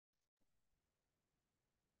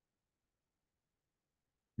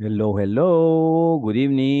Hello, hello. Good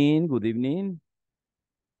evening. Good evening.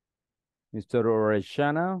 Mr.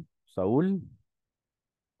 Oreshana, Saul,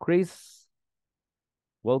 Chris,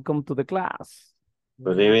 welcome to the class.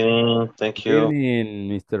 Good evening. Thank Good you. evening,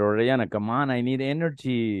 Mr. Orellana. Come on, I need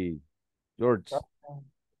energy. George,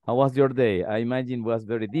 how was your day? I imagine it was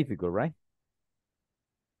very difficult, right?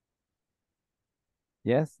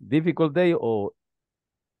 Yes, difficult day or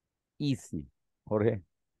easy? Jorge,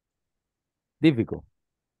 difficult.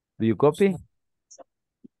 Do you copy?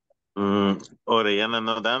 Orellana,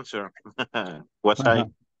 no answer. What's high?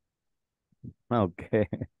 Okay,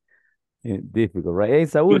 difficult, right? Hey,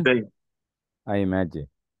 Good Saul, day. I imagine.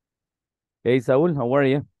 Hey, Saul, how are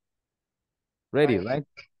you? Ready, right?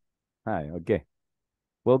 Hi, okay.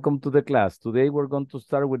 Welcome to the class. Today we're going to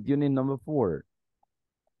start with unit number 4.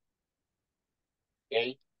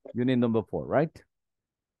 Okay. Unit number 4, right?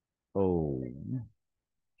 Oh,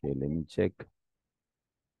 okay, let me check.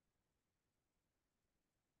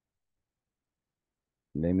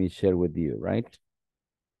 Let me share with you, right?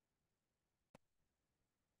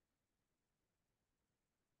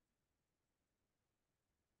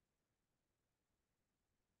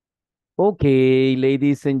 Okay,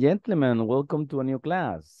 ladies and gentlemen, welcome to a new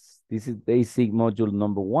class. This is basic module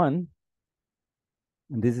number 1.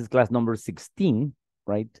 And this is class number 16,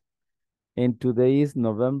 right? And today is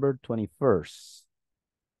November 21st.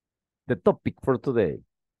 The topic for today,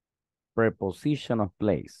 preposition of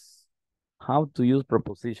place. How to use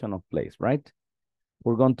preposition of place, right?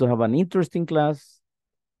 We're going to have an interesting class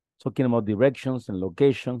talking about directions and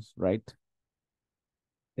locations, right?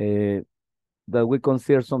 That we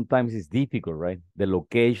consider sometimes is difficult, right? The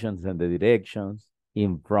locations and the directions,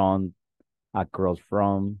 in front, across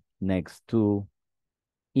from, next to,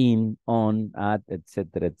 in, on, at,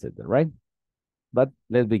 etc., right? But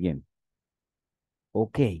let's begin.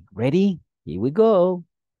 Okay, ready? Here we go.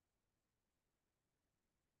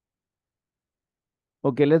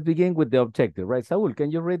 Okay, let's begin with the objective, right? Saul, can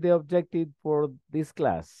you read the objective for this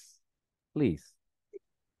class, please?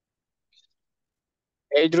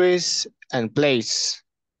 Address and place.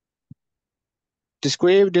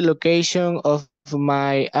 Describe the location of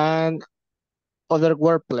my and other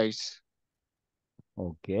workplace.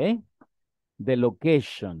 Okay. The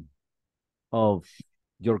location of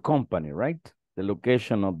your company, right? The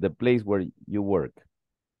location of the place where you work.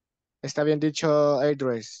 Está bien dicho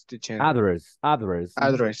address, teacher. Address. Address.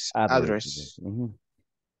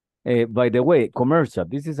 By the way, commercial.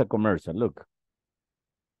 This is a commercial. Look.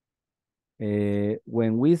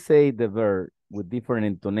 When we say the verb with different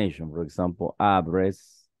intonation, for example,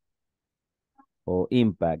 address or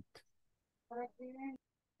impact.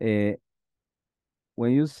 When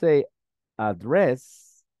you say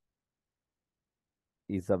address,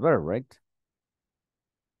 it's a verb, right?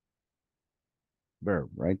 Verb,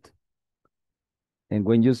 right? And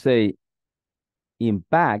when you say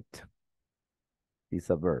impact, it's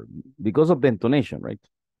a verb because of the intonation, right?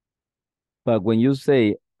 But when you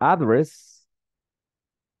say address,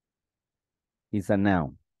 it's a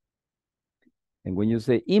noun. And when you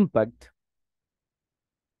say impact,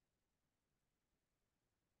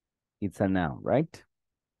 it's a noun, right?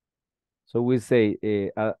 So we say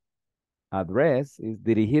address is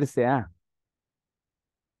dirigirse a.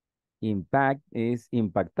 Impact is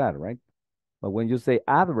impactar, right? But when you say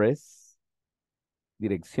address,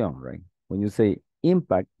 dirección, right? When you say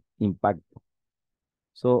impact, impact.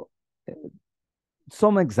 So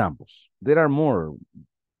some examples. There are more,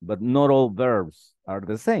 but not all verbs are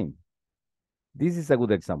the same. This is a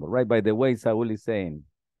good example, right? By the way, Saul is saying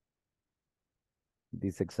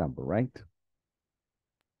this example, right?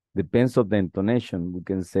 Depends on the intonation. We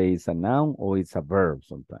can say it's a noun or it's a verb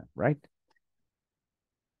sometimes, right?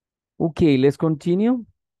 Okay, let's continue.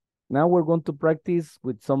 Now we're going to practice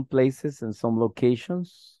with some places and some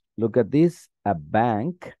locations. Look at this, a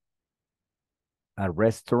bank, a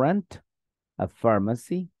restaurant, a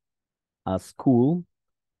pharmacy, a school,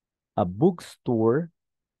 a bookstore,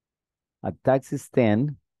 a taxi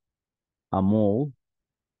stand, a mall,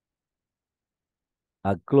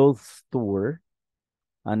 a clothes store,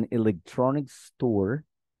 an electronics store,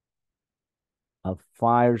 a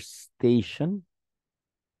fire station,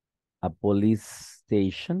 a police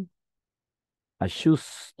station, a shoe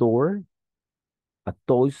store, a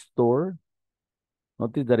toy store.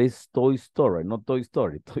 Notice that is toy store, right? Not Toy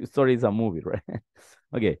Story. Toy Story is a movie, right?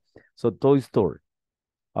 Okay, so toy store,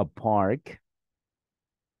 a park,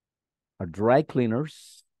 a dry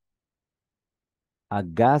cleaners, a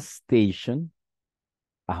gas station,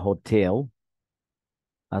 a hotel,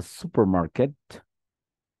 a supermarket,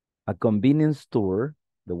 a convenience store,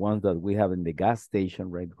 the ones that we have in the gas station,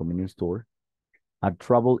 right? Convenience store, a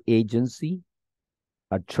travel agency,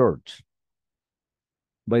 a church.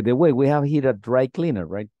 By the way, we have here a dry cleaner,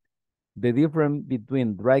 right? The difference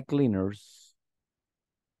between dry cleaners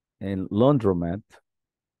and laundromat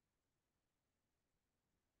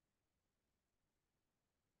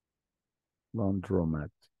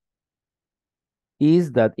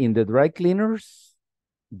is that in the dry cleaners,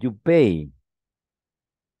 you pay,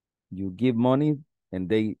 you give money, and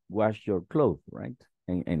they wash your clothes, right?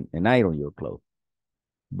 And iron your clothes.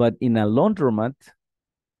 But in a laundromat,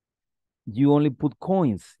 you only put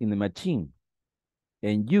coins in the machine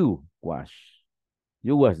and you wash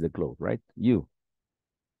the clothes, right?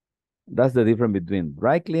 That's the difference between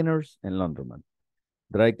dry cleaners and laundromat.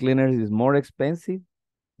 Dry cleaners is more expensive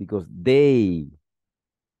because they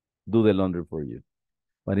do the laundry for you.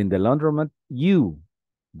 But in the laundromat, you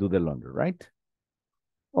do the laundry, right?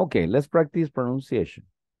 Okay, let's practice pronunciation.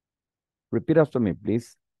 Repeat after me,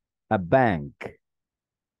 please. A bank.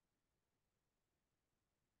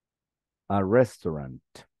 A restaurant.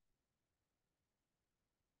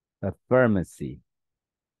 A pharmacy.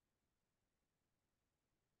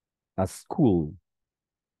 A school.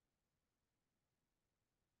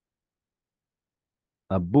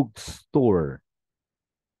 A bookstore.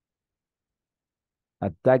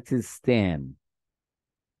 A taxi stand.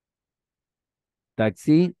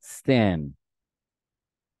 Taxi stand.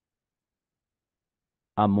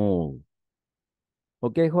 A mall.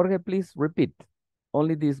 Okay, Jorge, please repeat.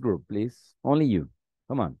 Only this group, please. Only you.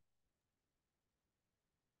 Come on.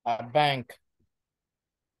 A bank,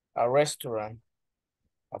 a restaurant,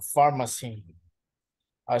 a pharmacy,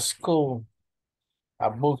 a school, a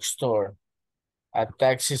bookstore, a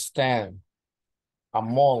taxi stand, a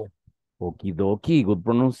mall. Okie dokie. Good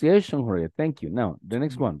pronunciation, Jorge. Thank you. Now, the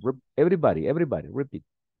next one. Everybody, repeat.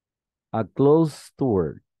 A clothes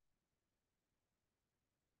store.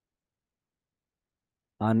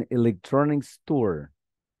 An electronic store.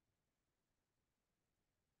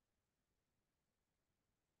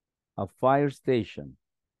 A fire station.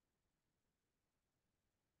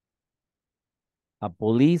 A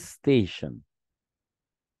police station.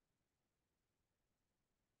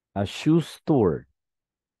 A shoe store.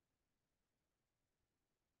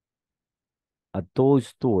 A toy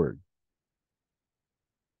store.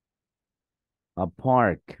 A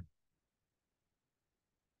park.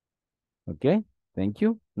 Okay, thank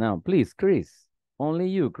you. Now, please, Chris. Only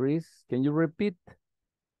you, Chris. Can you repeat?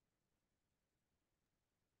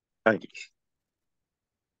 Right.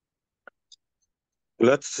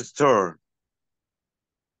 Clothes store.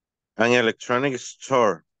 An electronic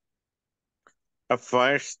store. A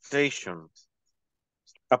fire station.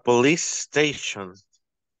 A police station.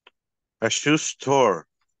 A shoe store.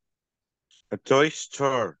 A toy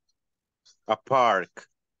store. A park.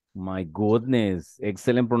 My goodness.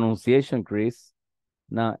 Excellent pronunciation, Chris.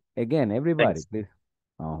 Now, again, everybody, Thanks. please.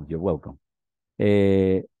 Oh, you're welcome.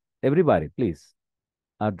 Everybody, please.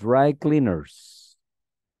 A dry cleaners.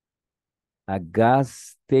 A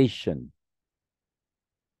gas station.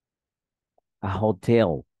 A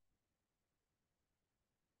hotel.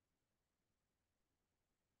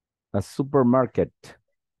 A supermarket.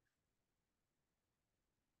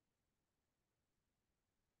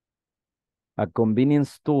 A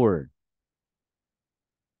convenience store.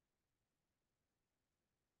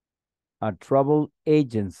 A travel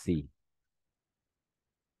agency.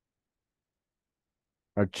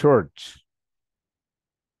 A church.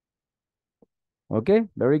 Okay,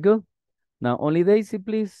 very good. Now, only Daisy,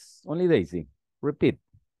 please. Only Daisy. Repeat.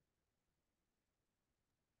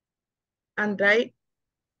 And dry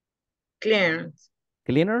cleaners,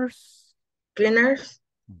 Cleaners.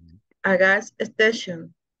 a gas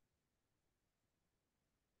station,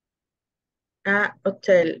 a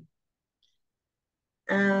hotel,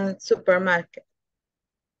 a supermarket,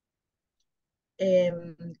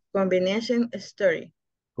 convenience store,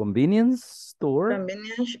 Convenience store.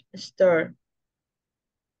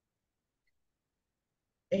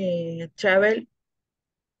 Travel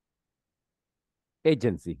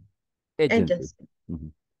Agency. agency,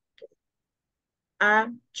 Mhm. a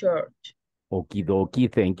church. Okie dokie.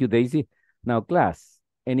 Thank you, Daisy. Now, class,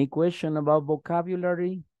 any question about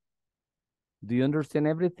vocabulary? Do you understand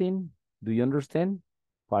everything? Do you understand?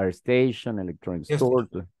 Fire station, electronic Yes, store.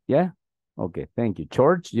 Yeah? Okay, thank you.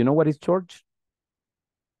 Church, you know what is church?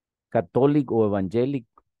 Catholic or evangelic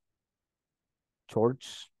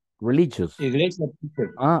church? Religious. Iglesia.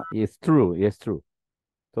 Ah, it's true. It's true.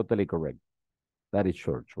 Totally correct. That is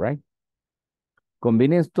church, right?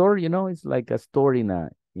 Convenience store, you know, it's like a store in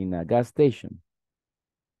a gas station.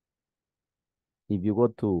 If you go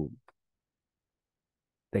to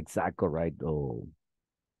Texaco, right, or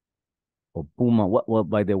Or Puma. Well,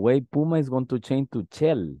 by the way, Puma is going to change to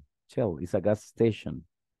Shell. Shell is a gas station.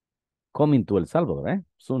 Coming to El Salvador, eh?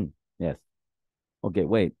 Soon. Yes. Okay,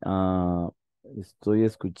 wait. Estoy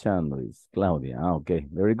escuchando. It's Claudia. Ah, okay.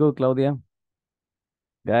 Very good, Claudia.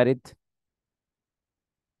 Got it.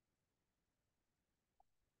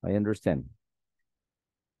 I understand.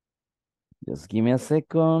 Just give me a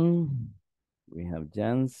second. We have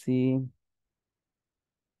Jancy,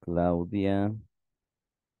 Claudia,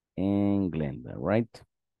 and Glenda, right?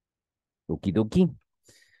 Okie dokie.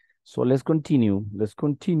 So let's continue. Let's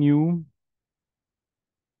continue.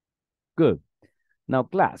 Good. Now,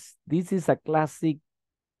 class, this is a classic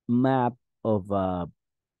map of, I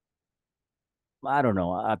don't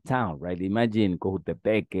know, a town, right? Imagine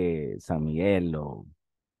Cojutepeque, San Miguel,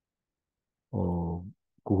 or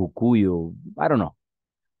Cujucuyo, I don't know.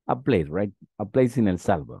 A place, right? A place in El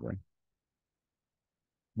Salvador, right?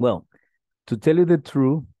 Well, to tell you the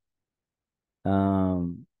truth,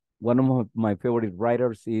 one of my favorite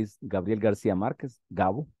writers is Gabriel Garcia Marquez,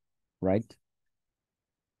 Gabo, right?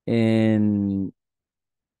 And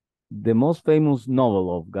the most famous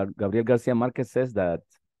novel of Gabriel Garcia Marquez says that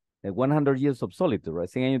 100 Years of Solitude, right?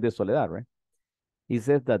 100 años de soledad, right? He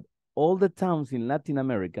says that all the towns in Latin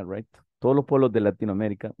America, right? Todos los pueblos de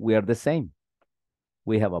Latinoamérica, we are the same.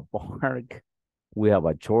 We have a park, we have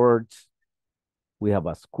a church, we have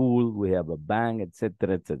a school, we have a bank,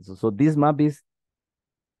 etc., etc. So this map is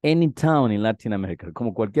any town in Latin America,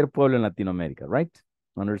 como cualquier pueblo en Latinoamérica, right?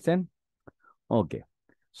 Understand? Okay.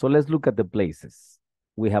 So let's look at the places.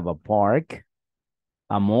 We have a park,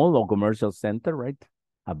 a mall or commercial center, right?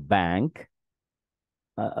 A bank.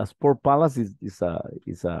 A sport palace is a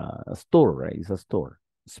store, right? It's a store.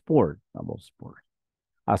 Sport, about sport.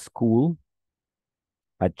 A school,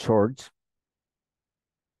 a church,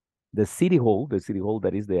 the city hall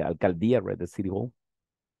that is the alcaldía, right? The city hall.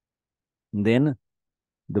 And then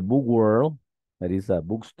the book world, that is a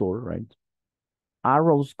bookstore, right?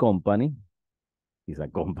 Arrow's Company is a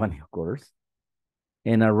company, of course,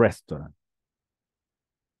 and a restaurant.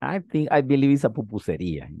 I believe it's a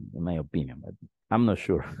pupusería, in my opinion, but I'm not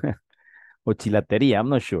sure. Or chilatería, I'm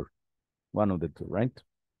not sure. One of the two, right?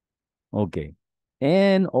 Okay.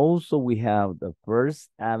 And also we have the First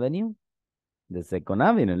Avenue, the Second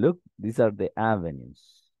Avenue. Look, these are the avenues.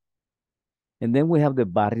 And then we have the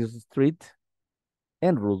Barrios Street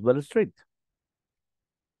and Roosevelt Street.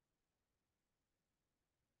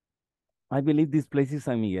 I believe this place is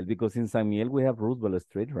San Miguel because in San Miguel we have Roosevelt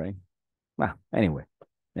Street, right? Ah, anyway,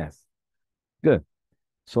 yes. Good.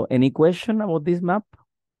 So any question about this map?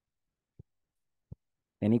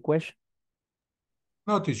 Any question?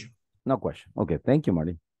 No, teacher. No question. Okay, thank you,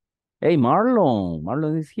 Marlon. Hey, Marlon.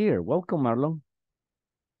 Marlon is here. Welcome, Marlon.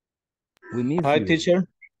 We miss Hi, you. teacher.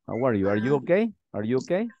 How are you? Are you okay? Are you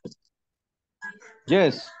okay?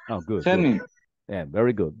 Yes. Oh, good. Tell Good. me. Yeah,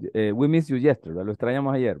 very good. We missed you yesterday. Lo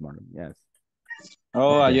extrañamos ayer, Marlon. Yes.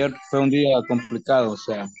 Oh, Okay. ayer fue un día complicado, o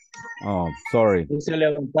sea. Oh, sorry. Quise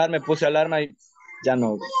levantarme, puse alarma y ya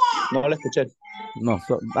no la escuché. No,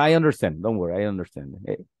 so I understand. Don't worry. I understand.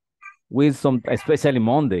 With some, especially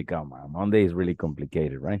Monday, come on. Monday is really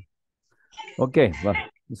complicated, right? Okay, well,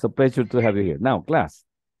 it's a pleasure to have you here. Now, class.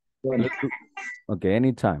 Bueno. Okay,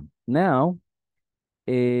 anytime. Now,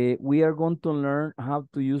 we are going to learn how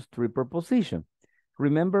to use three prepositions.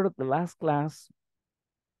 Remember the last class,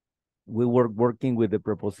 we were working with the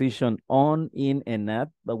preposition on, in, and at,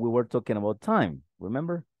 but we were talking about time.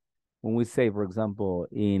 Remember? When we say, for example,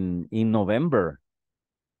 in November,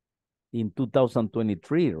 in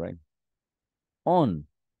 2023, right? On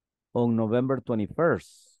November 21st,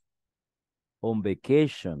 on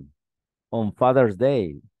vacation, on Father's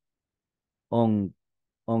Day, on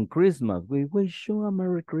Christmas, we wish you a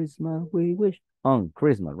Merry Christmas, we wish, on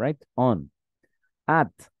Christmas, right? On, at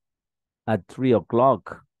 3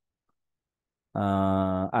 o'clock,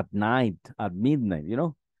 at night, at midnight, you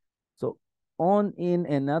know? So on, in,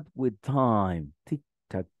 and at with time,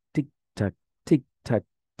 tick-tock, tick-tock,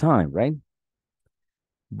 time, right?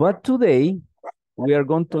 But today, we are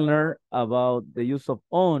going to learn about the use of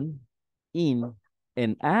on, in,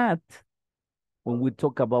 and at when we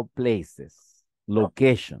talk about places,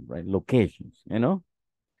 location, right? Locations, you know?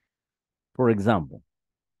 For example,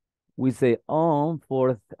 we say on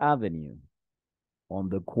 4th Avenue, on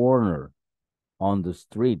the corner, on the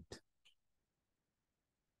street.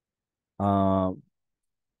 For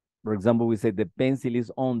example, we say the pencil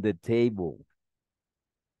is on the table.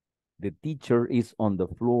 The teacher is on the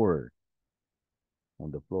floor. On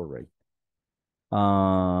the floor, right?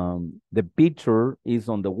 The picture is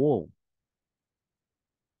on the wall.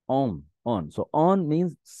 On, On. So on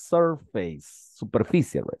means surface,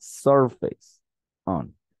 superficie, right? Surface,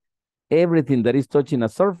 on. Everything that is touching a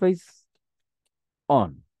surface,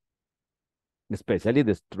 on. Especially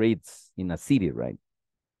the streets in a city, right?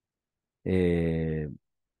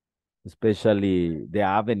 Especially the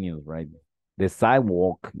avenues, right? The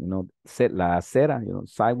sidewalk, you know, la acera, you know,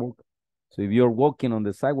 sidewalk. So if you're walking on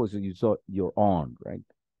the sidewalk, so you're on, right?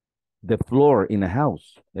 The floor in a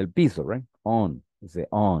house, el piso, right? On, you say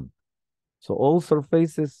on. So all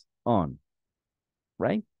surfaces on,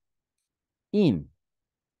 right? In.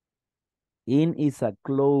 In is a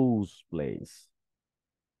closed place.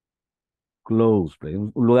 Closed place,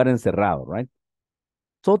 un lugar encerrado, right?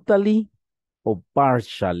 Totally or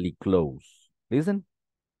partially closed. Listen,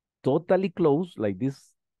 totally closed, like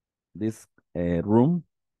this room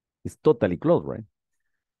is totally closed, right?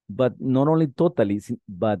 But not only totally,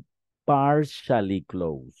 but partially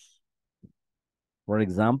closed. For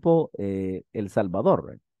example, El Salvador,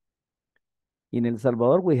 right? In El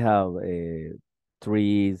Salvador, we have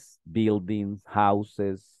trees, buildings,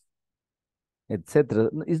 houses, etc.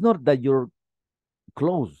 It's not that you're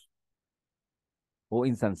close, or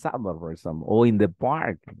in San Salvador, for example, or in the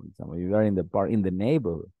park, for example, you are in the park, in the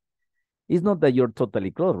neighborhood. It's not that you're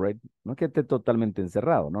totally close, right? No que esté totalmente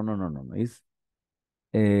encerrado. No, no, no, no. It's,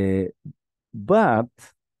 but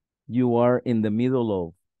you are in the middle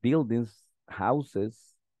of buildings, houses,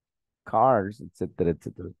 cars, etc.,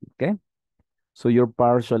 etc. Okay? So you're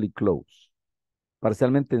partially closed,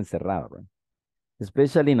 parcialmente encerrado, right?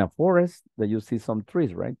 Especially in a forest that you see some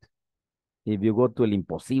trees, right? If you go to El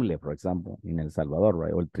Imposible, for example, in El Salvador,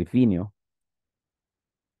 right? Or El Trifinio,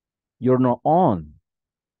 you're not on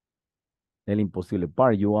El Imposible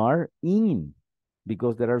Park. You are in,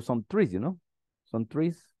 because there are some trees, you know? Some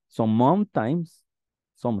trees, some mountains,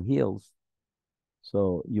 some hills.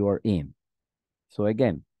 So you are in. So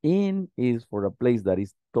again, in is for a place that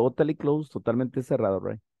is totally closed, totalmente cerrado,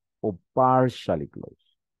 right? Or partially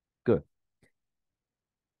closed. Good.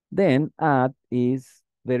 Then at is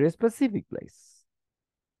very specific place.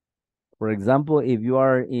 For example, if you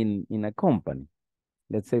are in a company,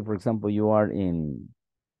 let's say, for example, you are in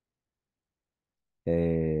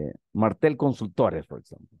Martel Consultores, for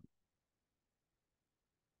example.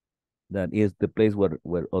 That is the place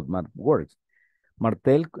where Otmar works.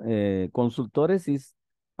 Martel Consultores is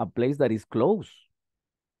a place that is closed.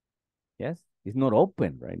 Yes, it's not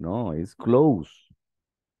open, right? No, it's closed.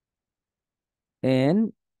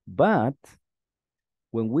 But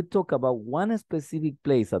when we talk about one specific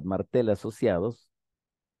place at Martel Asociados,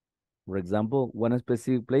 for example, one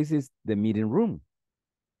specific place is the meeting room.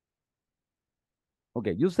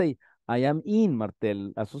 Okay, you say, I am in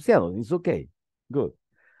Martel Asociados. It's okay, good.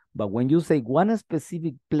 But when you say one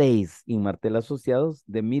specific place in Martel Asociados,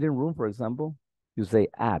 the meeting room, for example, you say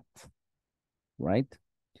at, right?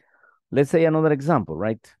 Let's say another example,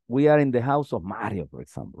 right? We are in the house of Mario, for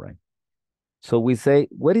example, right? So we say,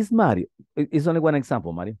 where is Mario? It's only one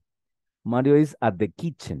example, Mario. Mario is at the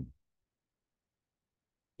kitchen.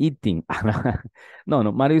 Eating. No,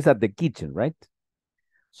 Mario is at the kitchen, right?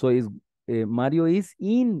 So Mario is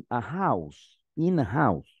in a house,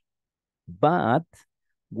 but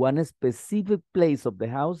one specific place of the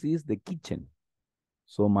house is the kitchen.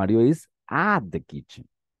 So Mario is at the kitchen,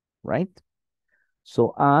 right?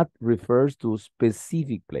 So at refers to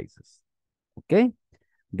specific places, okay?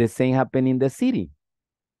 The same happen in the city.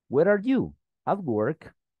 Where are you? At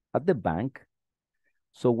work, at the bank.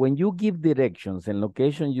 So when you give directions and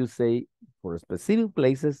location, you say for specific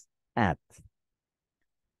places, at.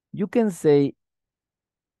 You can say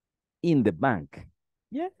in the bank.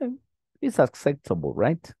 Yeah, it's acceptable,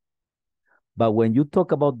 right? But when you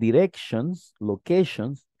talk about directions,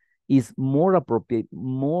 locations, it's more appropriate,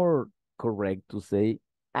 more correct to say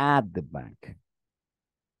at the bank.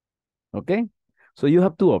 Okay? So you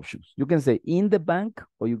have two options. You can say in the bank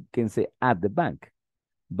or you can say at the bank.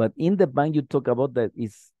 But in the bank, you talk about that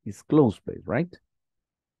it's closed place, right?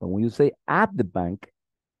 But when you say at the bank,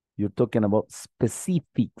 you're talking about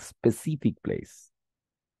specific place.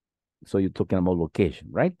 So you're talking about location,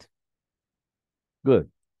 right? Good.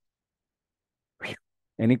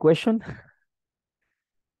 Any question?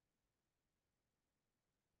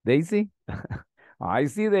 Daisy? I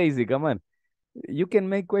see Daisy, come on. You can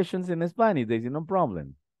make questions in Spanish, Daisy, no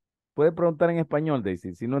problem. Puede preguntar en español,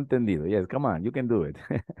 Daisy, si no he entendido. Yes, come on, you can do it.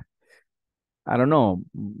 I don't know,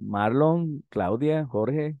 Marlon, Claudia,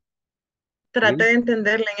 Jorge. Traté de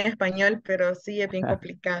entenderla en español, pero sí es bien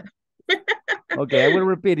complicado. Okay, I will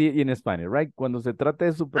repeat it in Spanish, right? Cuando se trata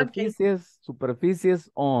de superficies, superficies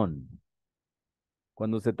on.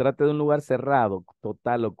 Cuando se trata de un lugar cerrado,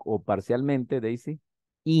 total o parcialmente, Daisy,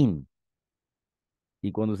 in.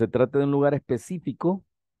 Y cuando se trata de un lugar específico,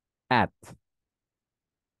 at.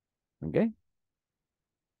 Okay?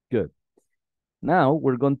 Good. Now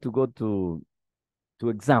we're going to go to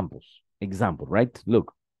examples. Example, right?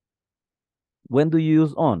 Look. When do you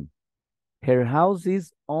use on? Her house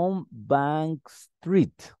is on Bank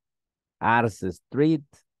Street. Arce Street.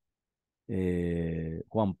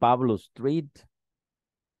 Juan Pablo Street.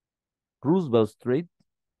 Roosevelt Street.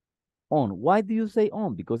 On. Why do you say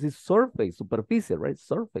on? Because it's surface, superficie, right?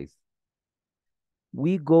 Surface.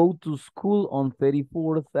 We go to school on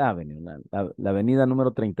 34th Avenue, la avenida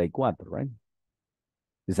número 34, right?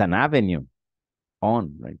 It's an avenue.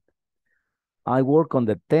 On, right? I work on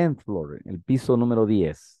the 10th floor, el piso número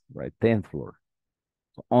 10, right? 10th floor.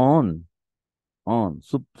 On,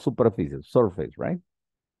 superficie, surface, right?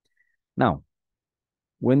 Now,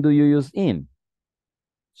 when do you use in?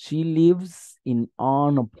 She lives in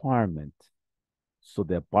an apartment. So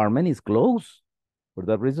the apartment is close. For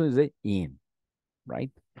that reason, you say in,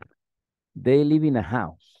 right? They live in a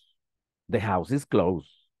house. The house is close,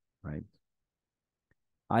 right?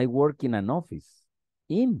 I work in an office.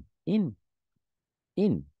 In.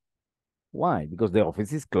 Why? Because the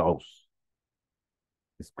office is close.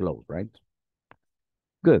 It's close, right?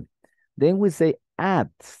 Good. Then we say at.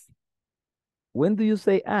 When do you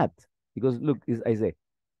say at? Because look, I say,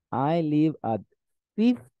 I live at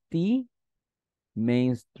 50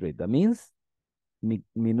 Main Street. That means mi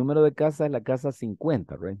número de casa es la casa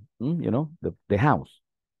 50, right? You know, the house.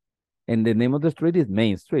 And the name of the street is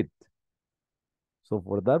Main Street. So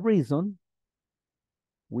for that reason,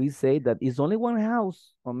 we say that it's only one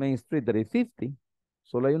house on Main Street that is 50.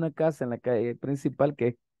 Solo hay una casa en la calle principal que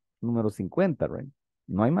es número 50, right?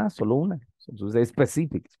 No hay más, solo una. So it's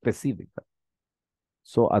specific.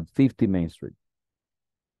 So at 50 Main Street.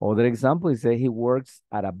 Other example is that he works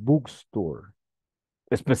at a bookstore,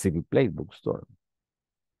 a specific place, bookstore.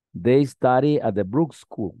 They study at the Brook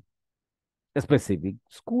School, a specific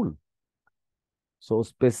school. So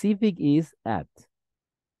specific is at,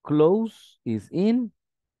 close is in,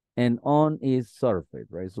 and on is surface,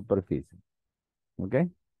 right? Superficie. Okay?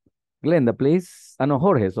 Glenda, please. No,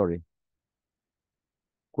 Jorge, sorry.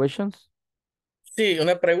 Questions? Sí,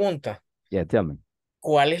 una pregunta. Yeah, tell me.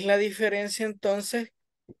 ¿Cuál es la diferencia entonces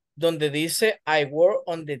donde dice I work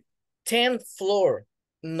on the 10th floor?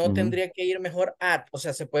 No tendría que ir mejor at, o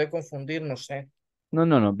sea, se puede confundir, no sé.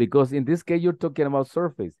 No, because in this case you're talking about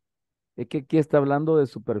surface. Es que aquí está hablando de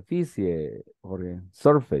superficie, Jorge.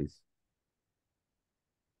 Surface.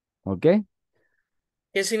 ¿Ok?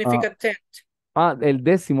 ¿Qué significa 10th? El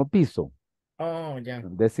 10º piso. Oh, ya.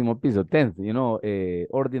 El 10º piso, 10th, you know,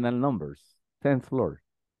 ordinal numbers. 10th floor.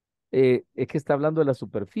 Es que está hablando de la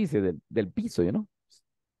superficie del piso, you know.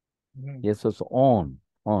 Y eso es on,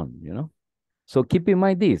 you know. So keep in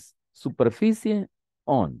mind this, superficie,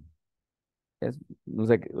 on. No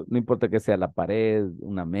sé, no importa que sea la pared,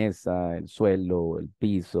 una mesa, el suelo, el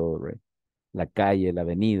piso, right? La calle, la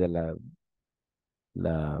avenida,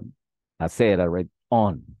 la acera, right?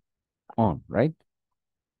 On, right?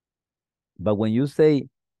 But when you say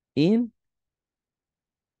in,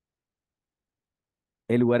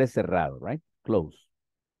 el lugar es cerrado, right? Close,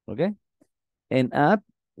 okay? And at,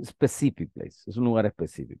 specific place, es un lugar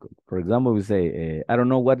específico. For example, we say, I don't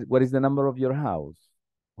know what is the number of your house,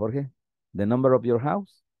 Jorge? The number of your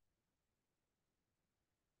house?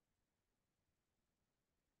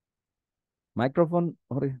 Microphone,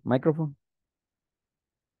 Jorge, microphone.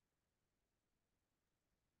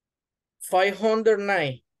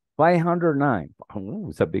 509. 509. Oh,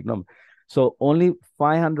 it's a big number. So only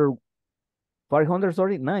 500,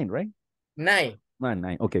 sorry, 9, right? 9.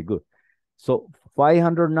 9. Okay, good. So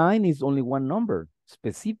 509 is only one number,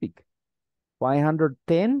 specific.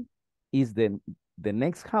 510 is the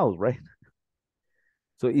next house, right?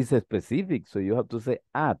 So it's a specific. So you have to say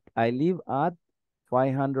at. I live at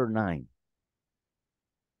 509.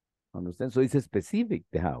 Understand? So it's a specific,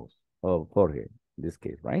 the house of Jorge, in this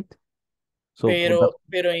case, right? So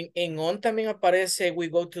pero en on también aparece we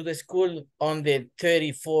go to the school on the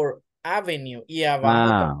 34th Avenue. Y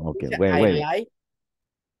abajo okay. dice,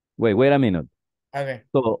 Wait a minute. Okay.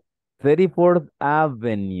 So 34th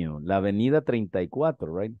Avenue, la avenida 34,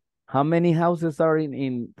 right? How many houses are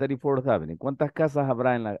in 34th Avenue? ¿Cuántas casas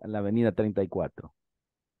habrá en la avenida 34?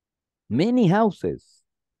 Many houses,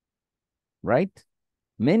 right?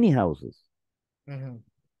 Many houses.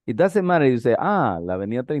 It doesn't matter if you say, la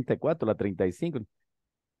avenida 34, la 35.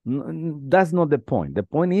 That's not the point. The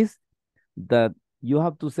point is that you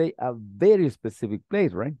have to say a very specific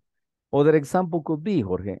place, right? Other example could be,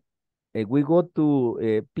 Jorge, we go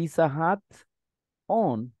to Pizza Hut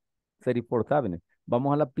on 34th Avenue.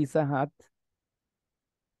 Vamos a la Pizza Hut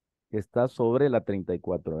está sobre la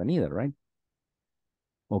 34 Avenida, right?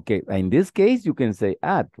 Okay, in this case, you can say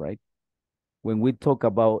at, right? When we talk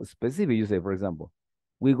about specific, you say, for example,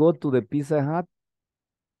 we go to the Pizza Hut,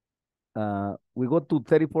 we go to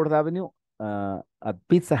 34th Avenue at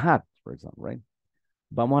Pizza Hut, for example, right?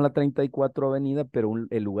 Vamos a la 34 Avenida, pero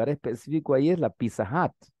el lugar específico ahí es la Pizza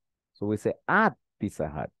Hut. So we say at Pizza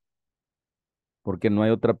Hut. Porque no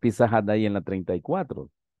hay otra Pizza Hut ahí en la 34,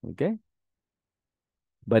 ¿ok?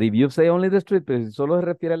 But if you say only the street, pero si solo se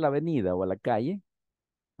refiere a la avenida o a la calle,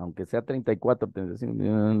 aunque sea 34,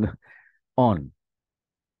 35, on.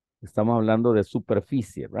 Estamos hablando de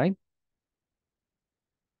superficie, right?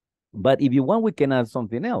 But if you want, we can add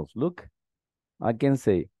something else. Look, I can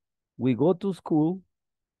say, we go to school.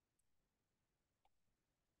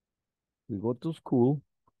 We go to school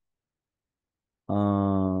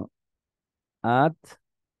at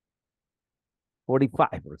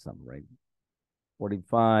 45 or something, right?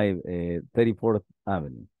 45, 34th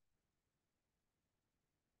Avenue.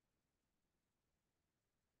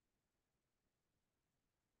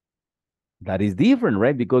 That is different,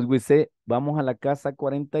 right? Because we say, vamos a la casa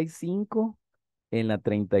 45 en la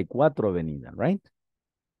 34 Avenida, right?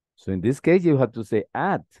 So in this case, you have to say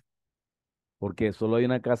at, porque solo hay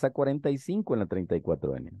una casa 45 en la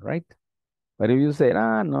 34 Avenida, right? But if you say,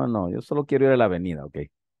 no, yo solo quiero ir a la avenida, okay.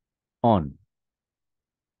 On.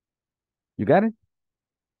 You got it?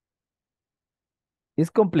 It's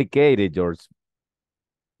complicated, George.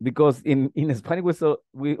 Because in Spanish,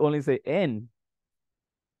 we only say en.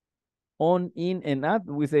 On, in, and at,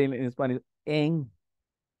 we say in Spanish, en.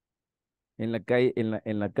 En la calle,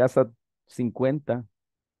 en la casa 50,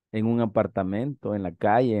 en un apartamento, en la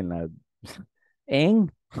calle, en la...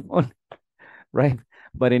 en. Right?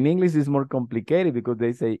 But in English, it's more complicated because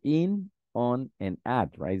they say in, on, and at,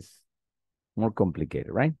 right? It's more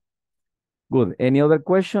complicated, right? Good. Any other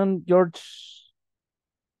question, George?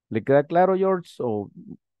 ¿Le queda claro, George? O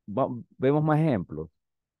vemos más ejemplos.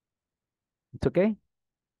 It's okay?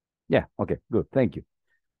 Yeah, okay, good. Thank you.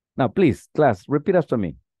 Now, please, class, repeat after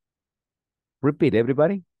me. Repeat,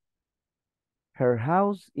 everybody. Her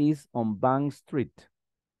house is on Bank Street.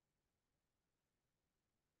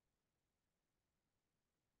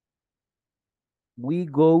 We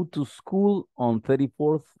go to school on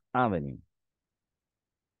 34th Avenue.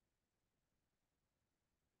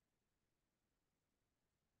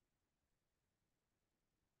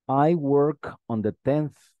 I work on the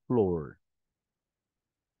 10th floor.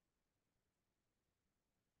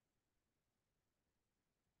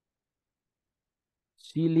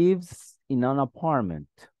 She lives in an apartment.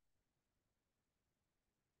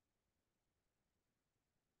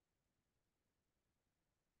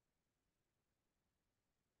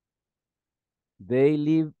 They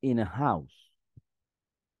live in a house.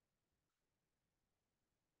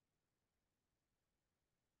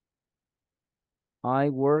 I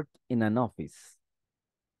work in an office.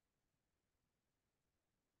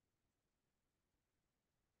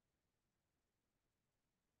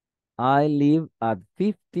 I live at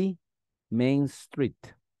 50 Main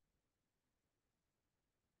Street.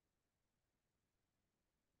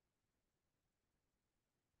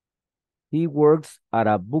 He works at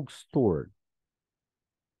a bookstore.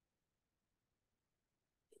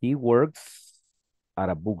 He works at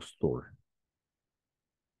a bookstore.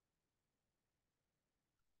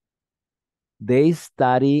 They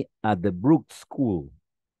study at the Brook School.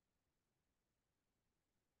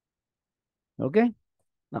 Okay.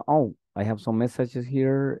 Now, oh, I have some messages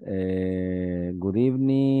here. Good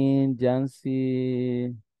evening,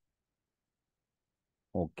 Jancy.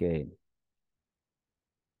 Okay.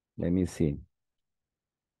 Let me see.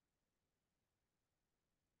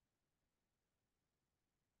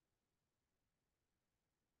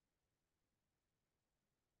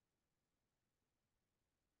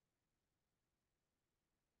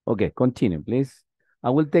 Okay, continue, please. I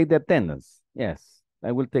will take the attendance. Yes,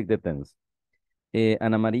 I will take the attendance.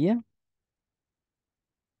 Ana María.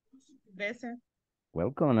 Present.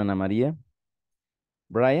 Welcome, Ana María.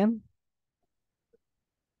 Brian.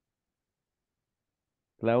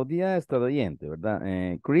 Claudia está de oyente,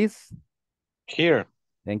 ¿verdad? Chris. Here.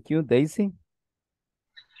 Thank you. Daisy.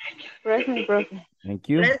 Present, present. Thank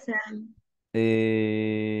you. Present.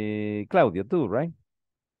 Claudia, tú, right?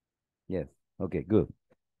 Yes. Okay, good.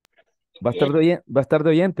 Va a estar de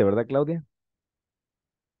oyente, ¿verdad, Claudia?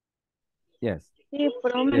 Yes. Sí,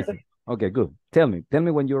 por un momento. Yes. Okay, good. Tell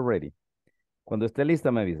me when you're ready. Cuando esté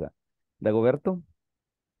lista me avisa. Dagoberto.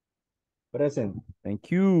 Present.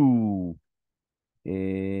 Thank you.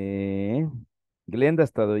 Glenda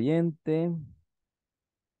está de oyente.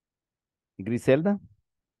 Griselda.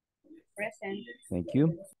 Present. Thank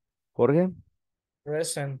you. Jorge,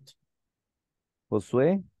 Present.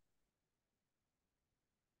 Josué,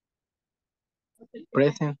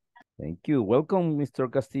 Present. thank you. Welcome,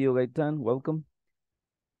 Mr. Castillo Gaitán, welcome.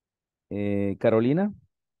 Carolina.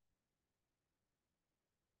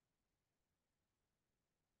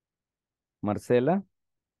 Marcela.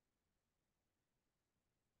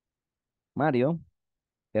 Mario.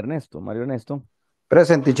 Ernesto, Mario Ernesto.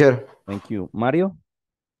 Present, teacher. Thank you. Mario.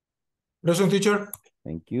 Present, teacher.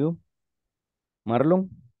 Thank you. Marlon.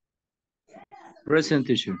 Present,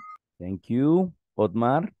 teacher. Thank you.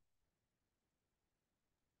 Otmar.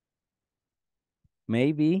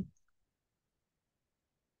 Maybe.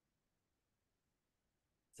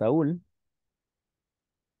 Saúl.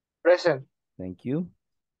 Present. Thank you.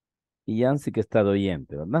 Y Yancy que está de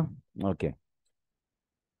oyente, ¿verdad? Okay.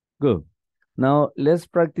 Good. Now, let's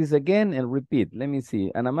practice again and repeat. Let me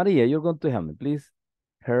see. Ana Maria, you're going to help me, please.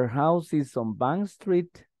 Her house is on Bank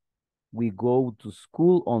Street. We go to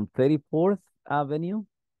school on 34th Avenue.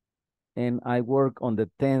 And I work on the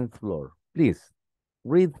 10th floor. Please,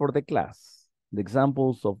 read for the class. The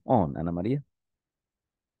examples of on, Ana Maria.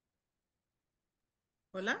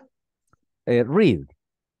 Hola. Read.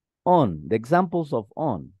 On. The examples of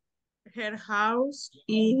on. Her house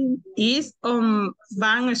is on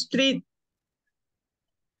Bank Street.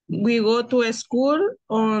 We go to a school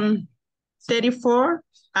on 34th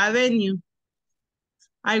Avenue.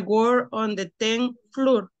 I work on the 10th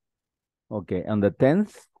floor. Okay, on the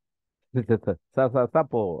 10th.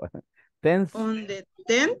 Sapo. 10th. On the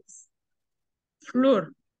 10th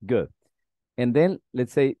floor. Good. And then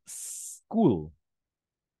let's say school.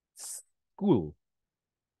 School.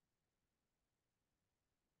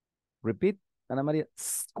 Repeat, Ana Maria.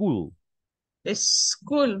 School. The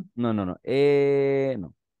school. No. No.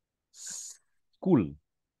 School.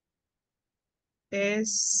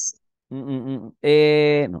 Es No.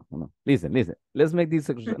 Listen. Let's make this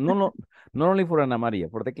exercise. No, not only for Ana Maria,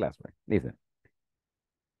 for the class, right? Listen.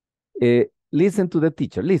 Listen to the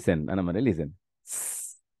teacher. Listen, Ana Maria, listen.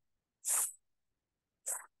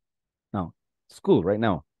 Now, school, right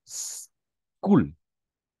now. School.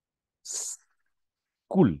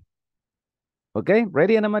 School. Okay,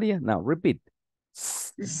 ready, Ana Maria? Now, repeat.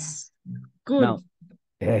 school. Now,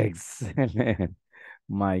 excellent.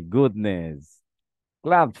 My goodness.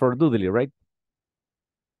 Clap for Doodly, right?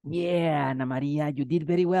 Yeah, Ana Maria, you did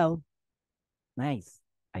very well. Nice.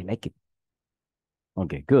 I like it.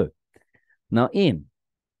 Okay, good. Now, in.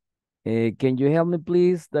 Can you help me,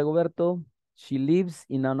 please, Dagoberto? She lives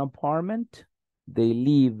in an apartment. They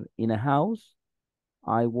live in a house.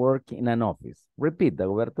 I work in an office. Repeat,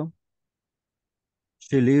 Dagoberto.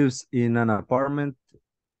 She lives in an apartment.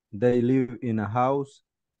 They live in a house.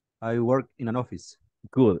 I work in an office.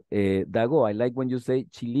 Good. Dago, I like when you say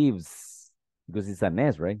she lives because it's an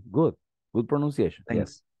S, right? Good. Good pronunciation. Thanks.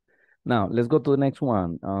 Yes. Now, let's go to the next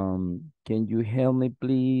one. Can you help me,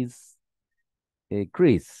 please?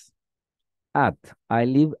 Chris. I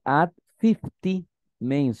live at 50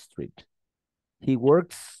 Main Street. He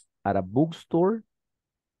works at a bookstore.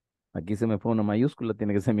 Aquí se me fue una mayúscula,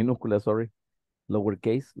 tiene que ser minúscula, sorry.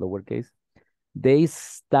 Lowercase. They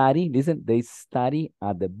study, listen, they study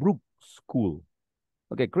at the Brook School.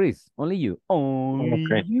 Okay, Chris, only you. Only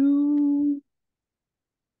Okay. you.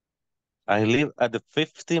 I live at the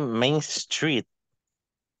 50 Main Street.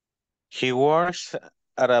 He works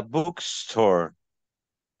at a bookstore.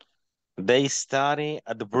 They study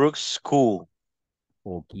at the Brooks School.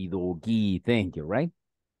 Okie dokie, thank you, right?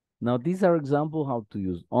 Now, these are examples how to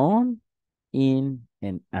use on, in,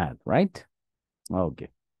 and at, right? Okay.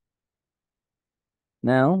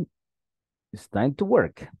 Now, it's time to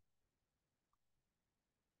work.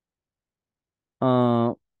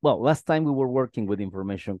 Well, last time we were working with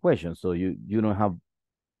information questions, so you don't have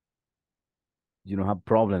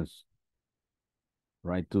problems,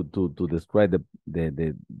 right? To describe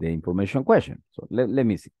the information question. So let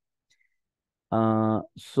me see.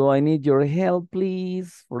 So I need your help,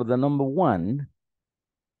 please, for the number one.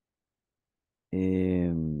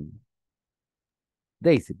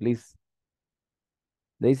 Daisy, please.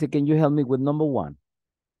 Daisy, can you help me with number one?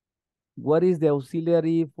 What is the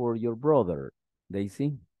auxiliary for your brother,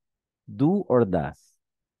 Daisy? Do or does?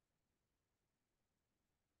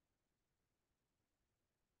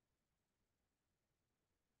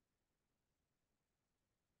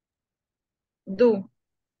 Do.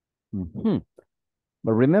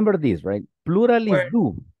 But remember this, right? Plural is Where?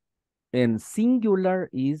 do, and singular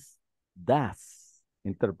is does,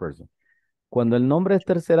 in third person. Cuando el nombre es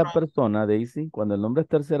tercera persona, Daisy, cuando el nombre es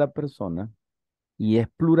tercera persona y es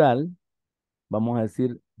plural, vamos a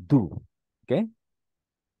decir do, ¿ok?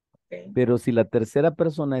 Ok. Pero si la tercera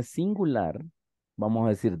persona es singular, vamos a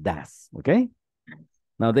decir das, ¿ok?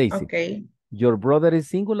 Now, Daisy, Ok. your brother is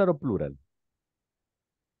singular o plural?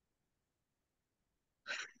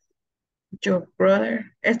 Your brother.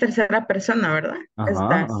 Es tercera persona, ¿verdad? Es Ajá,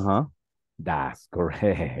 das. ajá. That's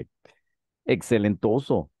correct.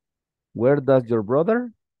 Excelentoso. Where does your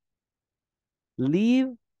brother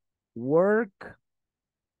live, work,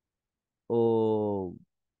 o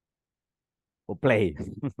play?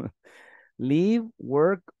 Live,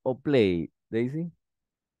 work, or play, Daisy?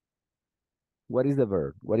 What is the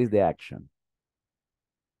verb? What is the action?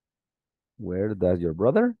 Where does your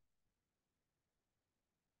brother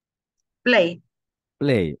Play.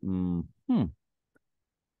 play?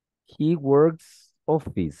 He works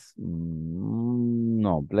office.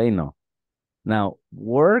 No, play no. Now,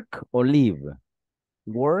 work or live?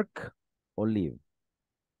 Work or live?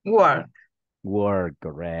 Work. Work,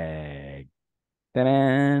 correct.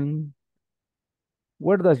 Ta-da!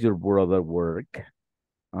 Where does your brother work?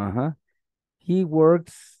 Uh-huh. He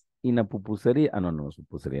works in a pupusería. Ah, no,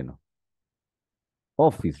 pupusería no.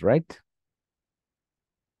 Office, right?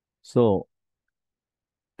 So,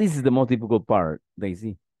 this is the most difficult part,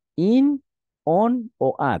 Daisy. In, on,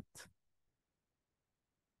 or at?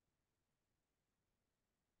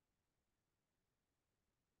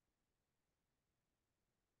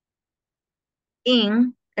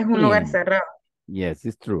 In es un lugar In. cerrado. Yes,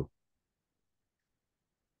 it's true.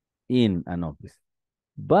 In an office.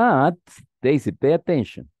 But, Daisy, pay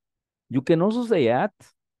attention. You can also say at.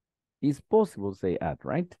 It's possible to say at,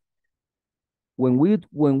 right? When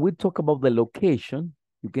we talk about the location,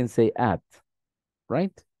 you can say at,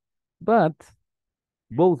 right? But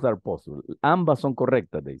both are possible. Ambas son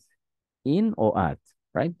correctas, Daisy. In or at,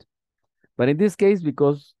 right? But in this case,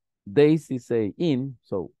 because Daisy say in,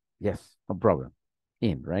 so yes, no problem.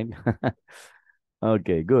 In, right?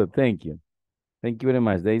 Okay, good. Thank you. Thank you very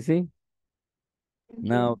much, Daisy. Thank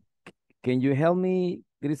Now, you. can you help me,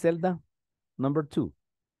 Griselda? Number 2.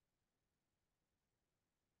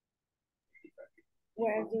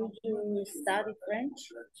 Where do you study French?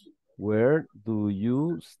 Where do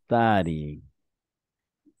you study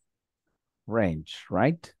French,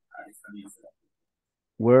 right?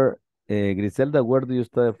 Where, Griselda, where do you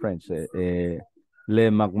study French? Le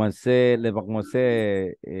mademoiselle,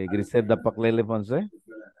 Griselda parle le français?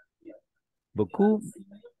 Beaucoup,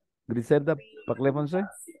 Griselda parle français?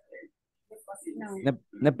 No.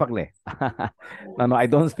 Ne parle. No, I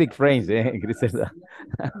don't speak French, Griselda.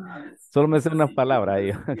 Solo me sé unas palabras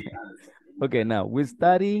ahí. Okay, now, we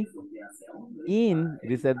study in,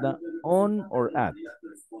 Griselda, on or at?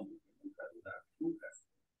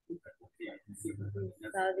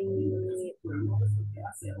 Study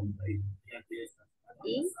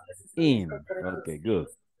In. Okay, good.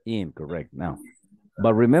 In, correct. Now,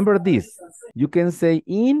 but remember this. You can say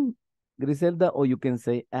in, Griselda, or you can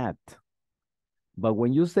say at. But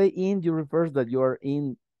when you say in, you refer that you are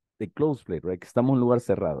in the closed place, right? Estamos en un lugar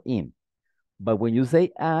cerrado, in. But when you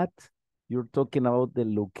say at, you're talking about the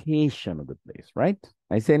location of the place, right?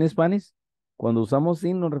 I say in Spanish, cuando usamos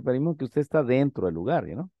in, nos referimos que usted está dentro del lugar,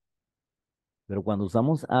 you know? Pero cuando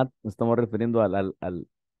usamos at, nos estamos refiriendo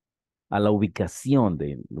a la ubicación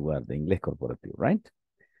del lugar de inglés corporativo, right?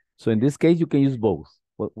 So in this case, you can use both.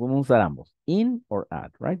 Podemos usar ambos, in or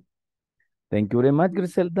at, right? Thank you very much,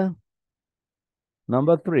 Griselda.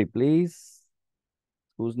 Number 3, please.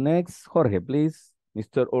 Who's next? Jorge, please.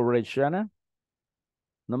 Mr. Orellana.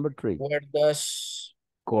 Number 3. Where does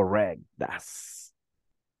Correct. That's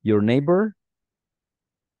your neighbor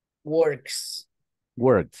works?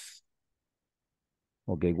 works.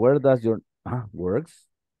 Okay, where does your works?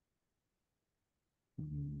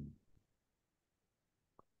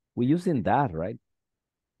 We using that, right?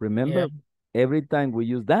 Remember, every time we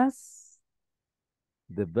use that,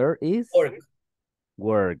 the verb is Work.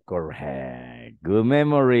 work. Correct. Good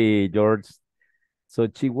memory, George. So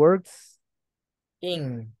she works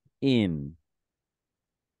In. in.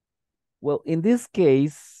 Well, in this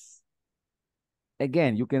case,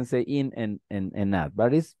 again, you can say in and not,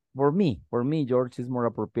 but it's for me, George, is more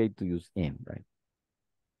appropriate to use in, right?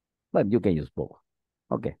 But you can use both.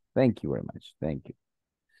 Okay, thank you very much. Thank you.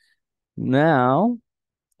 Now,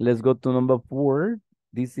 let's go to number 4.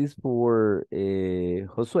 This is for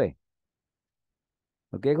Josue.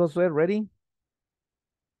 Okay, Josue, ready?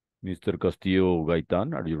 Mr. Castillo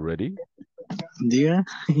Gaitán, are you ready? Diga.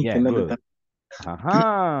 Yeah, good.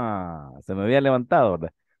 Ajá, se me había levantado,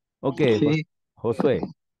 ¿verdad? Okay, Sí. Josue,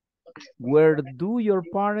 where do your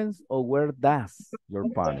parents or where does your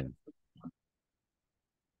parents?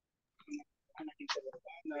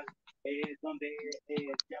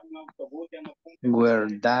 Where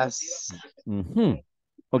does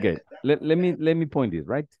Okay, let me point it,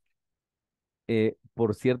 right?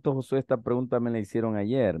 Por cierto, Josué, esta pregunta me la hicieron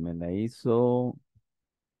ayer, me la hizo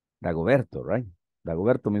Dagoberto, right?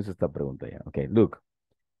 Dagoberto me hizo esta pregunta ya. Okay, look,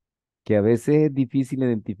 que a veces es difícil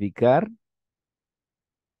identificar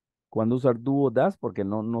cuándo usar do o das porque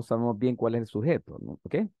no sabemos bien cuál es el sujeto, ¿no?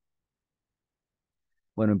 ¿Ok?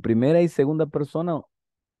 Bueno, en primera y segunda persona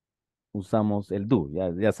usamos el do,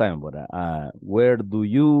 ya saben, ¿verdad? Where do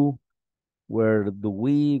you, where do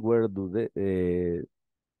we, where do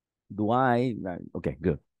I, ok,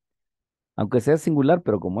 good. Aunque sea singular,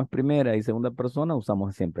 pero como es primera y segunda persona,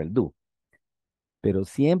 usamos siempre el do. Pero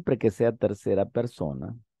siempre que sea tercera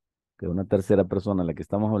persona, que es una tercera persona a la que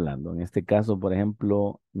estamos hablando, en este caso, por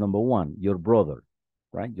ejemplo, number one, your brother,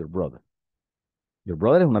 right? Your brother. Your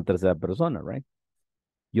brother es una tercera persona, right?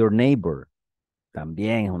 Your neighbor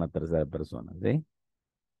también es una tercera persona, ¿sí?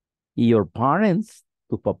 Y your parents,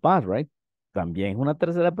 tus papás, right? También es una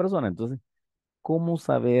tercera persona. Entonces, ¿cómo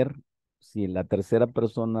saber si en la tercera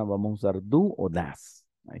persona vamos a usar do o das?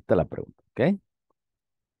 Ahí está la pregunta, ¿ok?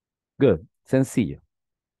 Good, sencillo.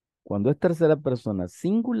 Cuando es tercera persona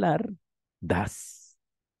singular, das.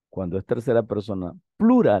 Cuando es tercera persona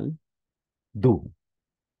plural, do.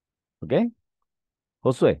 ¿Ok?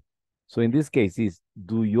 Josué, so in this case is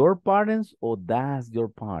do your parents or does your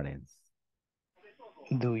parents?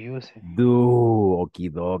 do you say? Do,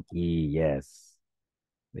 okidoki, yes.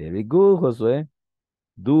 Very good, Josué.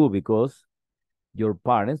 Do because your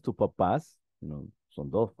parents, tus papás, son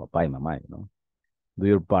dos, papá y mamá, Do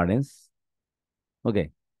your parents.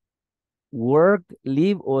 Okay. Work,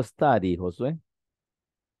 live or study, Josué?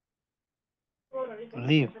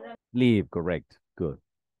 Live. Live, correct. Good.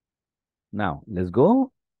 Now, let's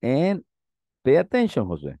go and pay attention,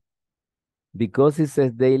 Josué. Because it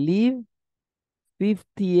says they live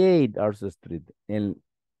 58 Arts Street. En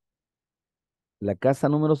la casa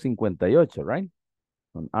número 58, right?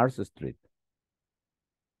 On Arts Street.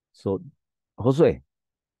 So, Josué,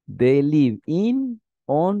 they live in,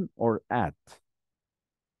 on, or at.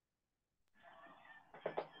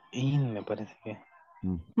 In me parece que.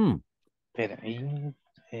 Mhm. Espera, in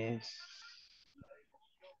es.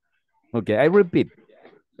 Okay, I repeat.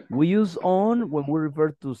 We use on when we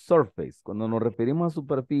refer to surface. Cuando nos referimos a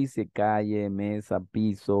superficie, calle, mesa,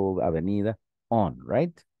 piso, avenida, on,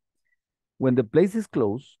 right? When the place is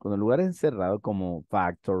closed, cuando el lugar es encerrado como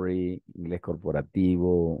factory, inglés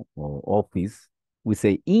corporativo o office, we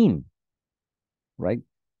say in, right?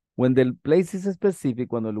 When the place is specific,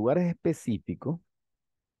 cuando el lugar es específico,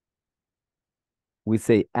 we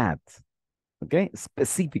say at, okay?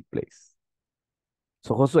 Specific place.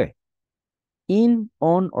 So, Josué, in,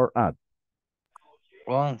 on, or at?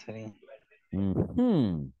 On sería.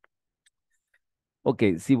 Mhm. Ok,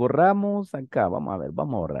 si borramos acá, vamos a ver,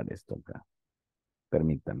 vamos a borrar esto acá.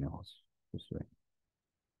 Permítame, Josué.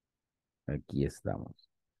 Aquí estamos.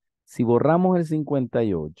 Si borramos el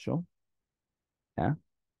 58, ¿ya?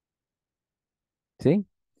 ¿Sí?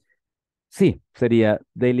 Sí, sería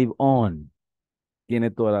they live on.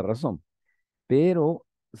 Tiene toda la razón. Pero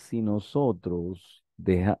si nosotros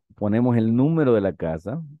ponemos el número de la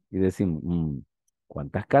casa y decimos,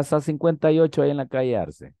 ¿cuántas casas 58 hay en la calle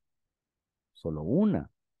Arce? Solo una.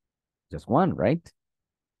 Just one, right?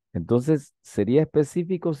 Entonces, ¿sería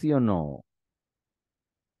específico sí o no,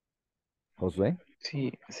 Josué?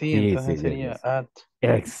 Sí, Sí, sí, entonces yes, sería yes. at.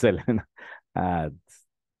 Excellent. At.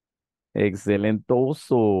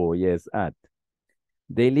 Excelentoso. Yes, at.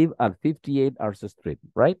 They live at 58 Arce Street,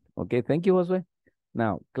 right? Okay, thank you, Josué.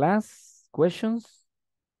 Now, class, questions.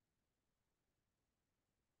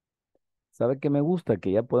 ¿Sabe qué me gusta?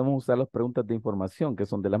 Que ya podemos usar las preguntas de información, que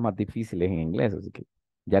son de las más difíciles en inglés, así que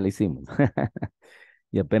ya lo hicimos.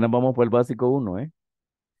 Y apenas vamos por el básico 1, ¿eh?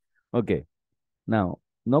 Okay, now,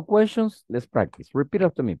 no questions, let's practice. Repeat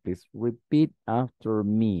after me, please. Repeat after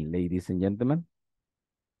me, ladies and gentlemen.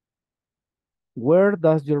 Where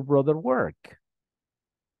does your brother work?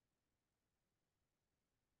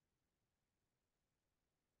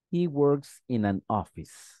 He works in an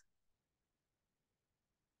office.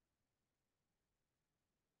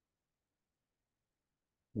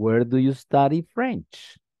 Where do you study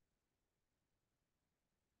French?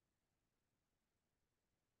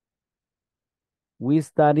 We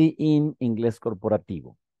study in Inglés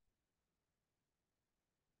Corporativo.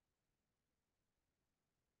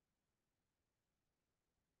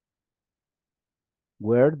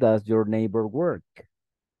 Where does your neighbor work?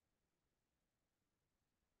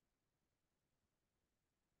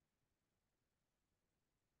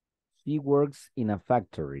 She works in a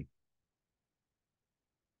factory.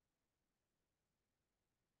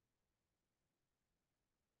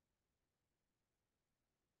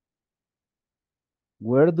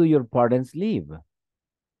 Where do your parents live?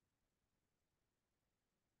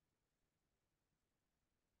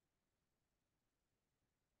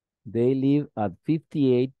 They live at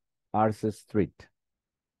 58 Arce Street.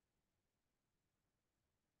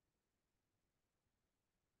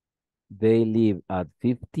 They live at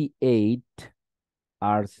 58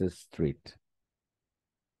 Arce Street.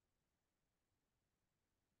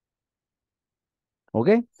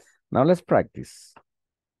 Okay, now let's practice.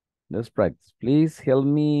 Let's practice. Please help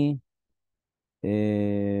me.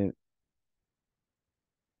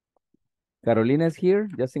 Carolina is here.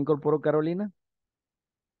 ¿Ya se incorporó Carolina?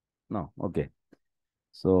 No, okay.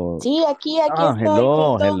 So, Sí, aquí estoy,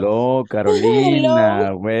 hello, perdón. hello, Hello,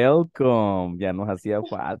 Carolina. Welcome. Ya nos hacía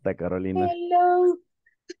falta, Carolina. hello.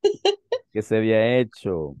 ¿Qué se había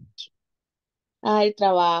hecho? Ay,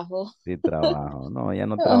 trabajo. Sí, trabajo. No, ya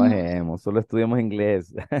no Ah, trabajemos, solo estudiamos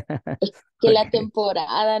inglés. que la Okay.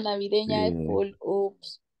 temporada navideña es Sí. full.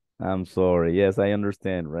 Ups. I'm sorry. Yes, I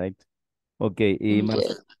understand, right? Okay, y Okay.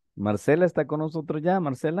 Marcela está con nosotros ya,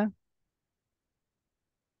 Marcela?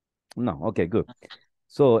 No, okay, good.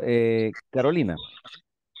 So, Carolina,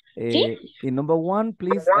 ¿Sí? in number one,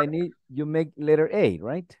 please, I need you make letter A,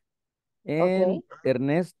 right? And Okay.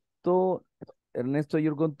 Ernesto,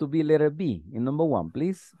 you're going to be letter B in number one,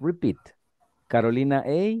 please repeat. Carolina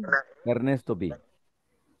A, Ernesto B.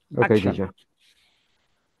 Okay, Action. teacher.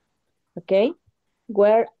 Okay.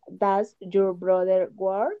 Where does your brother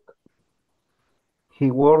work?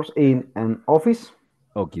 He works in an office.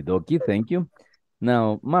 Okie dokie, thank you.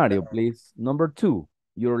 Now, Mario, please. Number two,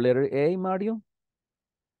 your letter A, Mario.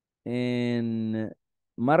 And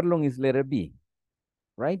Marlon is letter B,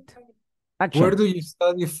 right? Action. Where do you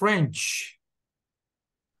study French?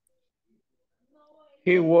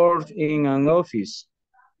 He works in an office.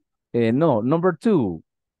 No, number two,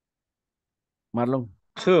 Marlon.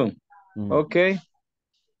 Two. Mm. Okay.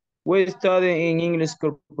 We study in English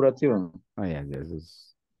corporation. Oh, yeah, this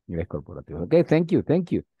is Inglés corporativo. Okay, thank you,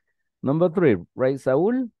 thank you. Number three, right,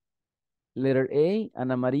 Saúl, letter A,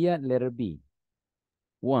 Ana María, letter B.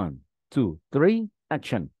 1, 2, 3,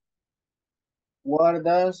 action. Where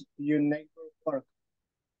does your neighbor work?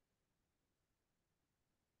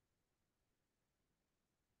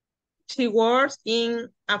 She works in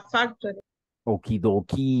a factory. Okie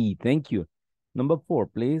dokie, thank you. Number 4,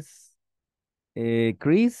 please.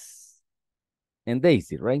 Chris and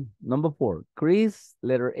Daisy, right? Number 4, Chris,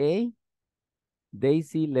 letter A,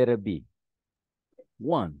 Daisy, letter B.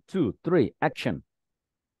 1, 2, 3, action.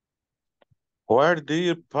 Where do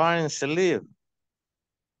your parents live?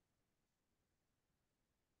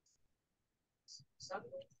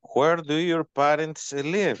 Where do your parents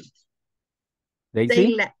live?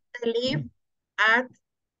 Daisy? They live at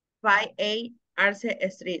 58 Arce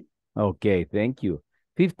Street. Okay, thank you.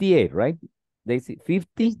 58, right? Daisy,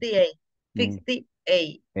 50? 58. Mm.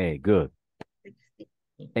 58. Hey, good. 60.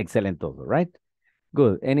 Excellent also, right?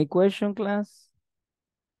 Good. Any question, class?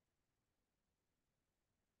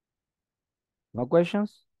 No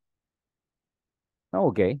questions? Oh,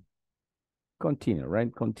 okay. Continue,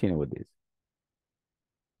 right? Continue with this.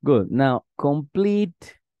 Good. Now,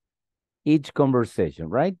 complete each conversation,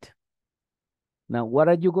 right? Now, what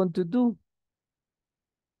are you going to do?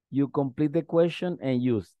 You complete the question and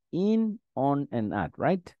use in, on, and at,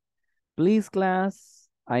 right? Please, class,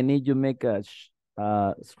 I need you make a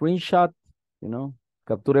screenshot, you know,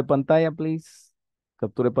 capture pantalla, please.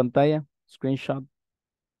 Capture pantalla, screenshot.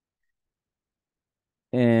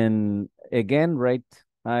 And again, right,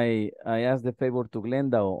 I asked the favor to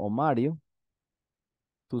Glenda or Mario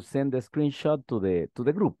to send the screenshot to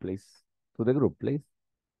the group, please. To the group, please.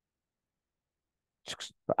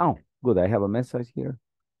 Oh, good. I have a message here.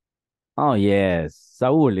 Oh, yes.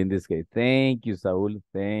 Saul, in this case. Thank you, Saul.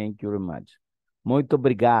 Thank you very much. Muito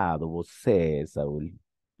obrigado, você, Saul.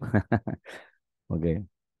 Okay.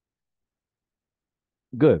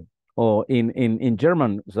 Good. Oh, in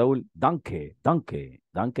German, Saul, danke, danke.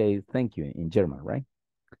 Danke, thank you in German, right?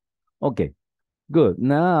 Okay. Good.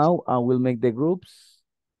 Now I will make the groups.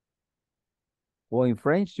 Or in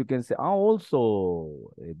French, you can say, oh,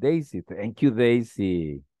 also, Daisy. Thank you,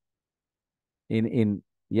 Daisy.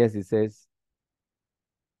 Yes, it says,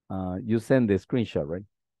 you send the screenshot, right?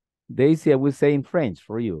 Daisy, I will say in French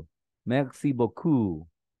for you. Merci beaucoup,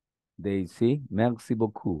 Daisy. Merci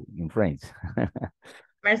beaucoup in French.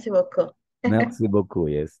 Merci beaucoup. Merci beaucoup,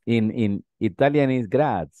 yes. In Italian is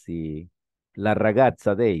grazie. La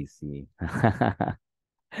ragazza Daisy.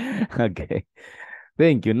 Okay.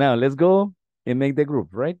 Thank you. Now let's go and make the group,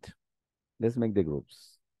 right? Let's make the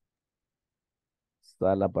groups.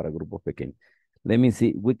 Sala para grupos pequeños. Let me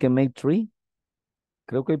see. We can make 3.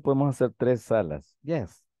 Creo que hoy podemos hacer 3 salas.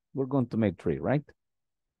 Yes, we're going to make 3, right?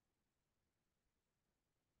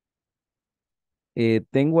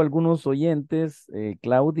 Tengo algunos oyentes,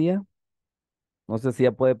 Claudia. No sé si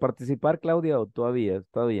ya puede participar, Claudia, o todavía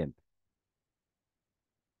está bien.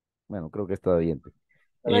 Bueno, creo que está bien.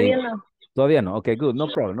 Todavía no. Todavía no. Ok, good.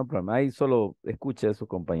 No problem, no problem. Ahí solo escuche a su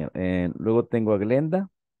compañero. Luego tengo a Glenda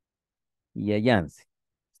y a Yancy.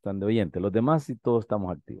 Están de oyente. Los demás sí todos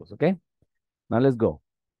estamos activos, ¿ok? Now let's go.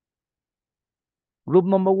 Group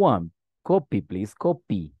number 1. Copy, please.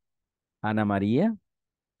 Copy. Ana María,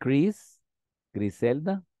 Chris,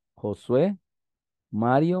 Griselda, Josué,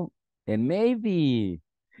 Mario, and maybe.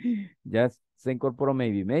 Ya se incorporó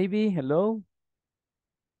maybe. Maybe, hello.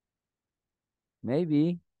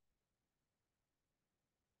 Maybe.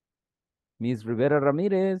 Miss Rivera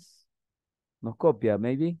Ramírez. Nos copia,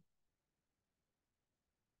 maybe.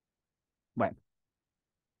 Bueno,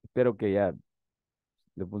 espero que ya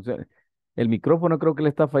le funcione. El micrófono creo que le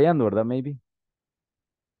está fallando, ¿verdad? Maybe.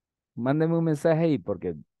 Mándeme un mensaje ahí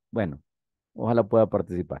porque, bueno, ojalá pueda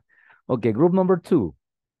participar. Ok, group number 2.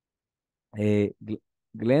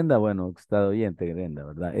 Glenda, bueno, está oyente, Glenda,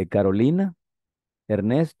 ¿verdad? Carolina,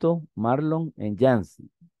 Ernesto, Marlon y Yancy.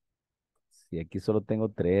 Sí, aquí solo tengo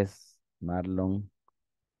 3. Marlon,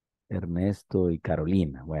 Ernesto y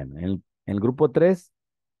Carolina. Bueno, en el grupo 3,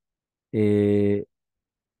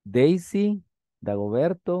 Daisy,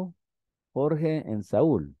 Dagoberto, Jorge y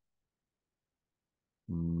Saúl.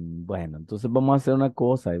 Bueno, entonces vamos a hacer una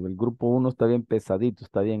cosa. El grupo 1 está bien pesadito,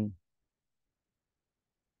 está bien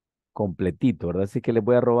completito, ¿verdad? Así que les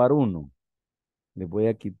voy a robar uno. Les voy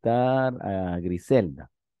a quitar a Griselda.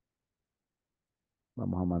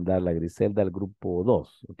 Vamos a mandar a Griselda al grupo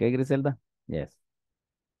 2. ¿Ok, Griselda? Yes.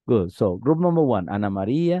 Good. So, group number 1, Ana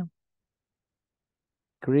María,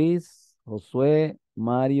 Chris, Josué,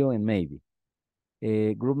 Mario, and maybe.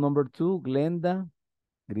 Group number 2, Glenda,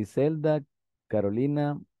 Griselda,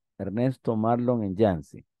 Carolina, Ernesto, Marlon, y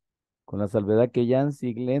Yancy. Con la salvedad que Yancy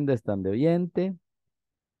y Glenda están de oyente.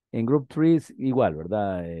 En group 3 igual,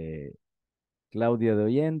 ¿verdad? Claudia de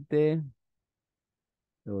oyente,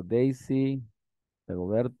 luego Daisy,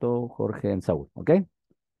 Roberto, Jorge y Saúl. ¿Ok?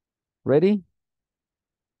 ¿Ready?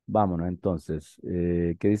 Vámonos entonces.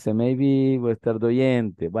 ¿Qué dice? Maybe voy a estar de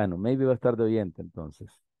oyente. Bueno, maybe va a estar de oyente entonces.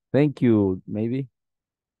 Thank you, maybe.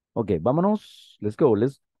 Ok, vámonos. Let's go.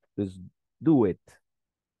 Let's do it.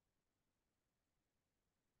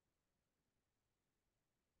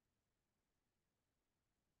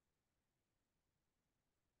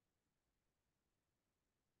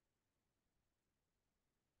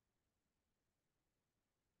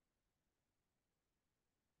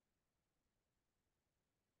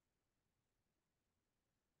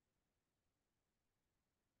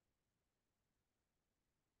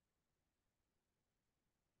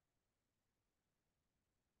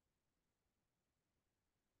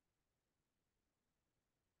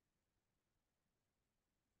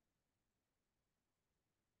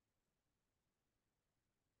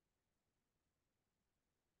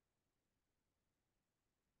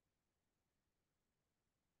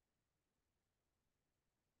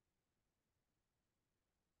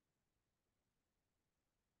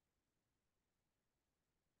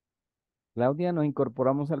 Claudia, nos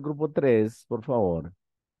incorporamos al grupo 3, por favor.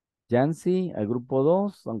 Yancy, al grupo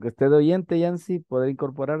 2, aunque esté de oyente, Yancy, puede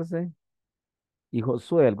incorporarse. Y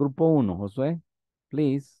Josué, al grupo 1. Josué,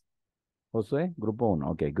 please. Josué, grupo 1.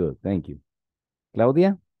 Ok, good, thank you.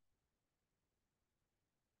 Claudia,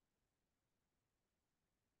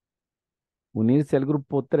 unirse al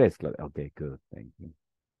grupo 3, Claudia. Ok, good, thank you.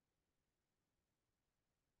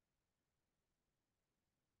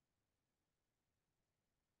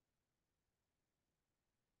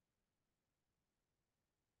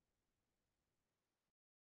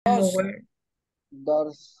 Where,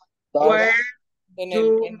 Dos, where dos, En el,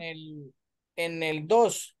 do, en el, en el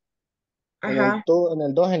 2. ajá. en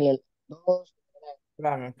el dos, en el dos.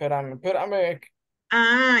 Espérame.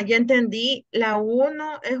 Ah, ya entendí. La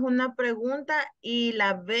uno es una pregunta y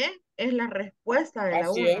la B es la respuesta de la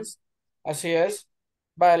Así uno. es. Así es.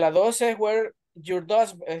 Vale, la 2 es where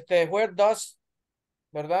does,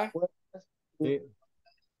 ¿verdad? Sí.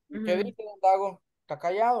 ¿Y qué Ujú. dice, don Dago? Está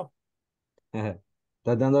callado.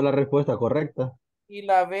 Estás dando la respuesta correcta. Y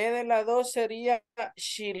la B de la 2 sería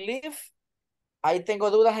she live. Ahí tengo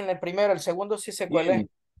dudas en el primero, el segundo sí sé cuál es.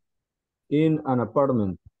 In, in an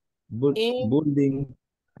apartment. In, Building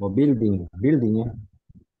o building,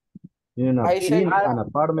 yeah. ahí In sería, an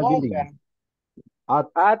apartment no, building. vean,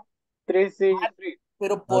 At 363.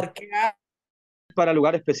 pero ¿por qué? Para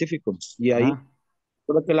lugar específico. Y ahí Ajá.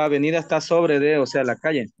 Solo que la avenida está sobre de, o sea, la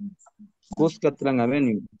calle. Cuscatlán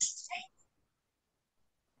Avenue.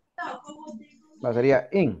 Sería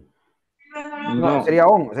in. No, No. sería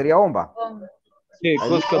on, va. Sí, I live on.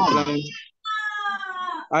 Cuscatlán.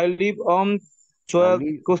 I live on I 12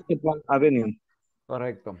 live- Cuscatlán Avenue.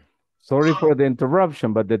 Correcto. Sorry for the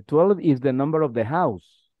interruption, but the 12 is the number of the house.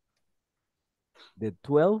 The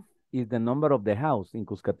 12 is the number of the house in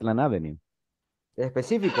Cuscatlán Avenue.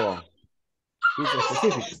 Específico. It's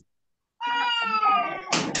específico.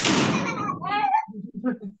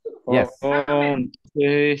 Yes.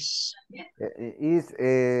 Is Is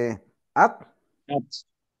at.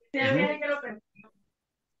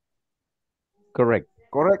 Correct.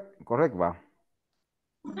 Correct, va.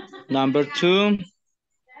 number 2.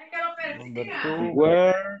 Number 2.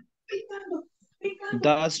 Where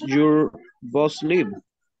does your boss live?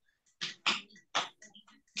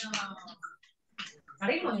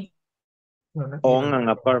 On an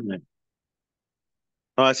apartment.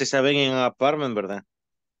 No, así saben en un apartment, ¿verdad?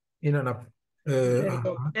 In an,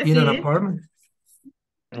 Sí. apartment.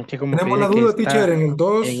 Es que como que Tenemos la dice que duda, está teacher, en el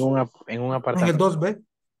 2, en un en el apartamento. 2B.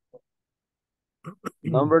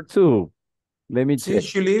 Number 2. Let me Sí, check.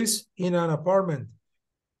 she lives in an apartment.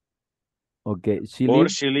 Okay. She Or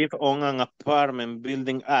lives. she live on an apartment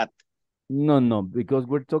building at. No, because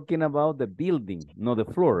we're talking about the building, no the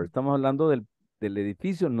floor. Estamos hablando del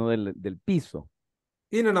edificio, no del piso.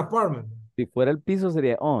 In an apartment. Si fuera el piso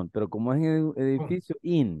sería on, pero como es en el edificio,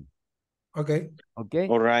 in. Okay. ¿Ok?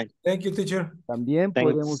 All right. Thank you, teacher. También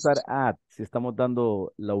Thanks. podrían usar at. Si estamos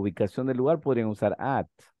dando la ubicación del lugar, podrían usar at.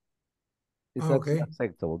 It's Okay.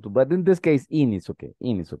 acceptable. But in this case, in is okay.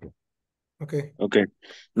 In is okay. Okay. Ok. Nos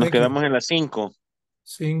Thank you. quedamos en la 5.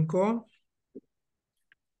 5.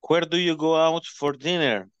 Where do you go out for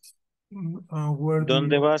dinner? Where do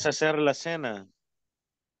 ¿Dónde you... vas a hacer la cena?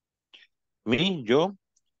 Me, yo.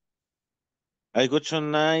 I go to a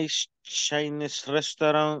nice Chinese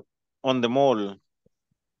restaurant on the mall.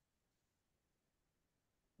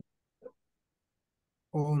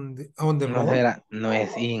 On the No mall? no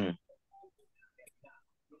es in.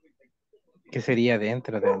 ¿Qué sería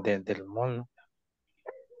dentro del mall, no?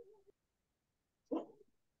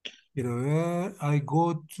 Quiero ver. I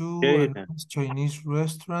go to a ¿Qué? Chinese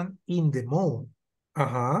restaurant in the mall.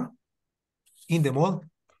 Ajá. In the mall.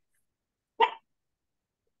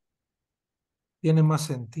 Tiene más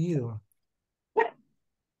sentido.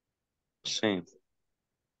 Sí.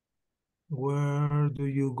 Where do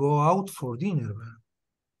you go out for dinner?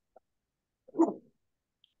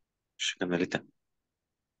 Canelita.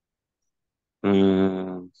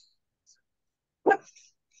 Mm,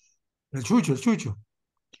 El chucho, el chucho.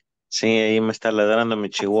 sí, ahí me está ladrando mi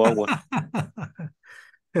chihuahua.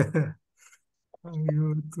 I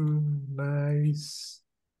go to nice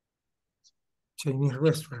Chinese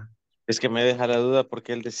restaurant. Es que me deja la duda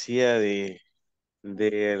porque él decía de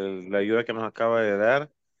la ayuda que nos acaba de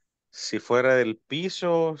dar. Si fuera del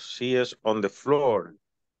piso, sí es on the floor.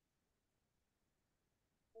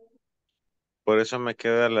 Por eso me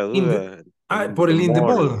queda la In the, duda. por el in the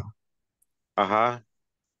mall. Ajá.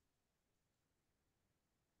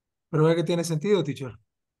 Pero es que tiene sentido, teacher.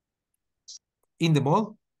 In the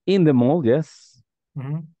mall. In the mall, yes.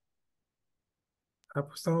 Ujú. Ah,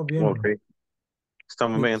 pues estamos bien. Ok.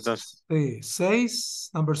 Estamos bien entonces. Sí.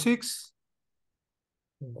 6, number 6.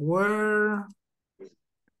 Where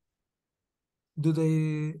do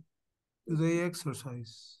they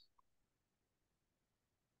exercise?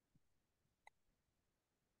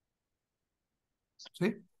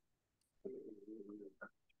 ¿Sí?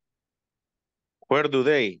 Where do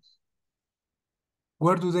they?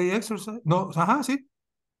 Where do they exercise? No, ajá, sí.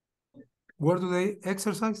 Where do they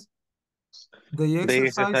exercise? They They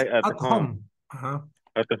exercise exercise at at home. home. Ajá.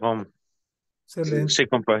 At the home. Excelente. Sí,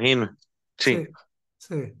 compagino. Sí. Sí,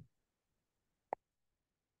 sí.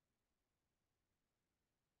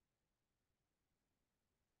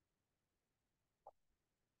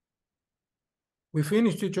 We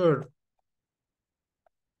finished, teacher.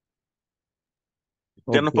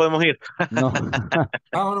 Ya nos Okay. podemos ir. No.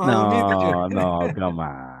 Vámonos a dormir, teacher. No, come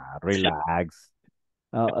on. Relax.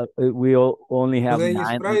 We only have Today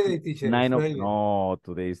is Friday, teacher. It's Friday. No,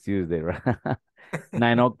 today is Tuesday, right?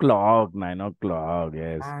 9 o'clock, 9 o'clock,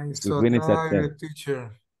 yes. I'm We so finish at 10. tired,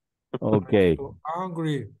 teacher. Okay. So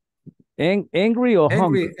angry. Angry or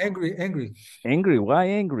hungry? Angry. Angry, why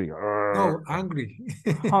angry? No, angry.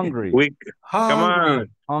 Hungry. Come on.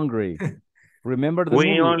 Hungry. Remember the We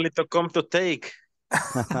movie? only to come to take.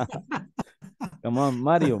 Come on,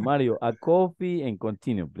 Mario, a coffee and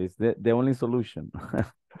continue, please. The only solution.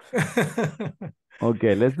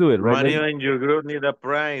 Okay, let's do it, right? Mario and your group need a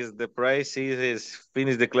prize. The prize is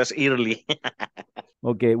finish the class early.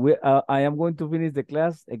 Okay, I am going to finish the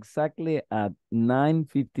class exactly at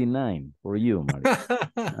 9:59 for you, Mario.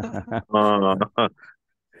 Oh,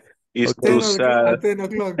 it's Okay. too sad. At 10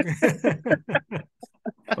 o'clock.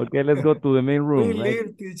 Okay, let's go to the main room, We right?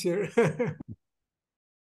 leave, teacher.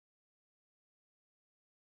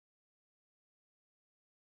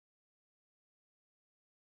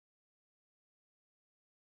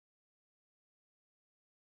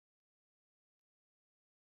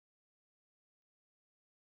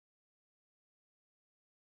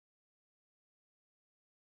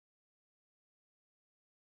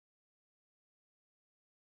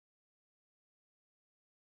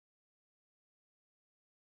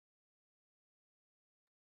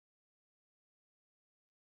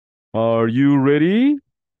 Are you ready?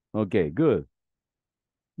 Okay, good.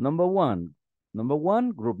 Number one,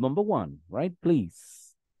 group number one, right?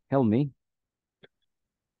 Please help me.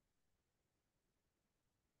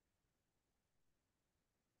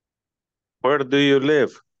 Where do you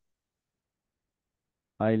live?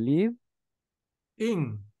 I live,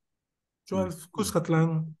 In 12,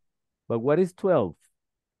 Cuscatlán. but what is 12?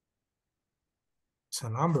 It's a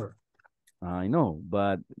number. I know,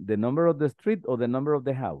 but the number of the street or the number of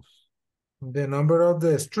the house? The number of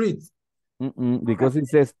the street. Because it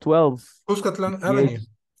says 12. Cuscatlán TH. Avenue.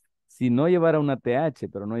 Si no llevara una TH,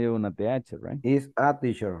 pero no lleva una TH, right? Is a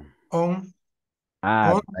teacher. On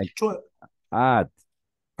At, On right? 12. At.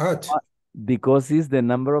 Because it's the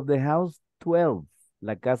number of the house, 12.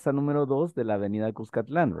 La casa número 2 de la avenida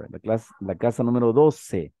Cuscatlán, right? La casa número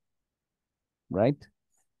 12, right?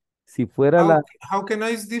 Si fuera How can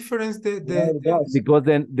I difference because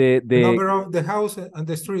then the number of the house and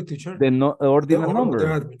the street, teacher? The ordinal The number.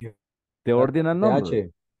 avenue. The ordinal number.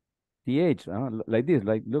 TH. TH, like this,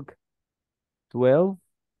 like, look. 12.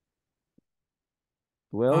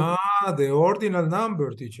 12. The ordinal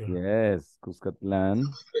number, teacher. Yes, Cuscatlán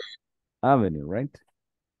Avenue, right?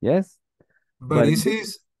 Yes. But this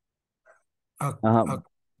is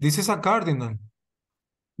this is a cardinal.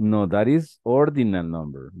 No, that is ordinal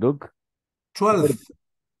number. Look. 12.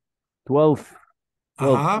 12.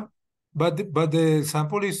 But the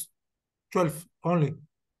example is 12 only.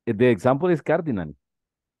 The example is cardinal.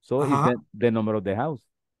 So it's the number of the house.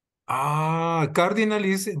 Cardinal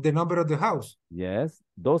is the number of the house. Yes,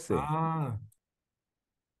 12.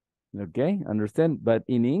 Okay, understand? But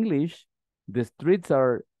in English, the streets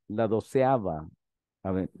are la doceava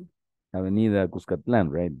Avenida Cuscatlán,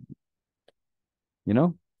 right? You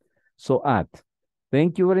know? So at.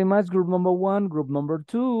 Thank you very much, group number one. Group number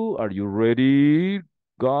two, are you ready,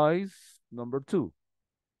 guys? Number two.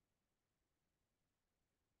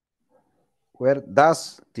 Where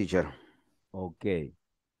does, teacher? Okay.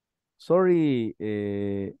 Sorry,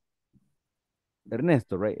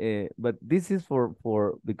 Ernesto, right? But this is for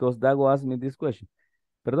because Dago asked me this question.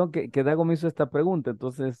 Perdón que Dago me hizo esta pregunta,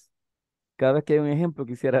 entonces cada vez que hay un ejemplo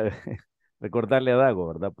quisiera recordarle a Dago,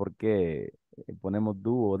 ¿verdad? ¿Por qué ponemos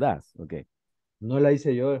do o das? Ok. No la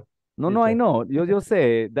hice yo. No, I know, yo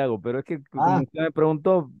sé, Dago, pero es que como usted me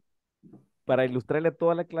preguntó, para ilustrarle a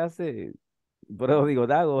toda la clase, por eso digo,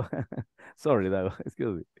 Dago, sorry, Dago,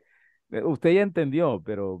 excuse me. Usted ya entendió,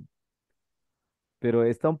 pero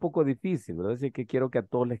está un poco difícil, ¿verdad? Así que quiero que a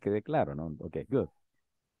todos les quede claro, ¿no? Ok, good.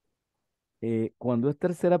 Cuando es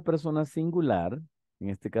tercera persona singular, en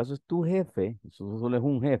este caso es tu jefe, eso solo es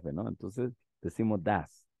un jefe, ¿no? Entonces decimos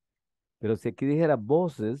das. Pero si aquí dijera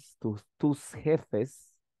voces, tus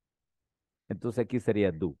jefes, entonces aquí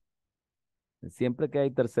sería do. Siempre que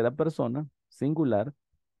hay tercera persona singular,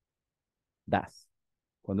 das.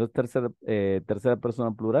 Cuando es tercera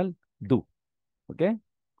persona plural, do. ¿Ok?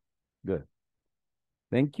 Good.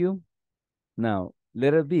 Thank you. Now,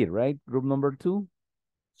 letter B, right? Group number two.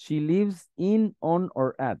 She lives in, on,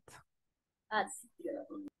 or at?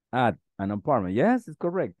 At an apartment. Yes, it's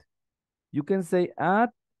correct. You can say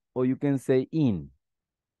at or you can say in.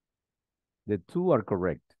 The two are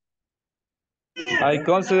correct. I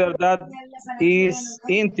consider that is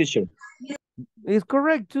in, teacher. It's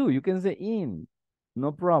correct too. You can say in.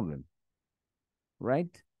 No problem. Right?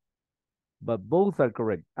 But both are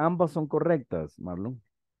correct. Ambas son correctas, Marlon.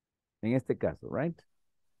 En este caso, right?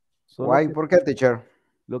 Why? ¿Por qué, teacher?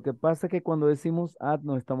 Lo que pasa es que cuando decimos at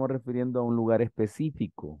nos estamos refiriendo a un lugar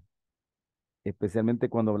específico. Especialmente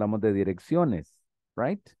cuando hablamos de direcciones,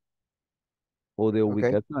 right? O de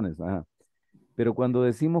ubicaciones. Ajá. Pero cuando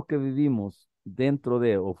decimos que vivimos dentro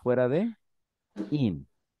de o fuera de, in.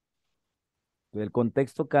 El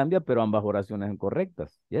contexto cambia, pero ambas oraciones son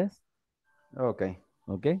correctas. Yes? Okay.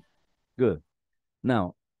 Okay? Good.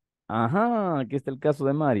 Now, Ajá, aquí está el caso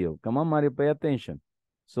de Mario. Come on, Mario, pay attention.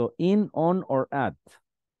 So, in, on, or at.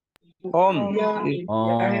 On. On, yes.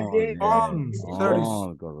 On, 30,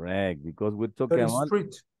 On, correct. Because we're talking 30 about,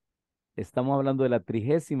 Street. estamos hablando de la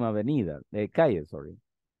 30ª avenida, calle, sorry.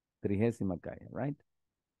 30ª calle, right?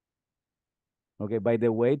 Okay, by the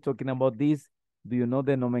way, talking about this, do you know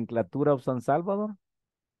the nomenclatura of San Salvador?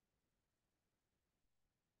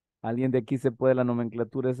 ¿Alguien de aquí se puede la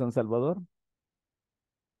nomenclatura de San Salvador?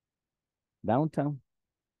 Downtown.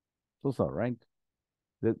 So, right?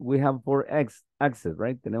 We have 4 axes,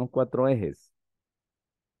 right? Tenemos 4 ejes.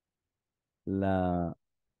 La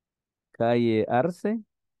calle Arce,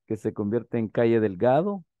 que se convierte en calle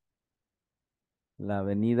Delgado. La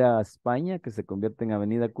avenida España, que se convierte en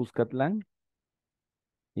avenida Cuscatlán.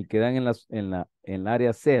 Y quedan en la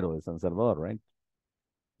área 0 de San Salvador, right?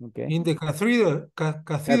 Okay. In the cathedral.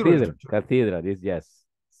 Cathedral, yes.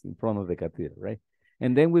 It's in front of the cathedral, right?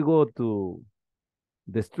 And then we go to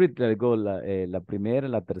the street, let go la primera,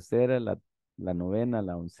 la tercera, la novena,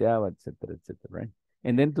 la 11ª, etcétera, etcétera, right?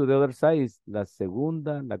 And then to the other side is la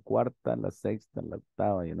segunda, la cuarta, la sexta, la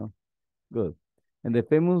octava, you know? Good. And the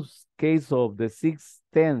famous case of the 6th,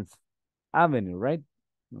 10th Avenue, right?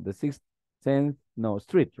 The 6th, 10th, no,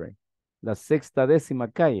 street, right? La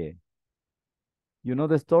 6ª calle. You know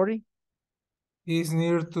the story? Is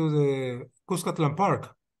near to the Cuscatlán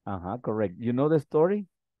Park. Ajá, correct. You know the story?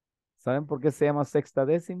 ¿Saben por qué se llama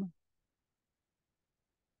 6ª?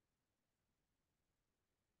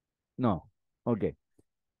 No. Okay.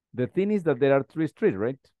 The thing is that there are 3 streets,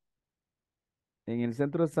 right? En el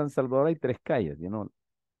centro de San Salvador hay 3 calles, you know.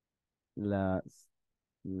 La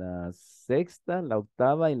 6ª, la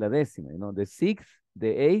 8ª y la 10ª, you know. The 6th, the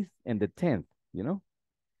 8th, and the 10th, you know.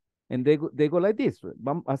 And they go like this, right?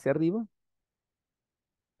 Van hacia arriba.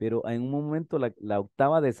 Pero en un momento la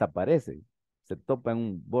 8ª desaparece. Se topa en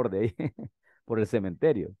un borde ahí por el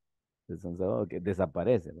cementerio de San Salvador, que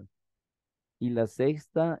desaparece, ¿no? Y la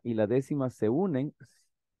 6ª y la 10ª se unen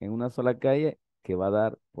en una sola calle que va a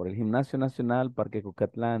dar por el Gimnasio Nacional, Parque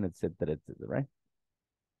Cocatlán, etcétera, etcétera, right?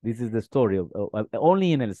 This is the story of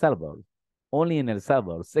only in El Salvador. Only in El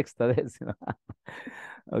Salvador, 6ª, 10ª.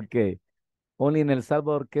 Okay. Only in El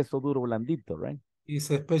Salvador, queso duro blandito, right? It's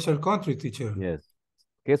a special country, teacher. Yes.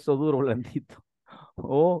 Queso duro blandito.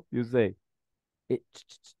 O you say,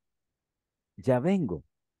 ya vengo.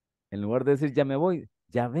 En lugar de decir ya me voy,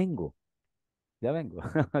 ya vengo. Ya vengo.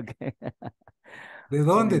 Okay. ¿De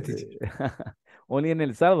dónde, teacher? Only en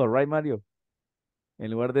El Salvador, right, Mario?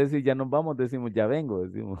 En lugar de decir ya nos vamos, decimos ya vengo.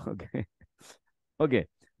 Decimos, okay. Okay.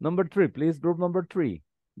 Number 3, please. Group number 3.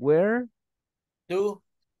 Where? Do.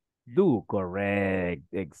 Do, correct.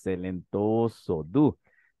 Excelentoso. Do.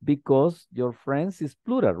 Because your friends is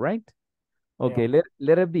plural, right? Okay, Yeah.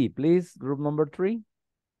 let it be, please. Group number 3.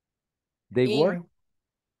 They work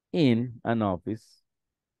in an office.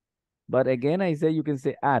 But again, I say you can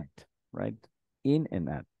say at, right? In and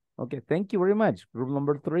at. Okay, thank you very much. Group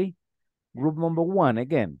number 3. Group number 1,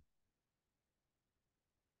 again.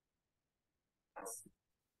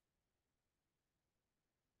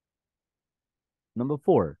 Number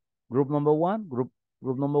 4. Group number 1, group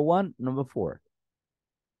number 1, number 4.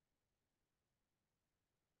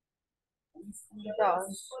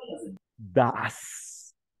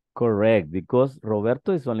 Das. Correct, because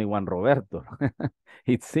Roberto is only one Roberto.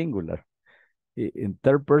 It's singular. In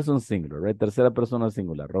third person singular, right? Tercera persona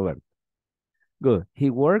singular, Roberto. Good. He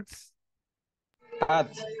works at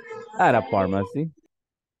a pharmacy.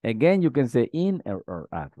 Again, you can say in or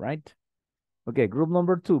at, right? Okay, group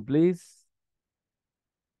number 2, please.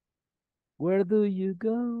 Where do you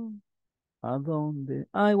go? ¿A dónde?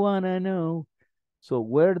 I wanna know. So,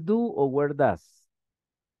 where do or where does?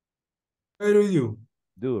 Where do you?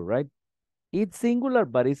 Do, right? It's singular,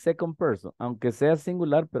 but it's second person. Aunque sea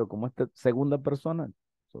singular, pero como esta segunda persona,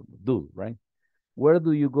 so do, right? Where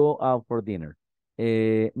do you go out for dinner?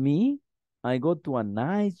 Me, I go to a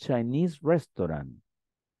nice Chinese restaurant.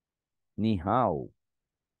 Ni hao.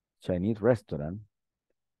 Chinese restaurant.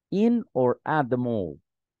 In or at the mall?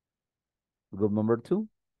 Group number 2.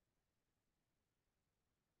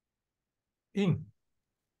 In.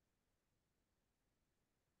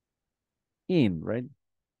 In, right?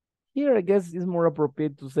 Here, I guess it's more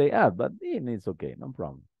appropriate to say at, but in is okay, no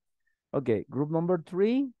problem. Okay, group number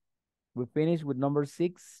 3. We finish with number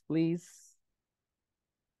 6, please.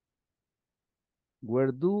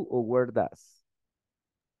 Where do or where does?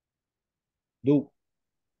 Do.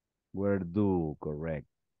 Where do, correct.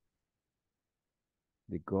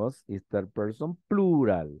 Because it's third person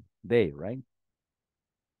plural. They, right?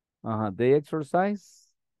 They exercise.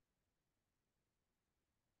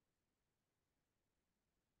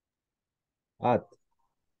 At.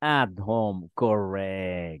 At home,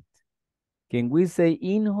 correct. Can we say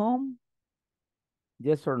in home?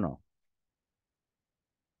 Yes or no?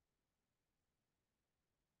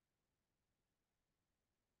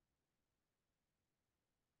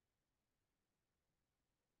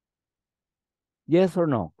 Yes or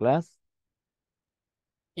no, class?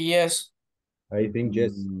 Yes. I think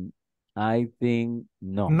yes. I think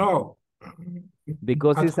no. No.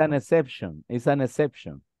 Because At it's an home. exception. It's an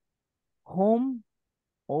exception. Home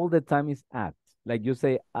all the time is at. Like you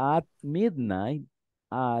say at midnight,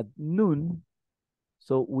 at noon.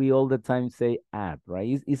 So we all the time say at,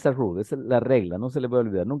 right? It's a rule. Es la regla. No se le puede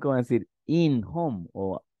olvidar. Nunca van a decir in home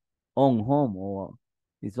or on home or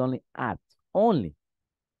it's only at. Only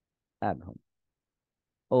at home.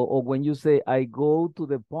 Or when you say, I go to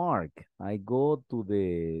the park, I go to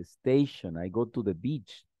the station, I go to the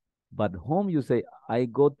beach. But home, you say, I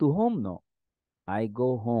go to home. No, I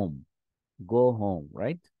go home. Go home,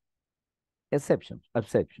 right? Exception,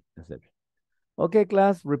 exception, exception. Okay,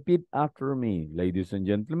 class, repeat after me. Ladies and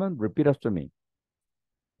gentlemen, repeat after me.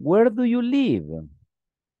 Where do you live?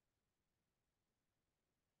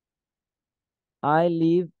 I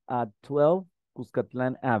live at 12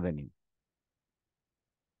 Cuscatlan Avenue.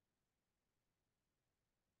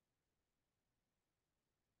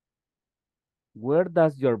 Where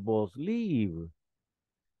does your boss live?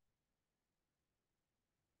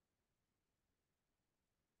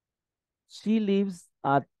 She lives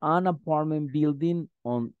at an apartment building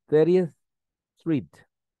on 30th Street.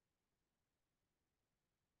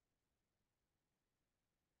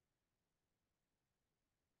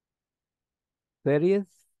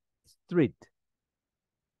 Street.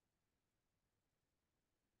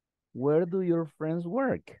 Where do your friends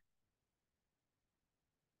work?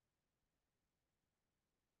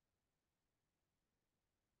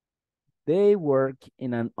 They work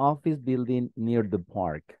in an office building near the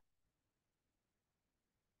park.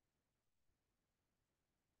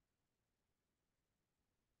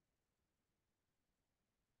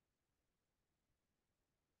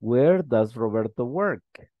 Where does Roberto work?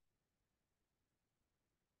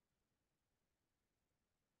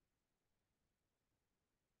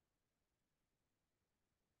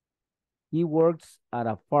 He works at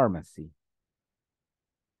a pharmacy.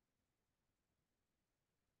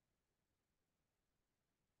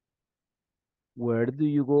 Where do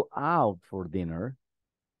you go out for dinner?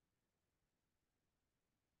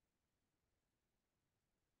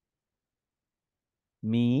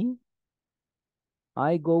 Me?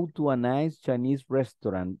 I go to a nice Chinese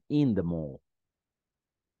restaurant in the mall.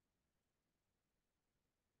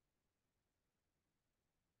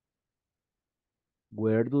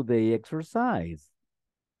 Where do they exercise?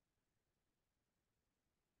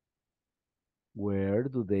 Where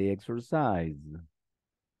do they exercise?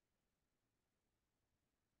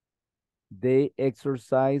 They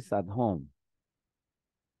exercise at home.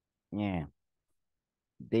 Yeah.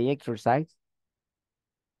 They exercise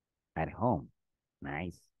at home.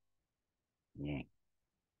 Nice. Yeah.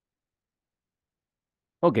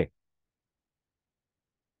 Okay.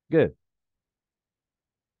 Good.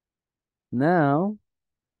 Now,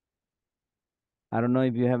 I don't know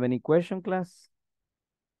if you have any question, class.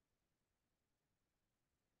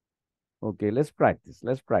 Okay, let's practice.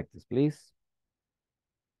 Let's practice, please.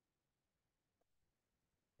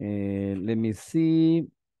 Let me see.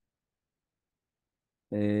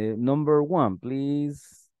 Number one,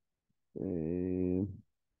 please.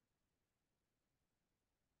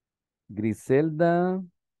 Griselda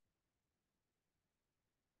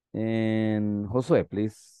and Josue,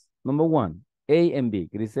 please. Number one, A and B.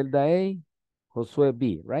 Griselda A, Josue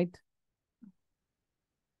B, right?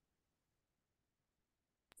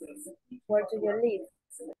 Where do you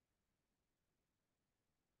live?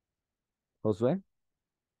 Josue.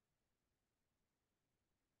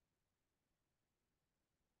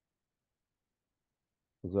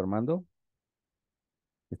 José Armando.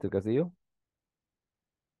 Mr. Castillo.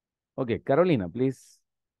 Okay, Carolina, please.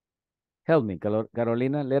 Help me,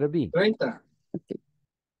 Carolina, letter B. 30.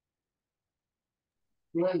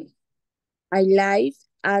 I live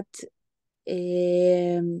at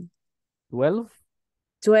 12?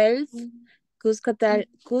 12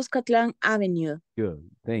 Cuscatlan Avenue.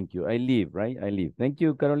 Good, thank you. I live, right? I live. Thank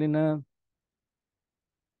you, Carolina.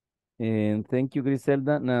 And thank you,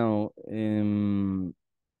 Griselda. Now,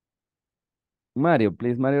 Mario,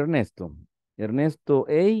 please, Mario Ernesto. Ernesto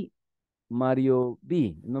A, Mario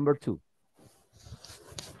B, number 2.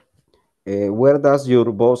 Where does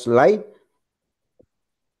your boss live?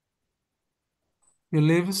 He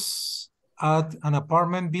lives at an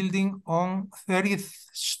apartment building on 30th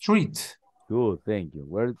Street. Good, thank you.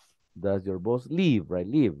 Where does your boss live? Right,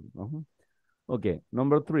 live. Okay,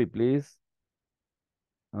 number 3, please.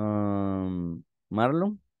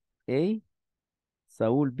 Marlon, A.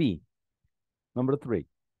 Saul, B. Number 3.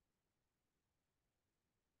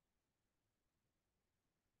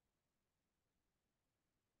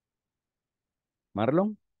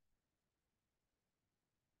 Marlon.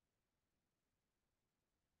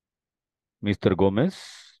 Mr. Gómez.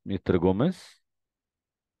 Mr. Gómez.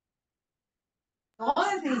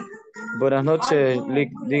 Buenas noches,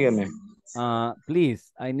 dígame.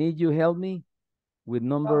 Please, I need you help me with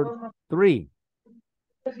number 3.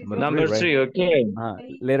 Number right? 3, okay.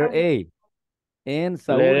 Letter A. And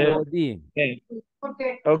Saul, letter B.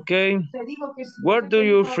 Okay. Okay. Where do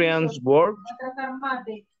your friends work?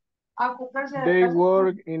 They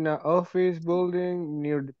work in an office building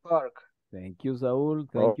near the park. Thank you, Saul.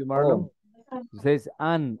 Thank you, Marlon. It says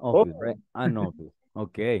an office, right? An office.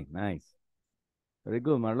 Okay, nice. Very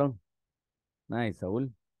good, Marlon. Nice, Saul.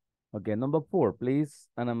 Okay, number 4, please.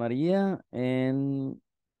 Ana Maria and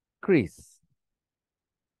Chris.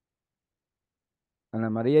 Ana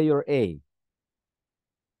Maria, you're A.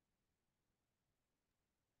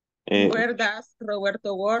 Where does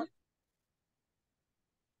Roberto work?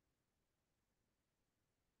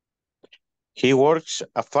 He works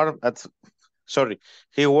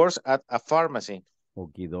he works at a pharmacy.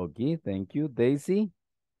 Okie dokie, thank you. Daisy,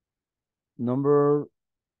 number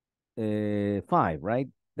 5, right?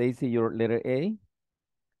 Daisy, your letter A.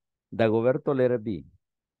 Dagoberto, letter B.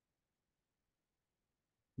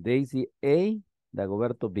 Daisy A,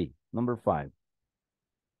 Dagoberto B. Number 5.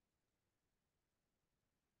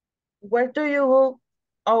 Where do you go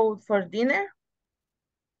out for dinner?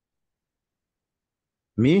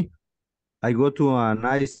 Me? I go to a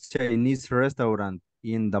nice Chinese restaurant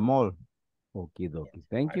in the mall. Okie dokie.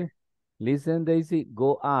 Thank you. Listen, Daisy,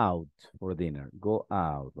 go out for dinner. Go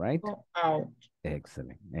out, right? Go out.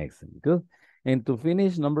 Excellent. Excellent. Good. And to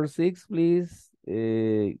finish, number 6, please,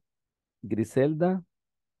 Griselda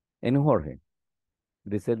and Jorge.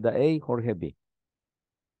 Griselda A, Jorge B.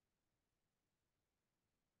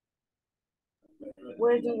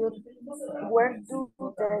 Where do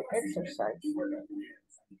they exercise?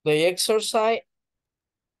 They exercise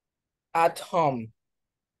at home.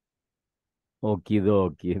 Okie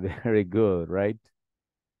dokie. Very good, right?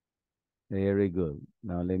 Very good.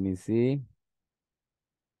 Now let me see.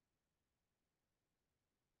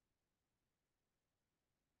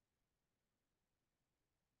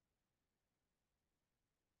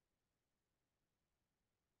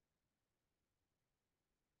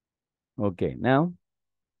 Okay, now,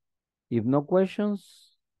 if no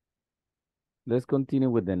questions, let's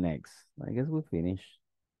continue with the next. I guess we finished.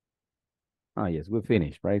 Ah, yes, we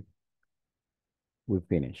finished, right? We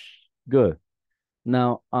finished. Good.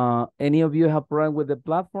 Now, any of you have problem with the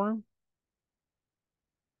platform?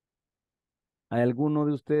 ¿Hay alguno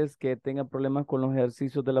de ustedes que tenga problemas con los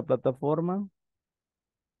ejercicios de la plataforma?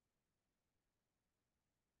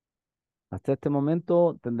 Hasta este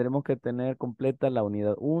momento tendremos que tener completa la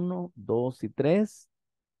unidad 1, 2 y 3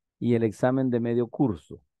 y el examen de medio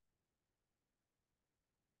curso.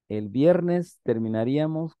 El viernes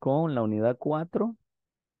terminaríamos con la unidad 4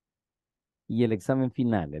 y el examen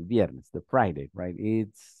final, el viernes, the Friday, right?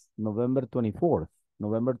 It's November 24th,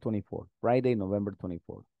 Friday, November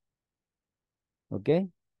 24th. Okay?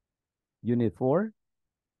 Unit 4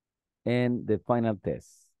 and the final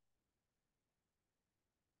test.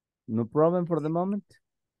 No problem for the moment?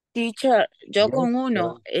 Teacher, yo Yes, con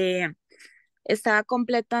uno, yes. estaba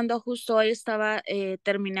completando justo hoy, estaba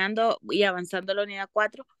terminando y avanzando la unidad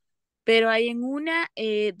 4, pero hay en una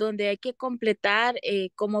donde hay que completar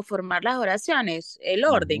cómo formar las oraciones, el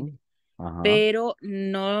orden, Ajá. pero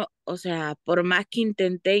no, o sea, por más que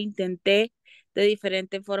intenté, de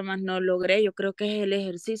diferentes formas no logré. Yo creo que es el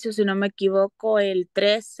ejercicio, si no me equivoco, el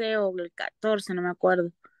 13 o el 14, no me acuerdo,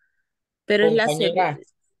 pero es la Compañera,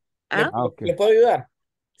 ¿Ah? ¿le puedo ayudar?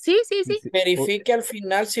 Sí. Verifique al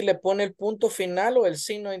final si le pone el punto final o el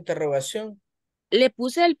signo de interrogación. Le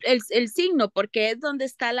puse el signo porque es donde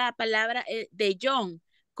está la palabra de John,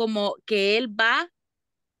 como que él va,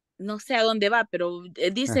 no sé a dónde va, pero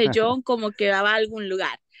dice John como que va a algún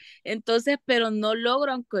lugar. Entonces, pero no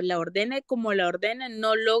logro, aunque la ordene como la ordene,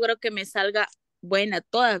 no logro que me salga buena.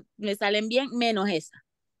 Todas me salen bien, menos esa.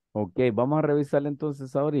 Ok, vamos a revisarla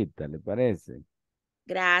entonces ahorita, ¿le parece?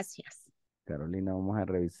 Gracias. Carolina, vamos a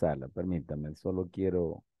revisarla. Permítame, solo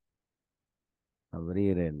quiero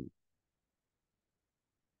abrir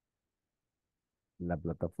la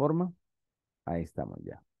plataforma. Ahí estamos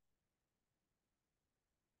ya.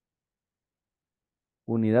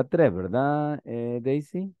 Unidad 3, ¿verdad,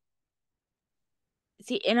 Daisy?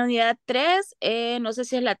 Sí, en la unidad 3, no sé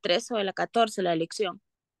si es la 13 o la 14 la elección.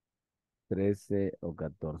 13 o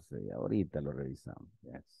 14. Ahorita lo revisamos.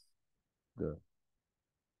 Yes. Good.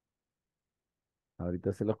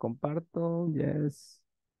 Ahorita se los comparto. Yes.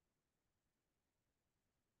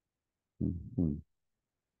 Ujú.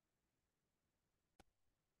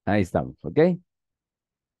 Ahí estamos, ¿ok?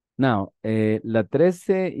 Now, la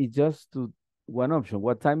 13 is just to one option.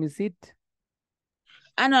 What time is it?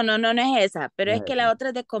 Ah, no es esa, pero No es es que esa. la otra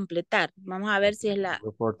es de completar. Vamos a ver si es la...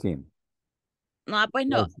 Number 14. No, pues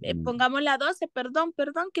no. Yes. Pongamos la 12, perdón,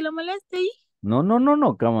 que lo moleste ahí. No,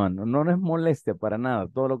 come on. No es molestia para nada.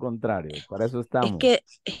 Todo lo contrario. Para eso Es estamos. que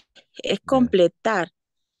es Yeah. completar.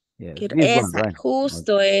 Yes. This one, Esa, right?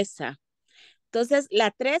 justo esa. Entonces,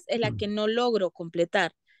 la 3 es la que no logro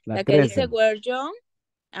completar. La La que dice 13. where John,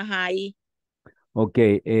 ajá, ahí. Ok.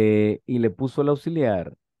 Y le puso el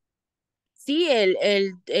auxiliar. Sí,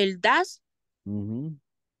 el dash, Ujú. Ok,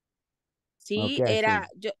 sí, sí. era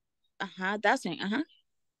yo, ajá, doesn't, ajá.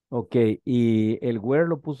 Ok. Y el where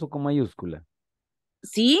lo puso con mayúscula.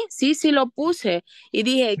 Sí lo puse. Y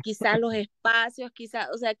dije, quizás los espacios, quizás,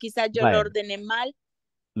 o sea, quizás yo lo Vaya. ordené mal.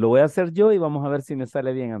 Lo voy a hacer yo y vamos a ver si me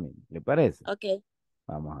sale bien a mí. ¿Le parece? Ok.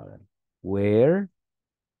 Vamos a ver. Where.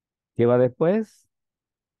 ¿Qué va después?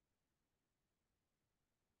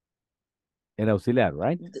 El auxiliar,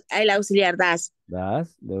 right? El auxiliar dash.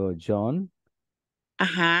 Das. Luego John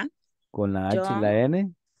Ajá, con la H y John, la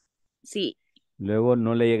N. sí. Luego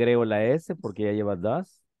no le agrego la S porque ya lleva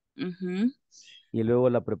das. Ujú, Y luego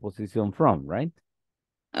la preposición from, right?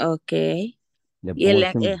 ok. Le Y pongo el,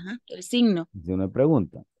 el signo. ajá, el signo. Si una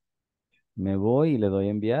pregunta. Me voy y le doy a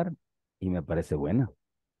enviar y me parece buena.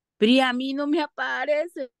 Pero y a mí no me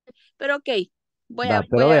aparece. Pero ok, Va,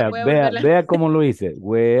 pero vea, voy a volverla. vea cómo lo hice.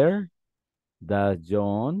 Where does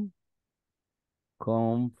John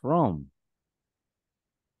come from?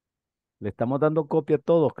 Le estamos dando copia a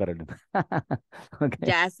todos, Carolina. Ok.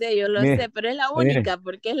 Ya sé, yo lo sé, Mire, pero es la mire, única,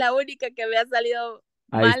 porque es la única que me ha salido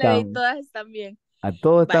ahí mal y están. todas están bien. A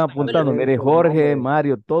todos están Vaya, apuntando. Mire, Jorge,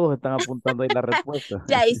 Mario, todos están apuntando ahí la respuesta.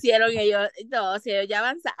 ya hicieron ellos, no, si ellos ya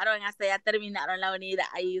avanzaron, hasta ya terminaron la unidad,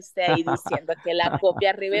 y usted ahí diciendo que la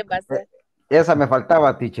copia arriba va a ser. Esa me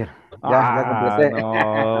faltaba, teacher. Ya Ah, completé.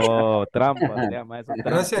 no, trampa, se llama eso,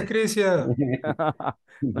 Gracias, trampa. Cristian.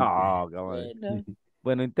 No, cabrón. Bueno.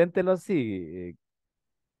 Bueno, inténtelo así,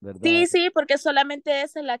 ¿verdad? Sí, porque solamente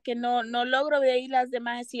esa es la que no logro, de ahí las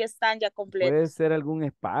demás sí están ya Puede completas. ser algún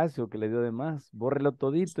espacio que le dio de más. Bórrelo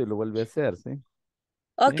todito y lo vuelve a hacer, ¿sí?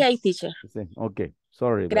 Ok, ¿Sí? teacher. Sí, ok.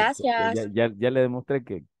 Sorry, but Gracias. ya le demostré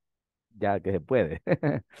que ya que se puede.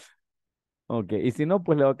 Ok, y si no,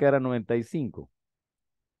 pues le va a quedar a 95.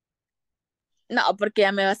 No, porque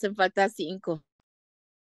ya me hacen falta 5.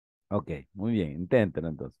 Ok, muy bien, inténtelo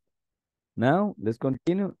entonces. Now, let's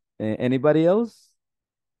continue. Anybody else?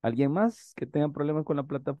 ¿Alguien más que tenga problemas con la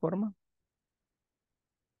plataforma?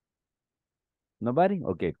 Nobody?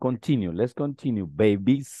 Okay, continue. Let's continue,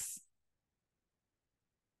 babies.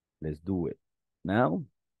 Let's do it. Now,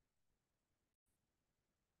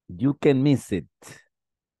 you can miss it.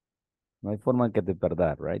 No hay forma que te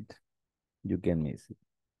perdas, right? You can miss it.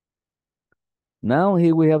 Now,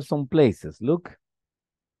 here we have some places. Look.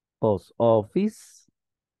 Post office.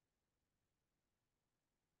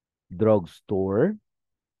 Drugstore.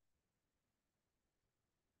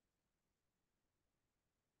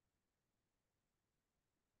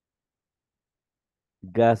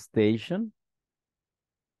 Gas station.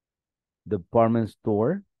 Department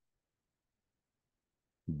store.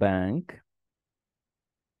 Bank.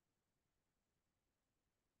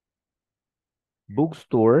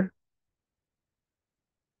 Bookstore.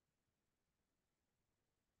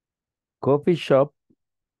 Coffee shop.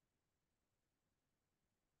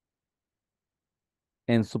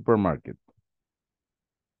 And supermarket.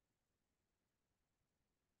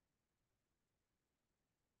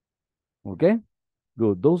 Okay?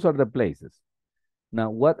 Good. Those are the places. Now,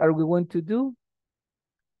 what are we going to do?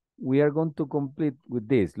 We are going to complete with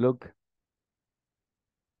this. Look.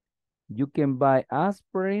 You can buy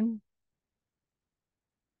aspirin.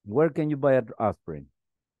 Where can you buy aspirin?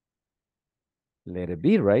 Let it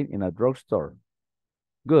be, right? In a drugstore.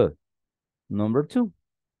 Good. Number 2.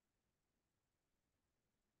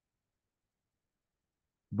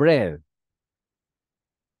 Bread.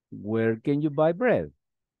 Where can you buy bread?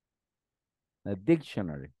 A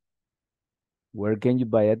dictionary. Where can you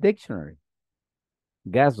buy a dictionary?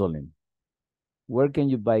 Gasoline. Where can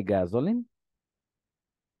you buy gasoline?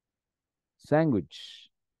 Sandwich.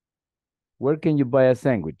 Where can you buy a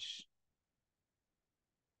sandwich?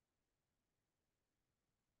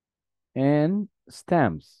 And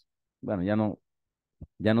stamps. Bueno, ya no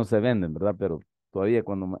Ya no se venden, ¿verdad? Pero todavía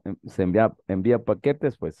cuando se envía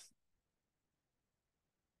paquetes, pues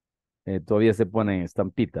todavía se pone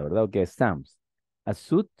estampita, ¿verdad? Ok, stamps. A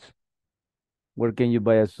suit. Where can you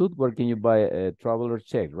buy a suit? Where can you buy a traveler's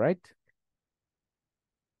check, right?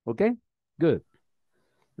 Okay, good.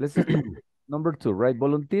 Let's start. Number 2, right?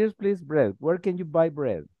 Volunteers, please. Bread. Where can you buy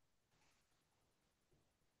bread?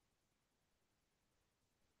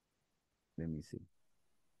 Let me see.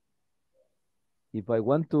 If I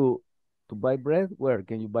want to buy bread, where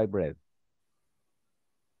can you buy bread?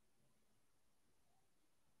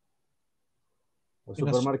 A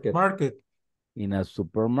supermarket. Market. In a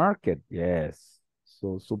supermarket, yes.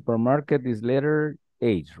 So supermarket is letter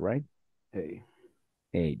H, right? Hey.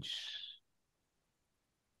 H.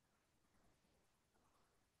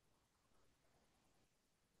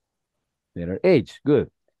 Letter H, good.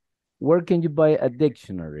 Where can you buy a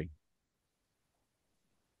dictionary?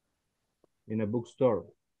 In a bookstore.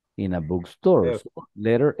 In a bookstore. F. So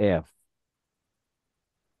letter F.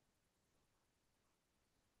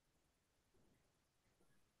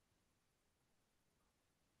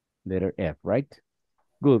 Letter F, right?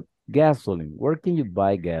 Good. Gasoline. Where can you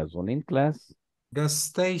buy gasoline, class? Gas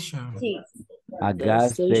station. Sí. A Gas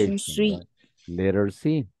gas station station. street. Right? Letter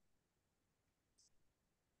C.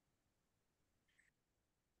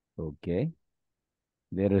 Okay.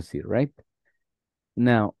 Letter C, right?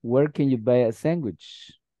 Now, where can you buy a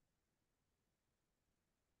sandwich?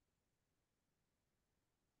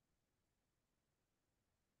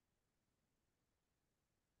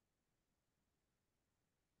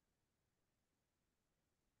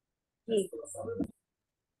 Sí.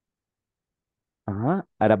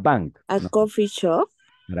 At a bank. A No, coffee shop.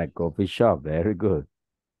 at a coffee shop. Very good.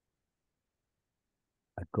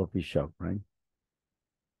 A coffee shop, right?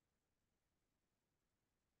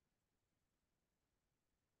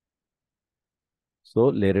 So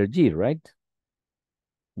letter G, right?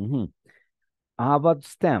 How about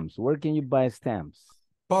stamps? Where can you buy stamps?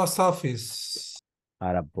 Post office.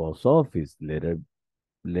 At a post office.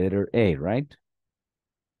 Letter A, right?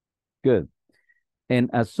 Good. And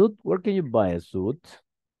a suit, where can you buy a suit?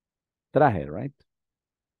 Traje, right?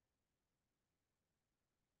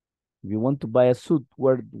 If you want to buy a suit,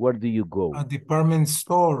 where do you go? A department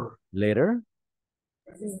store. Letter?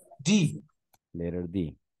 D. Letter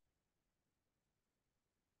D.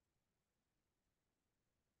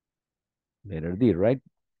 Letter D, right?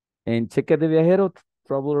 And cheque de viajero,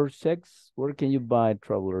 traveler's checks. Where can you buy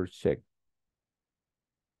traveler's check?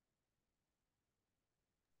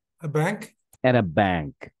 A bank. At a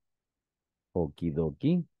bank. Okie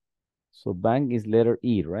dokie. So bank is letter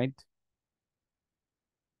E, right?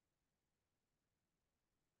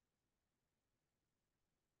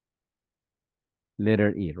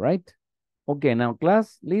 Letter E, right? Okay, now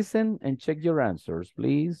class, listen and check your answers,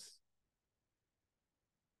 please.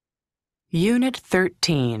 Unit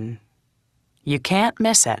 13. You can't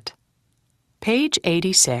miss it. Page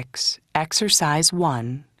 86, Exercise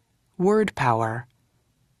 1, Word Power,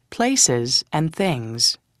 Places and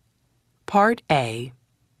Things. Part A.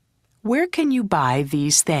 Where can you buy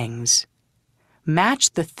these things?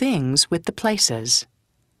 Match the things with the places.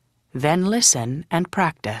 Then listen and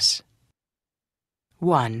practice.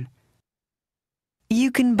 1. You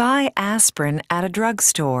can buy aspirin at a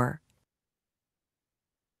drugstore.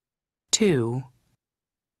 2.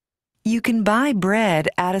 You can buy bread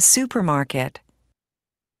at a supermarket.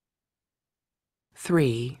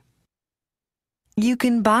 3. You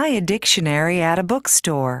can buy a dictionary at a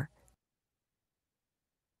bookstore.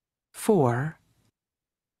 4.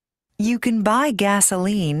 You can buy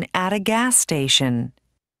gasoline at a gas station.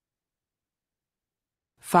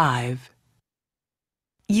 5.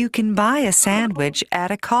 You can buy a sandwich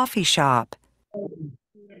at a coffee shop. 6.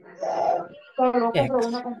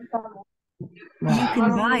 You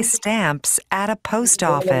can buy stamps at a post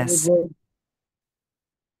office.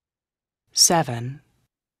 7.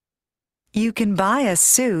 You can buy a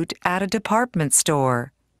suit at a department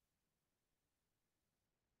store.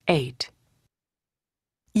 8.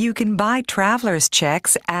 You can buy traveler's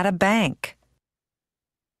checks at a bank.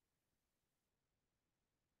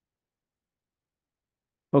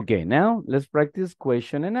 Okay, now let's practice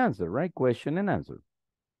question and answer, right? Question and answer,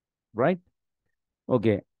 right?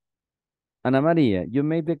 Okay. Ana María, you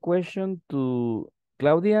made the question to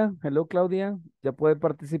Claudia. Hello, Claudia. ¿Ya puede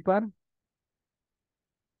participar?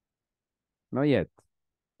 No yet.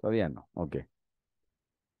 Todavía no. Okay.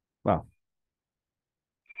 Wow.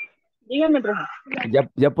 Dígame, profe.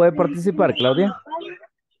 ¿Ya puede participar, Claudia?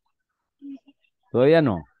 Todavía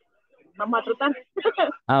no. Vamos a tratar.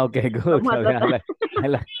 Ah, ok, good. Vamos a tratar.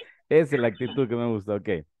 Esa es la actitud que me gusta,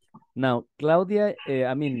 ok. Now, Claudia,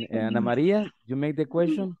 Ana Maria, you make the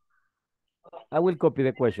question. I will copy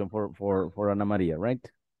the question for Ana Maria, right?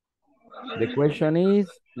 The question is,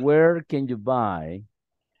 where can you buy?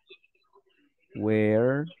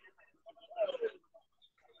 Where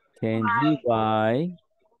can you buy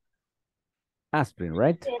aspirin,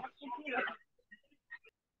 right?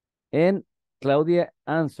 And Claudia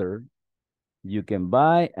answered, you can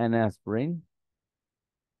buy an aspirin,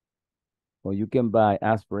 or you can buy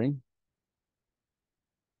aspirin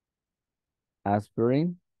at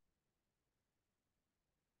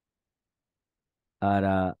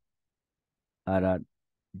a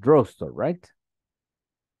drugstore, right?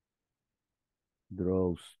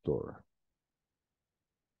 Drugstore.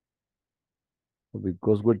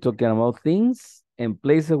 Because we're talking about things and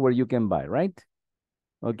places where you can buy, right?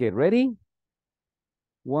 Okay, ready?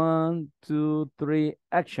 1, 2, 3,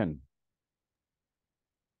 action.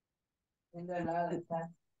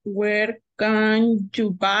 Where can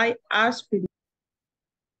you buy aspirin?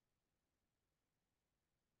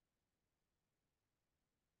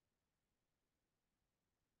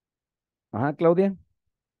 Claudia.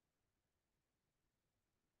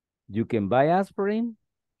 You can buy aspirin.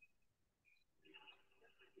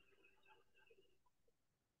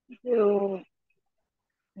 You,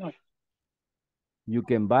 You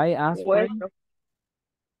can buy where, aspirin.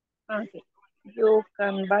 okay. You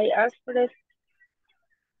can buy aspirin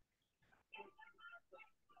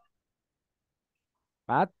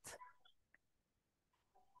At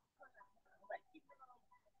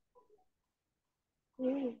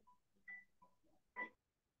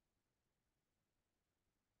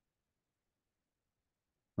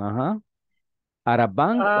at a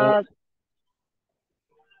bank or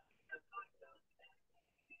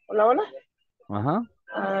hola, hola.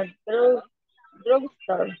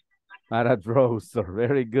 Drugstore. at a drugstore.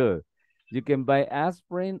 Very good. You can buy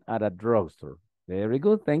aspirin at a drugstore. Very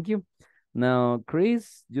good. Thank you. Now,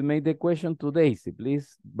 Chris, you made the question to Daisy,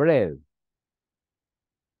 please. Bread.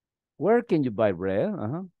 Where can you buy bread?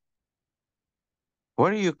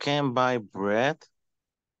 Where you can buy bread?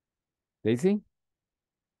 Daisy?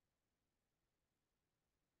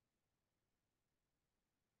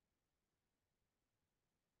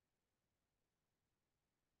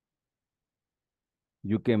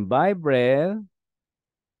 You can buy bread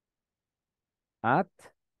at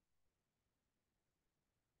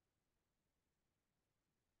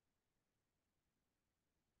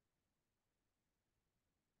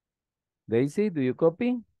Daisy, do you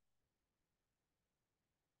copy?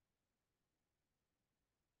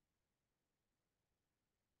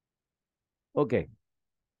 Okay.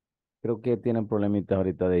 Creo que tienen problemitas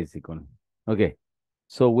ahorita Daisy con. Okay.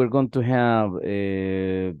 So we're going to have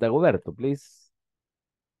Dagoberto, please.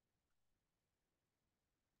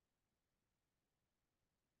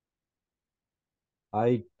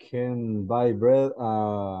 I can buy bread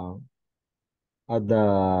at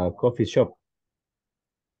the coffee shop.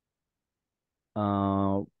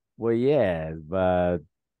 Well, yes, but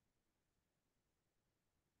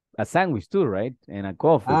a sandwich too, right? And a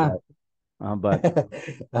coffee, but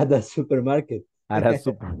At the supermarket. at a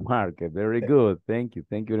supermarket. Very good. Thank you.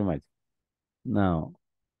 Thank you very much. Now,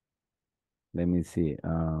 let me see.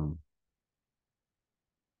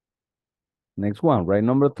 Next one, right?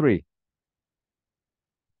 Number 3.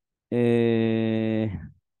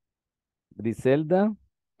 Griselda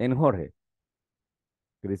and Jorge.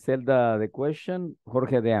 Griselda, the question,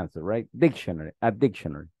 Jorge, the answer, right? Dictionary, a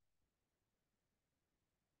dictionary.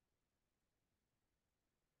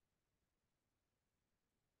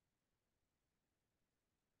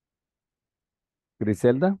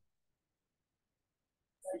 Griselda?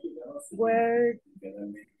 Where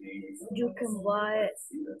you can buy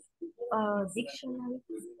a dictionary.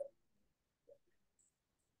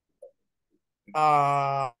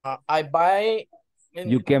 I buy.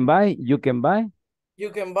 You can buy. You can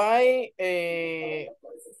buy a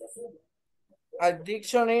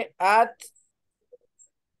dictionary at,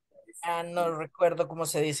 no recuerdo cómo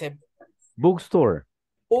se dice. Bookstore.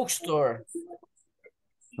 Bookstore.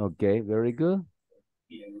 Okay, very good.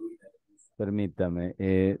 Permítame,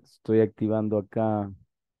 estoy activando acá.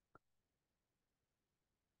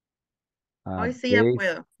 Hoy sí ya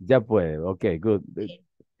puedo. Ya puede, ok, good. Sí.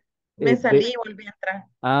 Me salí y volví a entrar.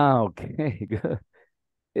 Ok, good.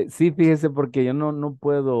 Sí, fíjese, porque yo no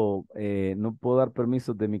puedo dar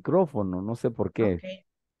permisos de micrófono, no sé por qué. Okay.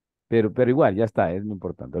 Pero igual, ya está, es muy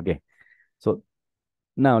importante. Ok. So,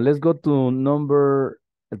 now let's go to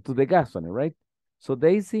the gasoline, right? So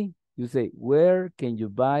Daisy, you say, where can you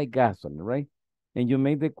buy gasoline, right? And you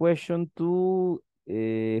make the question to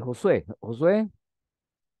Josue. Josue,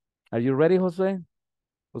 are you ready, Josue?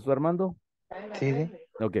 Josué Armando? Sí, sí.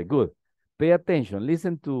 Okay, good. Pay attention.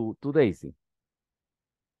 Listen to Daisy.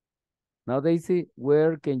 Now, Daisy,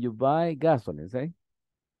 where can you buy gasoline? Say.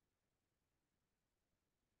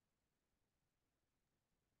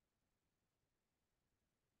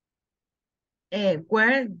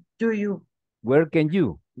 Where do you, Where can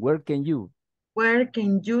you where can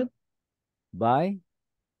you buy?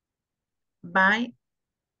 buy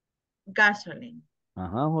gasoline?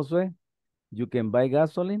 Ajá, Josué. You can buy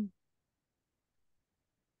gasoline.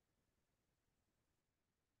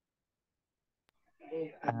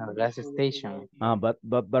 Gas station.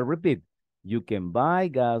 But repeat. You can buy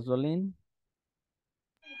gasoline.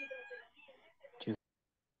 You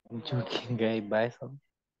can buy some.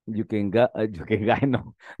 You can buy,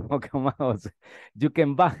 no, no, come on, José. You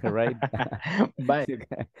can buy, right? Bye.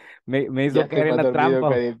 Me Ya hizo estoy caer en más la dormido que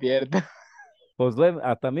trampa. despierto. Josué,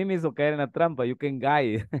 hasta a mí me hizo caer en la trampa. You can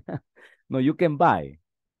buy. No, you can buy.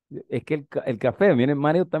 Es que el café, miren,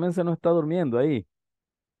 Mario también se nos está durmiendo ahí.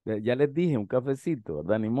 Ya les dije, un cafecito,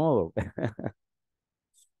 ¿verdad? Ni modo.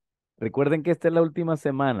 Recuerden que esta es la última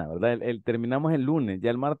semana, ¿verdad? Terminamos el lunes, ya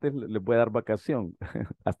el martes le voy a dar vacación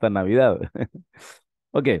hasta Navidad.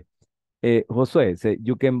 Ok, Josué,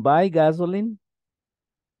 you can buy gasoline.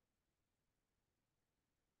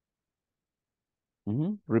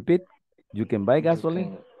 Repeat, you can buy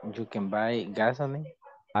gasoline You can buy gasoline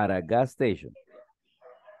at a gas station.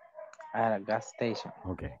 at a gas station.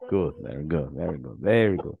 Okay, good, very good, very good,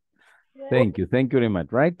 very good. Thank you very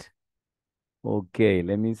much, right? Okay,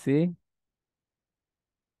 let me see.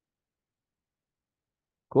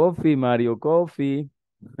 Coffee, Mario, coffee.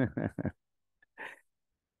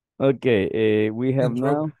 Okay, we have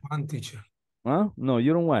now. One teacher. Huh? No,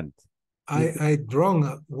 you don't want. I drunk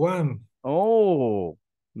one. Oh,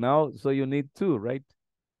 now, so you need two, right?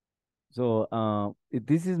 So,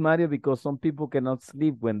 this is Mario because some people cannot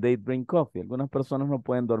sleep when they drink coffee. Algunas personas no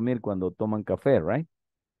pueden dormir cuando toman café, right?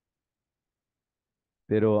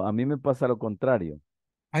 Pero a mí me pasa lo contrario.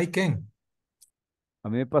 I can. A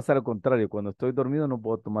mí me pasa lo contrario. Cuando estoy dormido no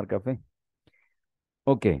puedo tomar café.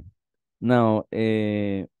 Ok. Now,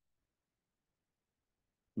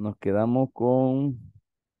 nos quedamos con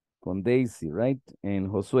Daisy, right? En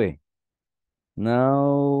Josué.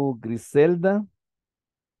 Now, Griselda.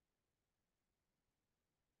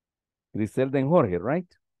 Griselda and Jorge,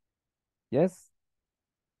 right? Yes?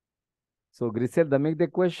 So, Griselda, make the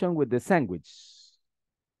question with the sandwich.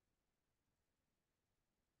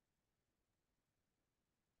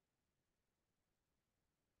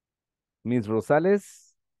 Miss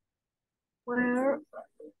Rosales. Where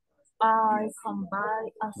I can buy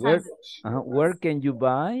a Where, sandwich. where can you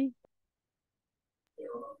buy?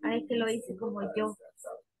 Ay, que lo hice como yo.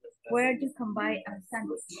 Where you can buy a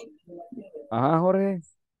sandwich. Ajá, Jorge.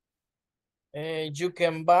 You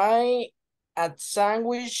can buy a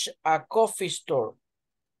sandwich a coffee store.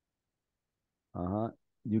 Uh-huh.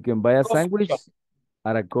 You can buy a Coffee sandwich shop.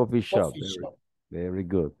 at a coffee shop. Coffee shop. Very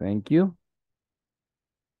good. Thank you.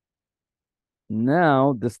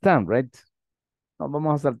 Now, the stamp, right? No,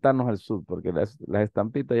 vamos a saltarnos al sud porque las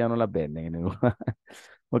estampitas ya no las venden en ningún lugar.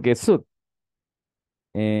 Okay, sud.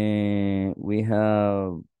 We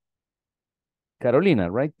have Carolina,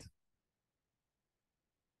 right?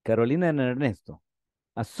 Carolina and Ernesto.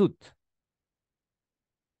 A suit.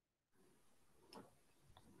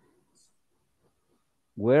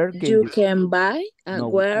 Where can You can buy no,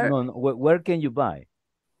 where no, where can you buy?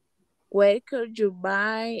 where could you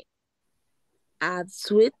buy a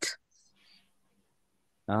suit?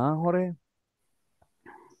 Jorge.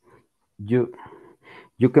 You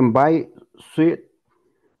can buy sweet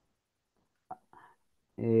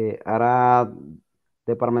at a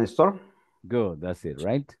department store. Good, that's it,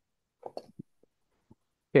 right?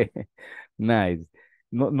 Nice.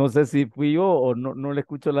 No sé si fui yo o no le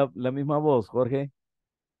escucho la misma voz, Jorge.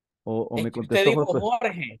 O Es me que usted contestó dijo por...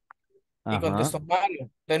 Jorge y Ajá. contestó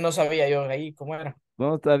Mario. Entonces no sabía yo ahí cómo era.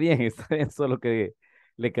 No, está bien, solo que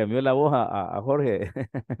le cambió la voz a Jorge.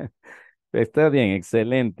 Está bien,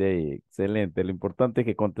 excelente, excelente. Lo importante es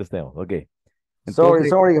que contestemos, ok. Entonces,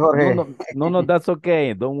 Sorry, Jorge. No, that's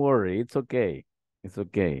okay. Don't worry, it's okay. It's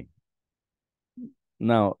okay.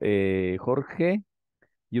 Now, Jorge,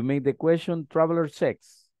 you make the question, traveler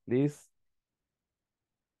checks, please.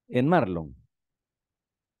 And Marlon.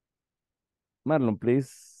 Marlon,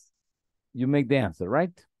 please. You make the answer,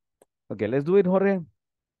 right? Okay, let's do it, Jorge.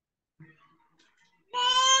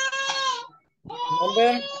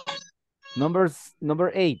 Number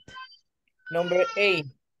 8. Number 8.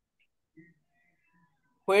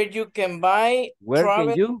 Where you can buy Where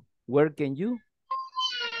travel. can you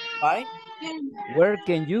Buy. Where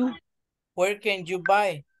can you Where can you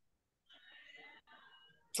buy?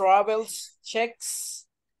 Travels checks.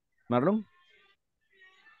 Marlon?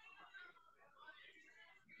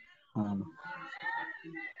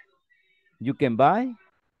 You can buy?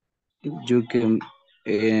 You can,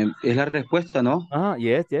 es la respuesta, ¿no?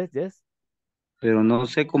 Yes, yes, yes. Pero no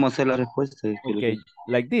sé cómo hacer la respuesta. Okay,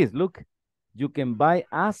 like this, look. You can buy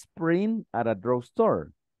aspirin at a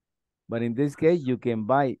drugstore. But in this case, you can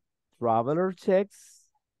buy traveler checks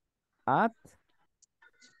at...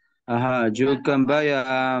 You can buy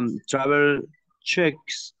travel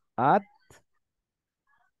checks at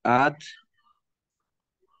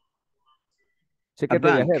cheque de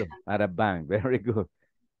viajero. At a bank. Very good.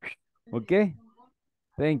 Okay.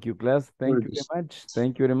 Thank you, class. Thank you very much.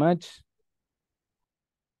 Thank you very much.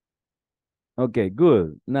 Okay,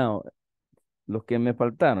 good. Now, los que me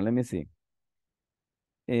faltaron, let me see.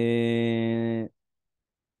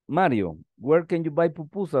 Mario, where can you buy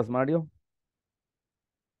pupusas, Mario?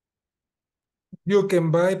 You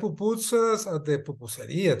can buy pupusas at the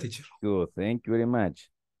pupusería, teacher. Good, thank you very much.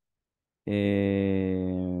 Let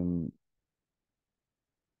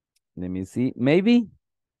me see. Maybe.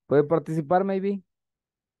 ¿Puede participar, maybe?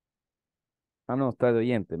 No, está de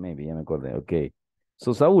oyente, maybe, ya me acordé. Ok.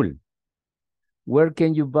 So, Saúl, where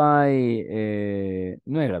can you buy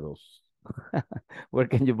nuegados? Where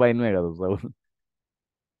can you buy nuegados, Saúl?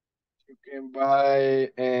 You can buy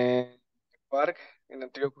in the park in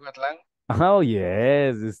Antiguo Cucatlán. Oh,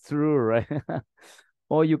 yes, it's true, right?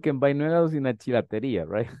 Or you can buy nuegados in a chilatería,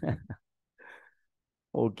 right?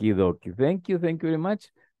 Okie dokie. Thank you very much.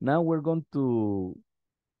 Now we are going to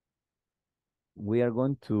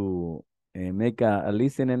make a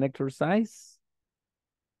listening exercise.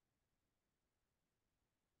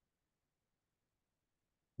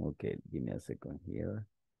 Okay, give me a second here.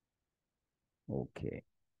 Okay.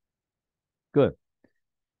 Good.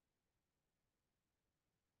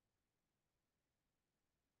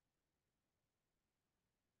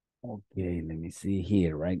 Okay, let me see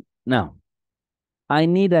here, right? Now, I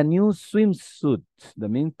need a new swimsuit. That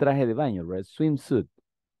means traje de baño, right? Swimsuit.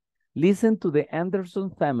 Listen to the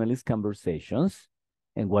Anderson family's conversations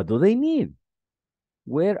and what do they need?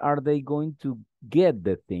 Where are they going to get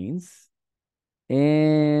the things?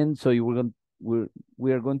 And so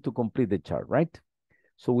we are going to complete the chart, right?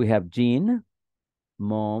 So we have Jean,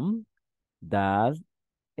 Mom, Dad,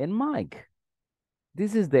 and Mike.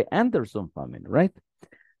 This is the Anderson family, right?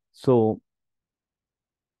 So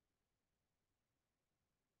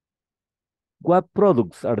what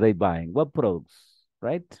products are they buying? What products,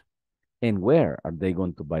 right? And where are they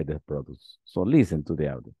going to buy the products? So listen to the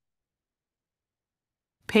audio.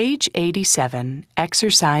 Page 87,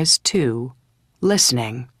 Exercise 2,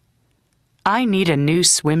 Listening. I need a new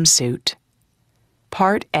swimsuit.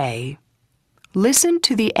 Part A. Listen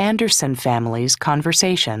to the Anderson family's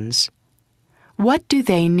conversations. What do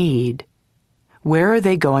they need? Where are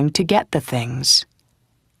they going to get the things?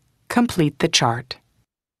 Complete the chart.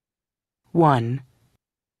 1.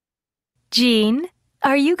 Jean,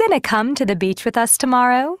 are you going to come to the beach with us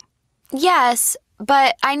tomorrow? Yes,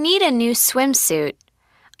 but I need a new swimsuit.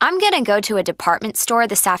 I'm going to go to a department store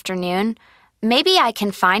this afternoon. Maybe I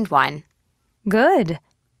can find one. Good.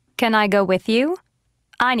 Can I go with you?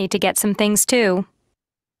 I need to get some things too.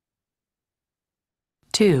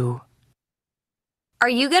 2. Are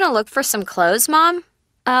you going to look for some clothes, Mom?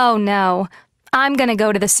 Oh, no. I'm going to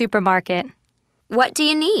go to the supermarket. What do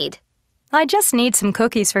you need? I just need some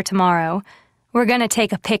cookies for tomorrow. We're going to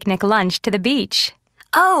take a picnic lunch to the beach.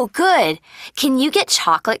 Oh, good. Can you get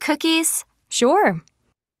chocolate cookies? Sure.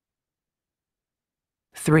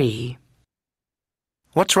 3.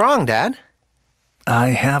 What's wrong, Dad? I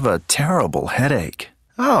have a terrible headache.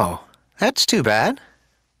 Oh, that's too bad.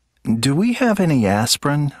 Do we have any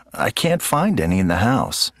aspirin? I can't find any in the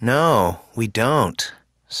house. No, we don't.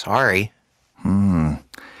 Sorry.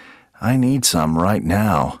 I need some right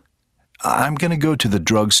now. I'm going to go to the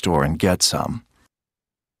drugstore and get some.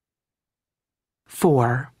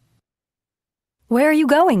 4. Where are you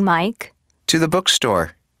going, Mike? To the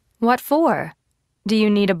bookstore. What for? Do you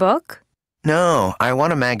need a book? No, I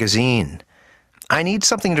want a magazine. I need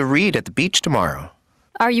something to read at the beach tomorrow.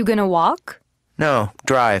 Are you going to walk? No,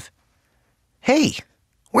 drive. Hey,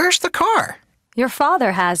 where's the car? Your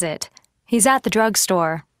father has it. He's at the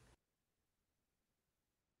drugstore.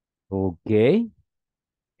 Okay.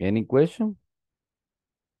 Any question?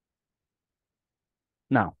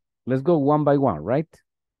 Now, let's go one by one, right?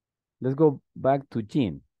 Let's go back to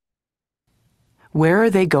Jean. Where are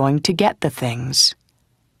they going to get the things?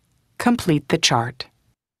 Complete the chart.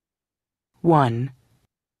 1.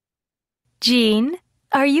 Jean,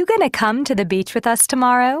 are you going to come to the beach with us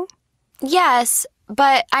tomorrow? Yes,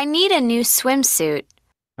 but I need a new swimsuit.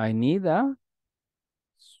 I need a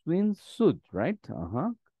swimsuit, right?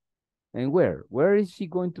 Uh-huh. And where? Where is she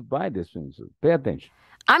going to buy the swimsuit? Pay attention.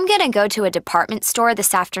 I'm gonna go to a department store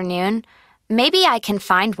this afternoon. Maybe I can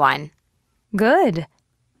find one. Good.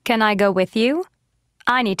 Can I go with you?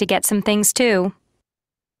 I need to get some things too.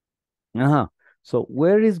 Uh-huh. So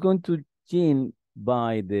where is going to Jean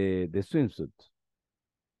buy the swimsuit?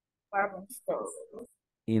 Department store.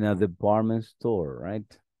 In a department store,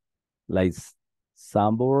 right? Like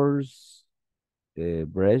Sambors,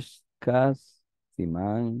 Breshkas,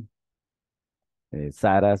 Siman,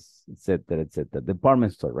 Saras, etc., etc.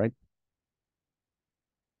 Department store, right?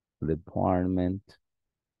 Department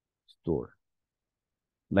store.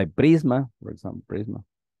 Like Prisma, for example, Prisma.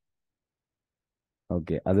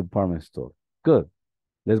 Okay, a department store. Good.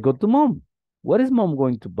 Let's go to mom. What is mom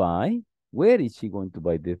going to buy? Where is she going to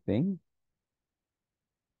buy the thing?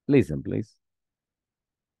 Listen, please.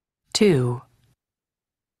 2.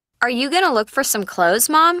 Are you gonna look for some clothes,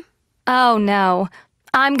 Mom? Oh, no.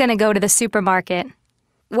 I'm gonna go to the supermarket.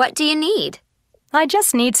 What do you need? I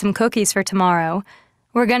just need some cookies for tomorrow.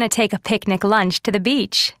 We're gonna take a picnic lunch to the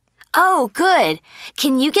beach. Oh, good.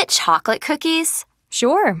 Can you get chocolate cookies?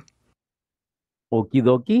 Sure. Okie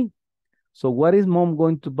dokie. So what is mom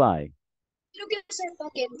going to buy?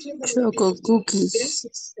 Chocolate cookies.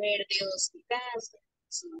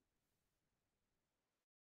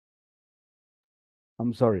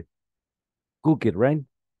 I'm sorry. Cook it, right?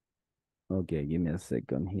 Okay, give me a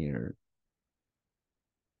second here.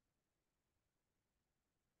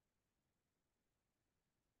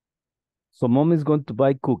 So mom is going to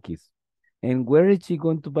buy cookies. And where is she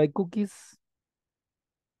going to buy cookies?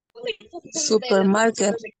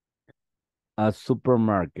 Supermarket. A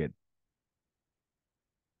supermarket.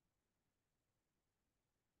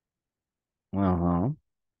 Uh-huh.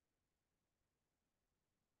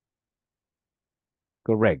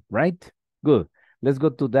 Correct, right? Good. Let's go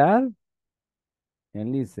to that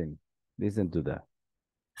and listen. Listen to that.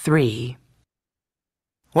 3.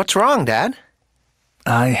 What's wrong, Dad?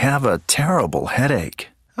 I have a terrible headache.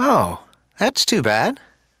 Oh, that's too bad.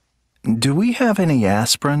 Do we have any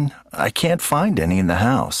aspirin? I can't find any in the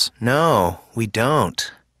house. No, we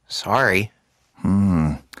don't. Sorry.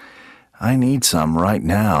 I need some right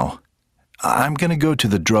now. I'm going to go to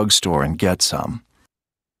the drugstore and get some.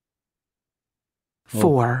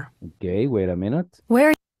 4. Okay, wait a minute.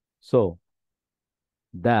 Where? So,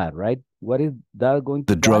 that, right? What is that going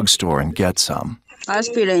to The buy? drugstore and get some.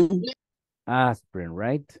 Aspirin. Aspirin,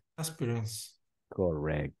 right? Aspirins.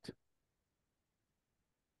 Correct.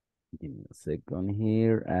 Give me a second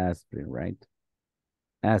here. Aspirin, right?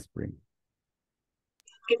 Aspirin.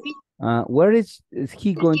 Where is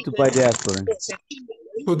he going to buy the aspirin?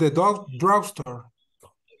 To the drugstore.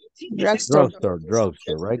 Drugstore,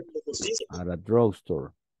 right? At a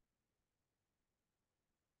drugstore.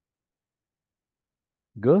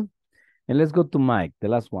 Good. And let's go to Mike, the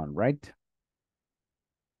last one, right?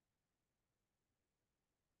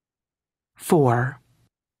 4.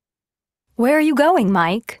 Where are you going,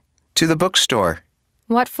 Mike? To the bookstore.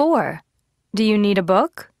 What for? Do you need a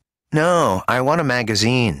book? No, I want a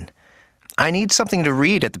magazine. I need something to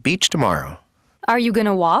read at the beach tomorrow. Are you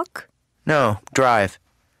gonna walk? No, drive.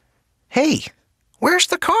 Hey, where's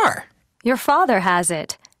the car? Your father has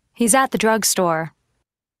it. He's at the drugstore.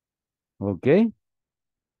 Okay.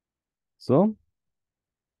 So?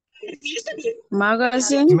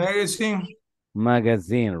 Magazine. Medicine.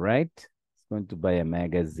 Magazine, right? It's going to buy a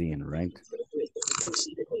magazine, right?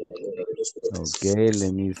 Okay,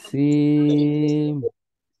 let me see.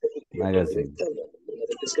 Magazine.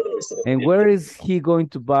 And where is he going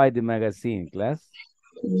to buy the magazine, class?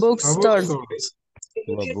 Bookstore.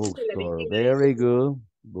 To a bookstore. Very good.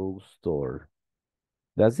 Bookstore.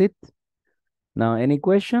 That's it. Now, any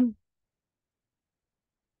question?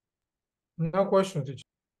 No question, teacher.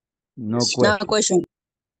 No question. No question.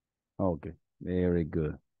 Okay, very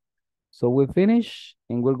good. So we finish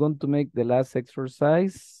and we're going to make the last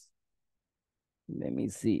exercise. Let me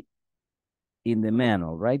see. In the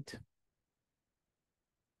manual, right?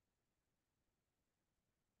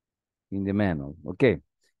 In the manual. Okay.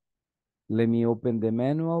 Let me open the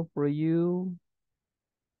manual for you.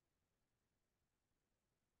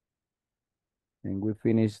 And we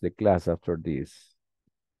finish the class after this.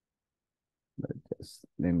 But just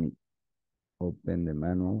let me open the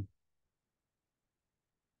manual.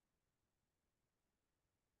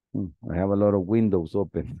 I have a lot of windows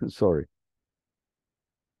open. Sorry.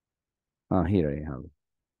 Here I have it.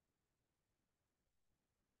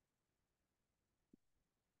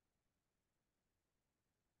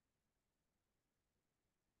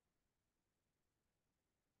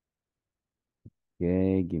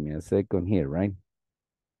 Okay, give me a second here, right?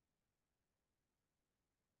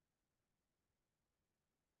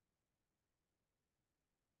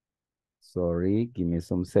 Sorry, give me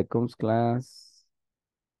some seconds, class.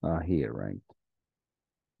 Here, right?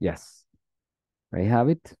 Yes. I have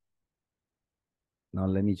it. Now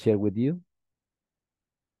let me share with you.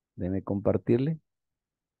 Déjeme compartirle.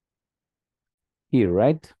 Here,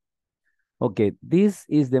 right? Okay, this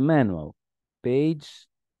is the manual. Page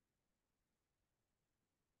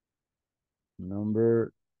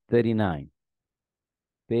number 39.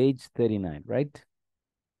 Page 39, right?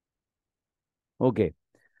 Okay,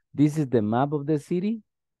 this is the map of the city.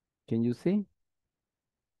 Can you see?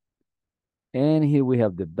 And here we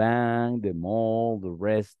have the bank, the mall, the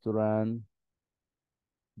restaurant,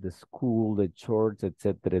 the school, the church,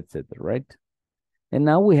 etc., right? And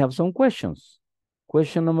now we have some questions.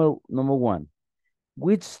 Question number one.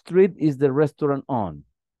 Which street is the restaurant on?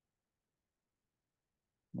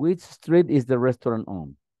 Which street is the restaurant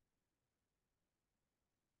on?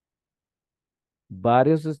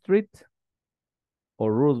 Barrios Street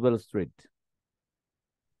or Roosevelt Street?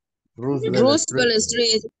 Roosevelt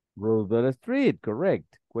Street. Roosevelt Street,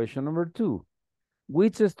 correct. Question number two.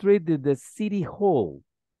 Which street is the city hall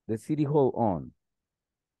on?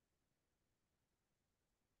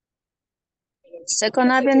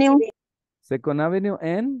 Second Avenue. Second Avenue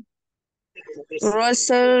and?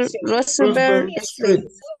 Roosevelt Street.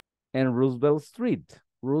 And Roosevelt Street.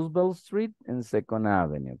 Roosevelt Street and Second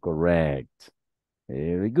Avenue, correct.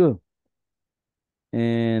 Very good.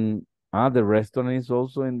 And the restaurant is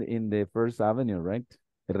also in the First Avenue, right?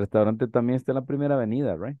 El restaurante también está en la primera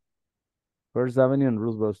avenida, right? First Avenue and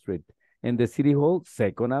Roosevelt Street. And the City Hall,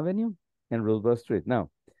 Second Avenue and Roosevelt Street. Now,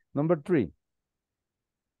 number three.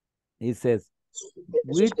 It says,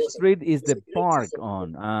 which street is the park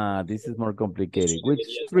on? This is more complicated. Which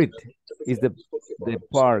street is the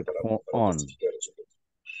park on?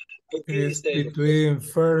 It's between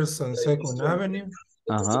First and Second Avenue.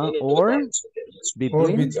 Or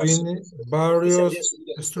between Barrios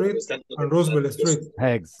Street and Roosevelt Street.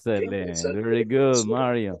 Excellent. Very good,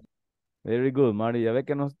 Mario. Very good, Mario. Ya ve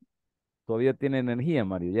que todavía tiene energía,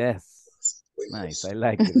 Mario. Yes. Nice. I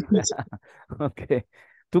like it. Okay.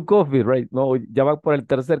 2 coffees, right? No, ya va por el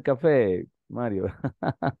tercer café, Mario.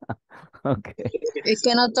 Okay. Es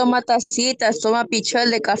que no toma tacitas, toma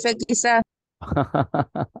pichel de café quizás.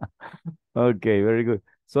 Okay, very good.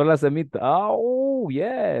 Solo la semita. Oh,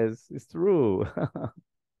 yes, it's true.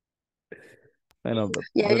 Bueno,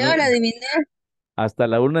 Ya yo la adiviné. Hasta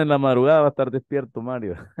la 1 de la madrugada va a estar despierto,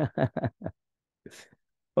 Mario.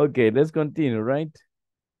 Okay, let's continue, right?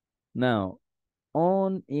 Now,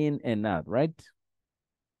 on, in, and out, right?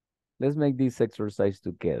 Let's make this exercise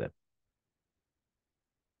together.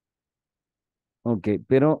 Okay,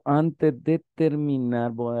 pero antes de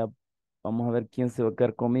terminar, vamos a ver quién se va a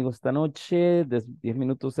quedar conmigo esta noche. 10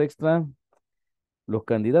 minutos extra. Los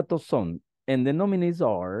candidatos son, and the nominees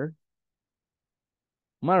are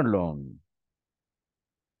Marlon,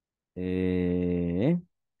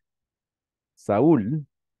 Saúl,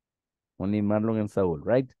 only Marlon and Saúl,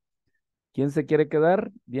 right? ¿Quién se quiere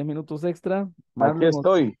quedar? 10 minutos extra. Aquí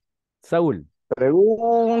estoy. Saúl.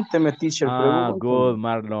 Pregúnteme, teacher, pregúnteme. Good,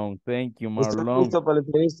 Marlon. Thank you, Marlon. Listo para la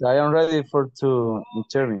entrevista. I am ready to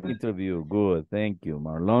interview. Good, thank you,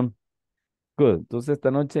 Marlon. Good. Entonces esta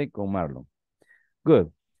noche con Marlon.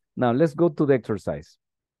 Good. Now let's go to the exercise.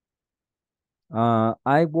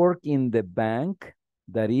 I work in the bank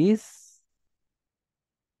that is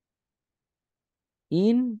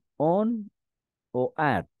in, on, or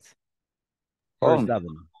at. First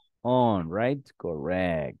Avenue. On, right?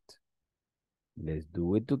 Correct. Let's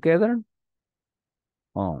do it together.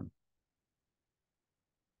 On.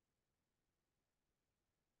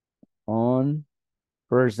 On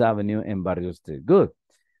First Avenue and Barrio Street. Good.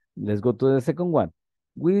 Let's go to the second one.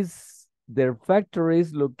 With their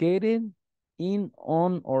factories located in,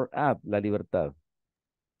 on, or at La Libertad.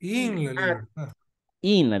 In La Libertad.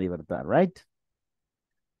 In La Libertad, right?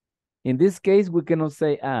 In this case, we cannot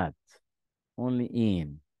say at, only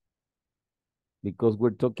in. Because we're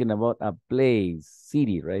talking about a place,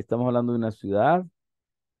 city, right? Estamos hablando de una ciudad,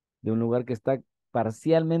 de un lugar que está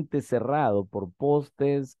parcialmente cerrado por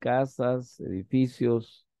postes, casas,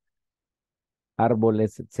 edificios,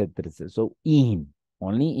 árboles, etc. So in,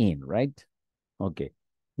 only in, right? Okay.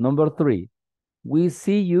 Number 3, we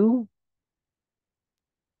see you.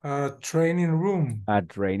 A training room. A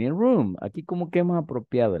training room. Aquí como que hemos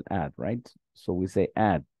apropiado el at, right? So we say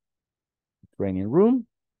at training room.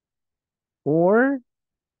 Or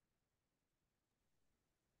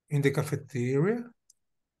in the cafeteria.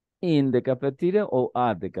 in the cafeteria or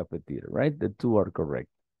at the cafeteria, right? The two are correct.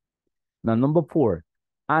 Now, number 4,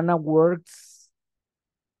 Anna works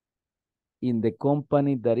in the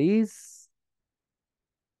company that is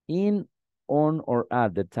in, on, or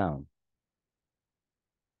at the town.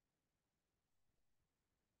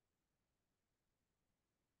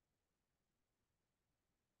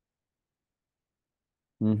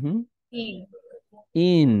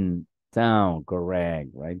 In town, correct,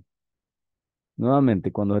 right?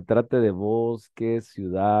 Nuevamente, cuando se trate de bosques,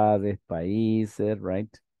 ciudades, países, right?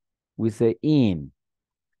 We say in.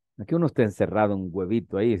 Aquí uno está encerrado en un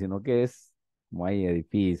huevito ahí, sino que es como hay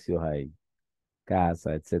edificios, hay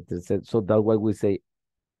casa, etcétera, etcétera. So that's why we say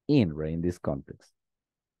in, right, in this context.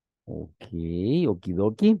 Okay, okie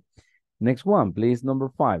dokie. Next one, please, number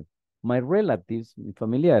 5. My relatives, mi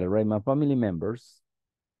familiar, right, my family members,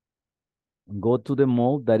 go to the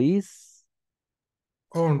mall that is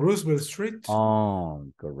On Roosevelt Street.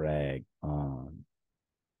 on, correct, on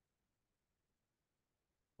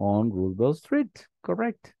Roosevelt Street,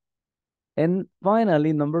 correct. And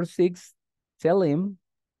finally, number 6, tell him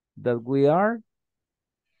that we are,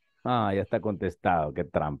 ya está contestado, qué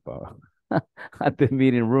trampa. At the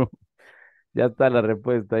meeting room. Ya está la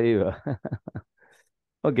respuesta ahí, va.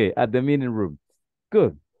 Okay, at the meeting room.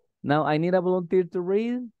 Good. Now I need a volunteer to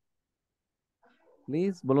read.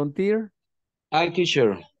 Please, volunteer. I,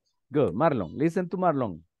 teacher. Good. Marlon, listen to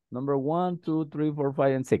Marlon. Number 1, 2, 3, 4,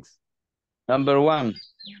 5, and 6. Number 1.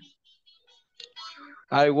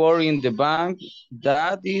 I work in the bank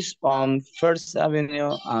that is on First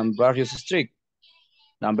Avenue and Barrios Street.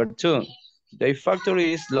 Number 2. The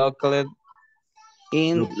factory is located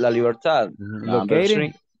in La Libertad. Number Located.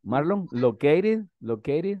 3. Marlon, located.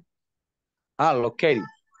 Located.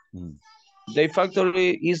 Mm. The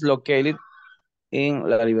factory is located in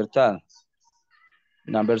La Libertad.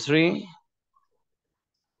 Number 3.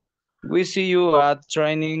 We see you at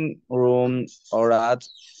training room or at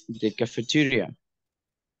the cafeteria.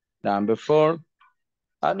 Number 4.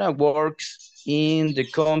 Anna works in the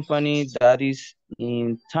company that is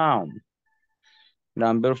in town.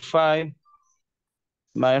 Number 5.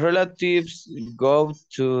 My relatives go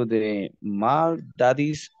to the mall that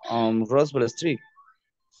is on Roosevelt Street.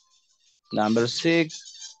 Number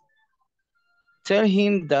 6. Tell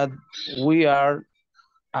him that we are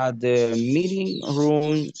at the meeting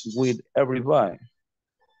room with everybody.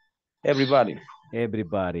 Everybody.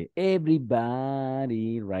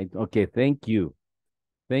 Right. Okay, thank you.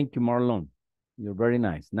 Thank you, Marlon. You're very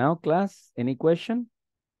nice. Now, class, any question?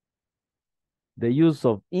 The use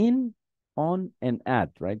of in, on, and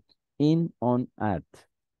at, right? In, on, at.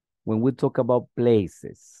 When we talk about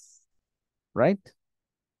places, right?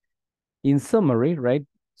 In summary, right?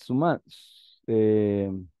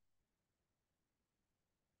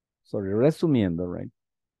 Resumiendo, right?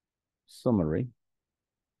 Summary.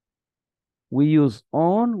 We use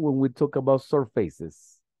on when we talk about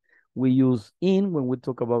surfaces. We use in when we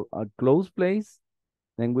talk about a close place.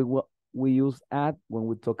 Then we use at when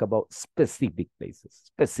we talk about specific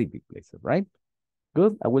places, right?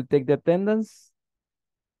 Good. I will take the attendance.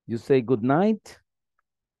 You say good night.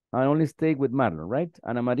 I only stay with Marlon, right?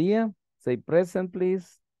 Ana Maria, say present,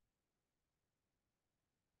 please.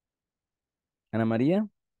 Ana Maria.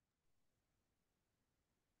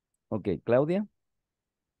 Okay, Claudia.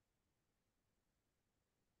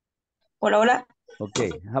 Hola, hola.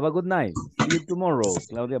 Okay, have a good night. See you tomorrow.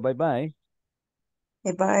 Claudia, bye-bye.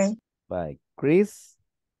 Bye-bye. Bye. Chris.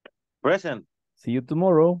 Present. See you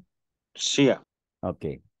tomorrow. See ya.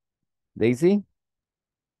 Okay. Daisy.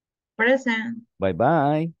 Present.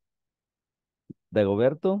 Bye-bye.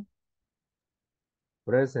 Dagoberto.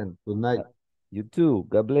 Present. Good night. You too.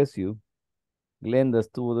 God bless you. Glenda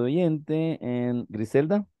estuvo de oyente. And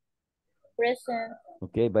Griselda? Present.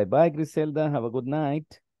 Okay, bye-bye, Griselda. Have a good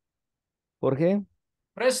night. Jorge?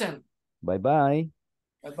 Present. Bye-bye.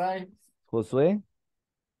 Bye-bye. Josué?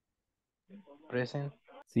 Present.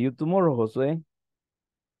 See you tomorrow, Josué.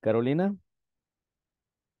 Carolina?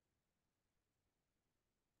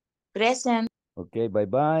 Present. Okay,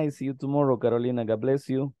 bye-bye. See you tomorrow, Carolina. God bless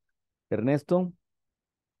you. Ernesto?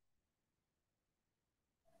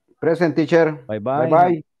 Present, teacher. Bye-bye.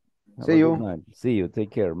 Bye-bye. Have See a good you. night. See you. Take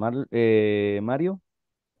care. Mario?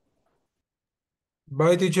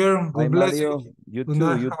 Bye, teacher. Bye, God bless Mario. you. You Good too.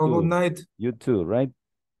 night. You Have a good too. night. You too, right?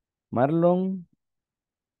 Marlon?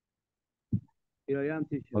 Here I am,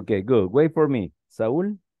 teacher. Okay, good. Wait for me.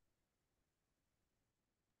 Saúl?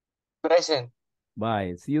 Present.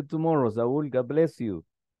 Bye. See you tomorrow, Saúl. God bless you.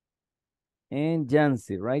 And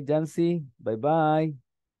Jancy, right, Jancy? Bye-bye.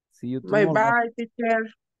 See you tomorrow. Bye-bye, teacher.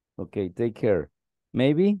 Okay, take care.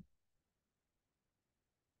 Maybe?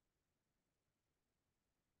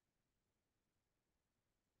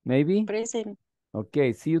 Maybe? Present.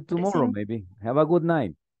 Okay, see you tomorrow, Present. maybe. Have a good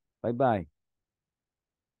night. Bye-bye.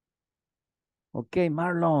 Okay,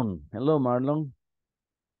 Marlon. Hello, Marlon.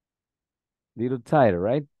 Little tired,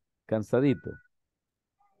 right? Cansadito.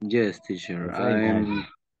 Yes, teacher. Yes, I imagine.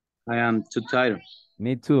 I am too tired.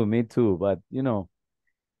 Me too. But, you know,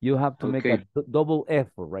 you have to make a Okay. double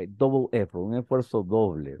effort, right? Double effort. Un esfuerzo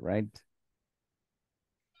doble, right?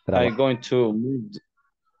 I'm going to move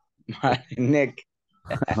my neck.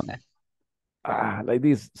 Like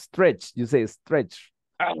this, stretch. You say stretch.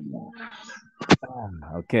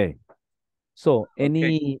 Okay. So,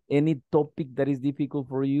 Okay. any topic that is difficult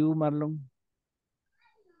for you, Marlon?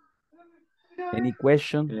 Any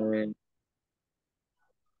question?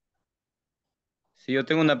 Si yo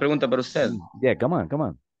tengo una pregunta para usted. Yeah, come on.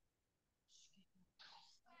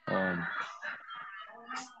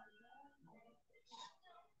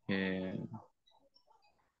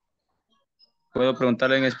 ¿Puedo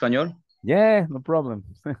preguntarle en español? Yeah, no problem.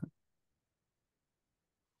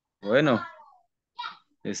 Bueno,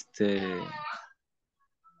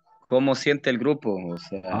 ¿cómo siente el grupo? O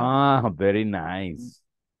sea, Very nice.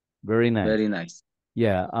 Very nice. very nice.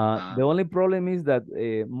 Yeah, the only problem is that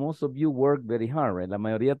most of you work very hard, right? La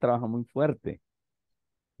mayoría trabaja muy fuerte.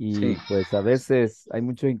 Y Sí. pues a veces hay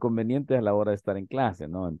muchos inconvenientes a la hora de estar en clase,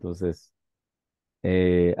 ¿no? Entonces,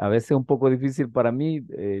 a veces es un poco difícil para mí,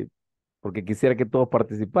 porque quisiera que todos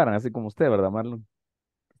participaran, así como usted, ¿verdad, Marlon?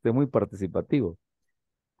 Usted es muy participativo,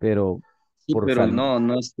 pero Sí, por pero salud.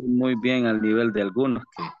 no estoy muy bien al nivel de algunos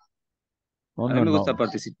que Oh, a mí no, me gusta no.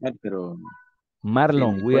 participar, pero sí,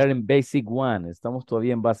 Marlon, me we are cuesta. in Basic 1, estamos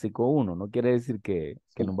todavía en Básico 1, no quiere decir que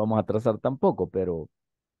nos vamos a atrasar tampoco, pero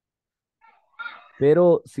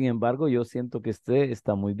sin embargo yo siento que usted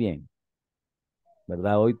está muy bien,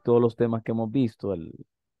 ¿verdad? Hoy todos los temas que hemos visto,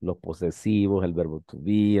 los posesivos, el verbo to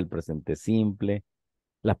be, el presente simple,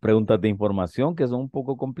 las preguntas de información que son un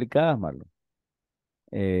poco complicadas, Marlon.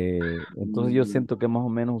 Entonces yo siento que más o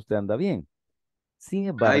menos usted anda bien. Sin I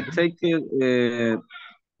embargo, take it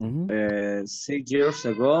 6 years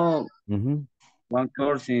ago, one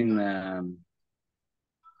course in la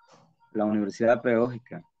Universidad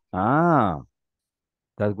Pedagógica.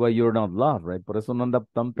 That's why you're not lost, right? Por eso no anda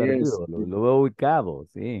tan Yes. perdido, lo veo ubicado,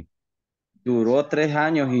 sí. Duró 3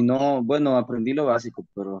 años y no, bueno, aprendí lo básico,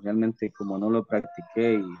 pero realmente como no lo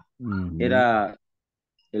practiqué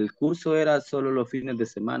el curso era solo los fines de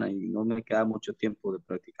semana y no me queda mucho tiempo de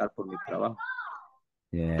practicar por mi trabajo.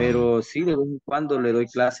 Yeah. Pero sí, de vez en cuando le doy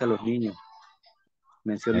clase a los niños.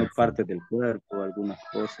 Menciono Excellent. partes del cuerpo, algunas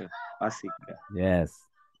cosas básicas. Yes.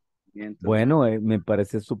 Entonces, Bueno, me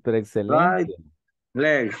parece súper right excelente.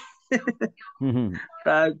 leg.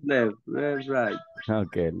 Right leg. Left, right.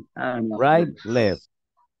 Okay. No, Right, left.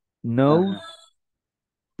 Nose,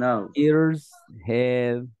 no. ears,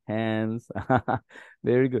 head, hands.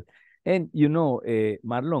 Very good. And you know,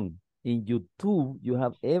 Marlon, in YouTube, you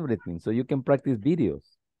have everything. So you can practice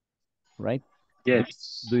videos, right?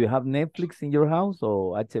 Yes. Do you have Netflix in your house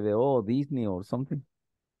or HBO or Disney or something?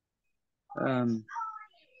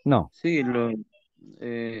 No. Sí,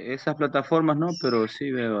 esas plataformas no, pero sí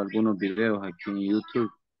veo algunos videos aquí en YouTube.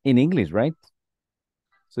 In English, right?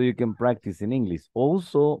 So you can practice in English.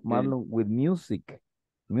 Also, Marlon, with music.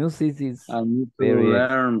 Music is I need to very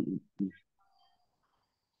learn.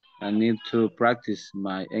 I need to practice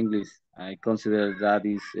my English. I consider that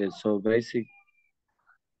is so basic.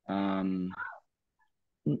 Yeah,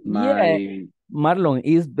 Marlon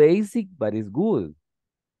is basic, but it's good.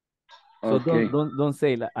 So Okay. don't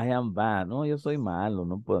say like, I am bad. No, yo soy malo.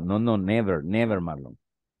 No puedo. No, never, Marlon.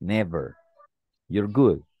 Never. You're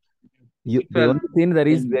good. The Well, only thing that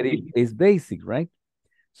is basic, right?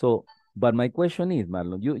 So, but my question is,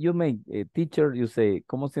 Marlon, you make a teacher, you say,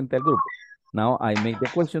 ¿cómo siente el grupo? Now I make the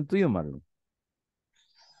question to you, Marlon.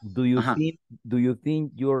 Do you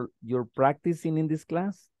think you're practicing in this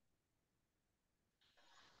class?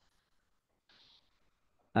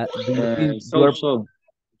 Do you think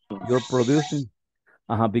you're producing?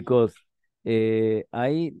 Because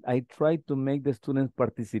I try to make the students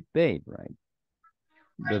participate, right?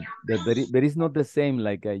 There is not the same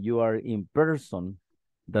like you are in person,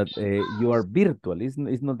 that you are virtual. It's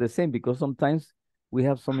not the same because sometimes we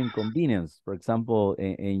have some inconvenience. For example,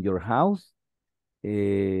 in your house,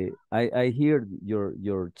 I hear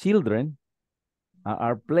your children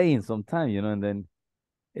are playing sometimes, and then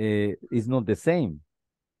it's not the same.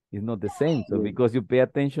 It's not the same. So because you pay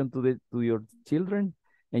attention to your children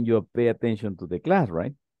and you pay attention to the class,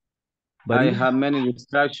 right? But I have many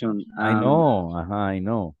distractions. I know, I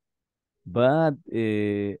know. But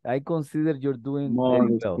I consider you're doing More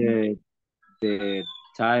very well. the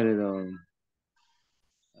tired of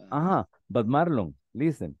But Marlon,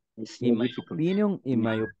 listen. It's so In my difficult.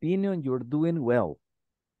 opinion, you're doing well.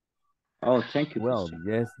 Oh, thank you. Well, teacher.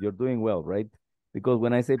 yes, you're doing well, right? Because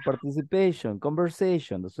when I say participation,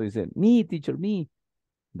 conversation, so you say, me, teacher, me,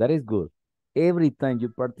 that is good. Every time you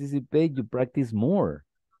participate, you practice more.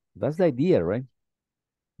 That's the idea, right?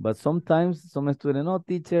 But sometimes some student, no,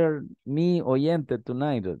 teacher, me, oyente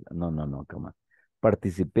tonight. No, come on.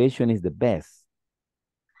 Participation is the best.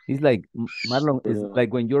 It's like, Marlon, it's Pero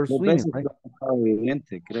like when you're dos swimming, veces right? lo he pasado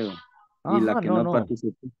evidente, creo. Y la que no No.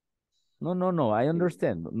 participó. No, I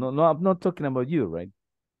understand. No, I'm not talking about you, right?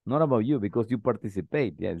 Not about you because you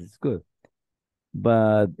participate. Yes, it's good.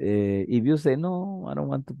 But if you say, no, I don't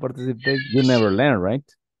want to participate, you never learn, right?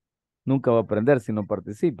 Nunca va a aprender si no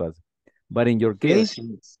participas. But in your case,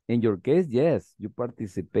 yes, you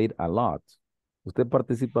participate a lot. Usted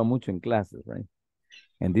participa mucho en clases, right?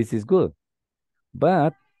 And this is good.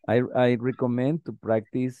 But I recommend to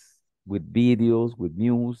practice with videos, with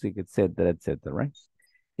music, etc., right?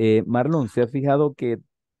 Marlon, ¿se ha fijado que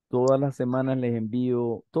todas las semanas les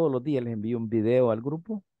envío, todos los días les envío un video al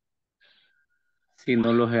grupo? Sí,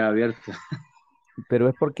 no los he abierto. Pero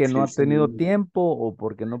es porque no Sí, ha sí. tenido tiempo o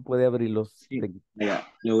porque no puede abrirlos. Sí, mira,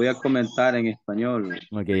 le voy a comentar en español.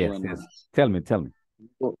 Okay, yes, Bueno, yes. Tell me.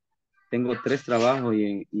 tengo 3 trabajos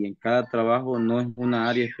y en cada trabajo no es una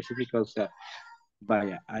área específica, o sea,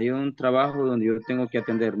 vaya, hay un trabajo donde yo tengo que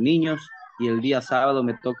atender niños y el día sábado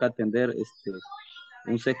me toca atender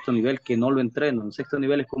un sexto nivel que no lo entreno. Un sexto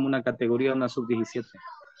nivel es como una categoría, una sub-17.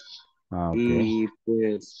 Ah, ok. Y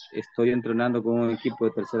pues estoy entrenando con un equipo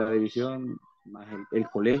de tercera división, más el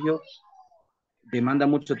colegio. Demanda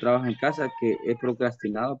mucho trabajo en casa que he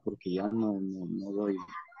procrastinado porque ya no doy,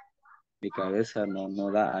 mi cabeza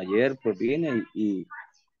no da. Ayer pues vine y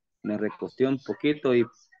me recosté un poquito y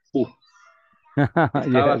 ¡puf!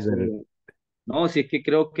 Estaba Yes, no, si es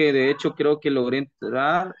que de hecho creo que logré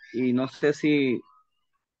entrar y no sé si,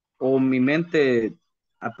 o mi mente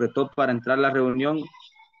apretó para entrar a la reunión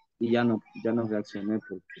y ya no reaccioné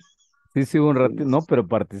porque sí, hubo un sí, ratito, no, pero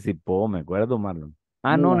participó, me acuerdo, Marlon.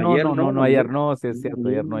 Ah, no, ayer no, ayer no, sí es cierto,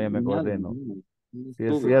 ayer ayer no, ya me nada, acordé, no. no Sí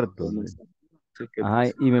es estuve, cierto. pues, no Sí. sé qué Ajá,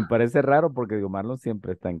 pasó. y me parece raro porque digo, Marlon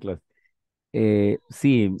siempre está en clase.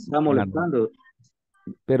 Sí, Está Marlon, molestando.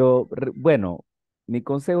 pero bueno, mi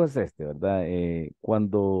consejo es este, ¿verdad?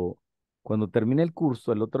 Cuando termine el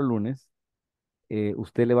curso el otro lunes,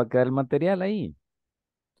 usted le va a quedar el material ahí.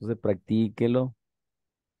 Entonces practíquelo.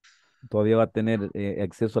 Todavía va a tener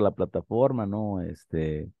acceso a la plataforma, ¿no?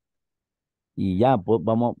 Y ya, pues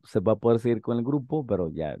se va a poder seguir con el grupo, pero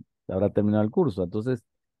ya habrá terminado el curso. Entonces,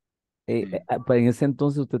 pues en ese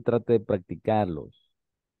entonces usted trate de practicarlos,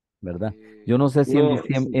 ¿verdad? Yo no sé si Sí,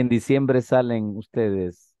 en diciembre salen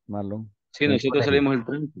ustedes, Marlon, sí, del nosotros colegio. salimos el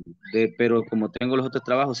 30, pero como tengo los otros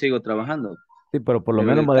trabajos, sigo trabajando. Sí, pero por lo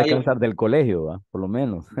Pero el menos va a detalle, descansar del colegio, ¿va? Por lo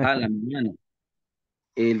menos. a la mañana.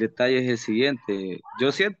 El detalle es el siguiente.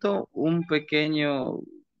 Yo siento un pequeño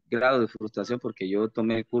grado de frustración porque yo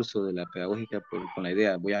tomé el curso de la pedagógica con la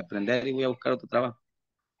idea, voy a aprender y voy a buscar otro trabajo.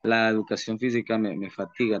 La educación física me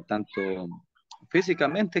fatiga tanto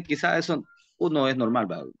físicamente, quizás eso uno es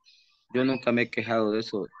normal, ¿va? Yo nunca me he quejado de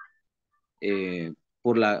eso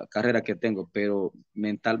por la carrera que tengo, pero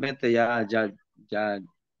mentalmente ya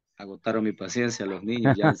agotaron mi paciencia los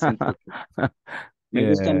niños, ya siento que me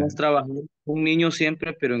gusta Eh, más trabajar con niños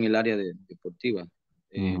siempre, pero en el área deportiva.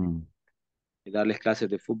 ujú. Y darles clases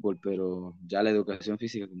de fútbol, pero ya la educación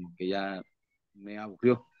física como que ya me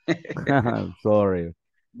aburrió. Sorry.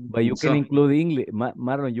 But you can Cansó. include English,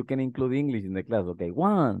 Marlon, you can include English in the class. Okay,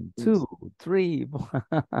 1, 2, 3,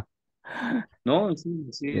 4. No, sí,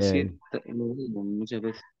 Yeah, lo digo muchas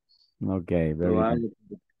veces. okay, Lo very good. hago,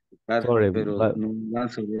 claro, Sorry, pero but no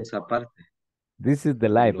lanzo de esa parte. this is the De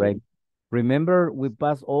life, lo, right? Remember, we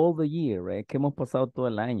passed all the year, right? Que hemos pasado todo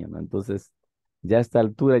el año, ¿no? Entonces, ya a esta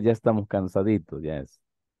altura ya estamos cansaditos, yes.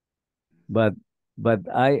 But,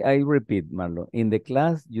 I repeat, Marlon, in the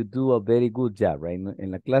class you do a very good job, right?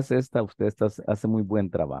 En la clase esta usted hace muy buen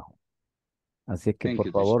trabajo. Así es que thank por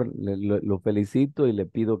you, teacher. favor lo felicito y le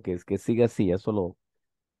pido que siga así. Ya solo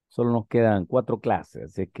nos quedan 4 clases,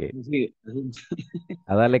 así que Sí,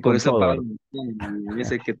 a darle por con eso todo. paro, y a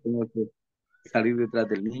veces que tengo que salir detrás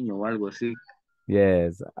del niño o algo así.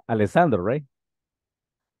 Yes, Alessandro, right?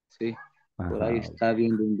 Sí, por ahí Ajá. está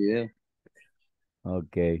viendo un video.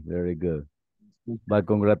 Okay, very good. But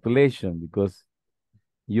congratulations, because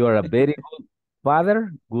you are a very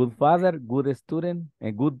good father, good student,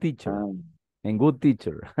 and good teacher. Ah, And good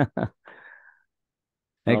teacher.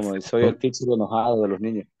 no, soy el teacher enojado de los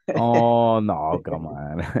niños. Oh, no, come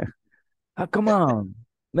on. Come on.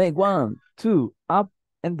 Make 1, 2, up.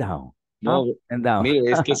 and down. No, Up and down.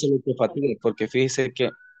 mire, es que eso es lo que fatiga, porque fíjese que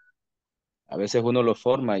a veces uno lo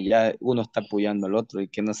forma y ya uno está apoyando al otro y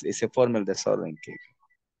que no se forma el desorden, que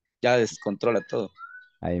ya descontrola todo.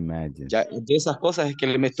 I imagine. Ya, de esas cosas es que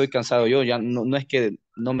me estoy cansado yo, ya no es que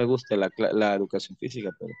no me guste la educación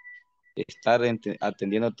física, pero estar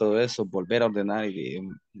atendiendo todo eso, volver a ordenar y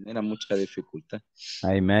genera mucha dificultad.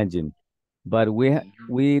 I imagine. But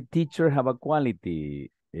we teacher have a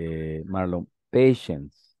quality, Marlon,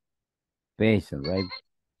 patience, right?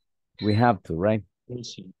 We have to, right?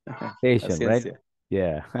 Patient, right?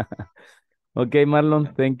 Yeah. Okay,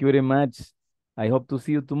 Marlon, thank you very much. I hope to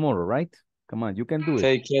see you tomorrow, right? Come on, you can do it.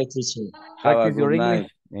 Take care, teacher. Have a Practice your good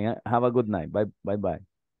English night. and have a good night. Bye, bye, bye.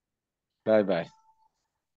 Bye, bye.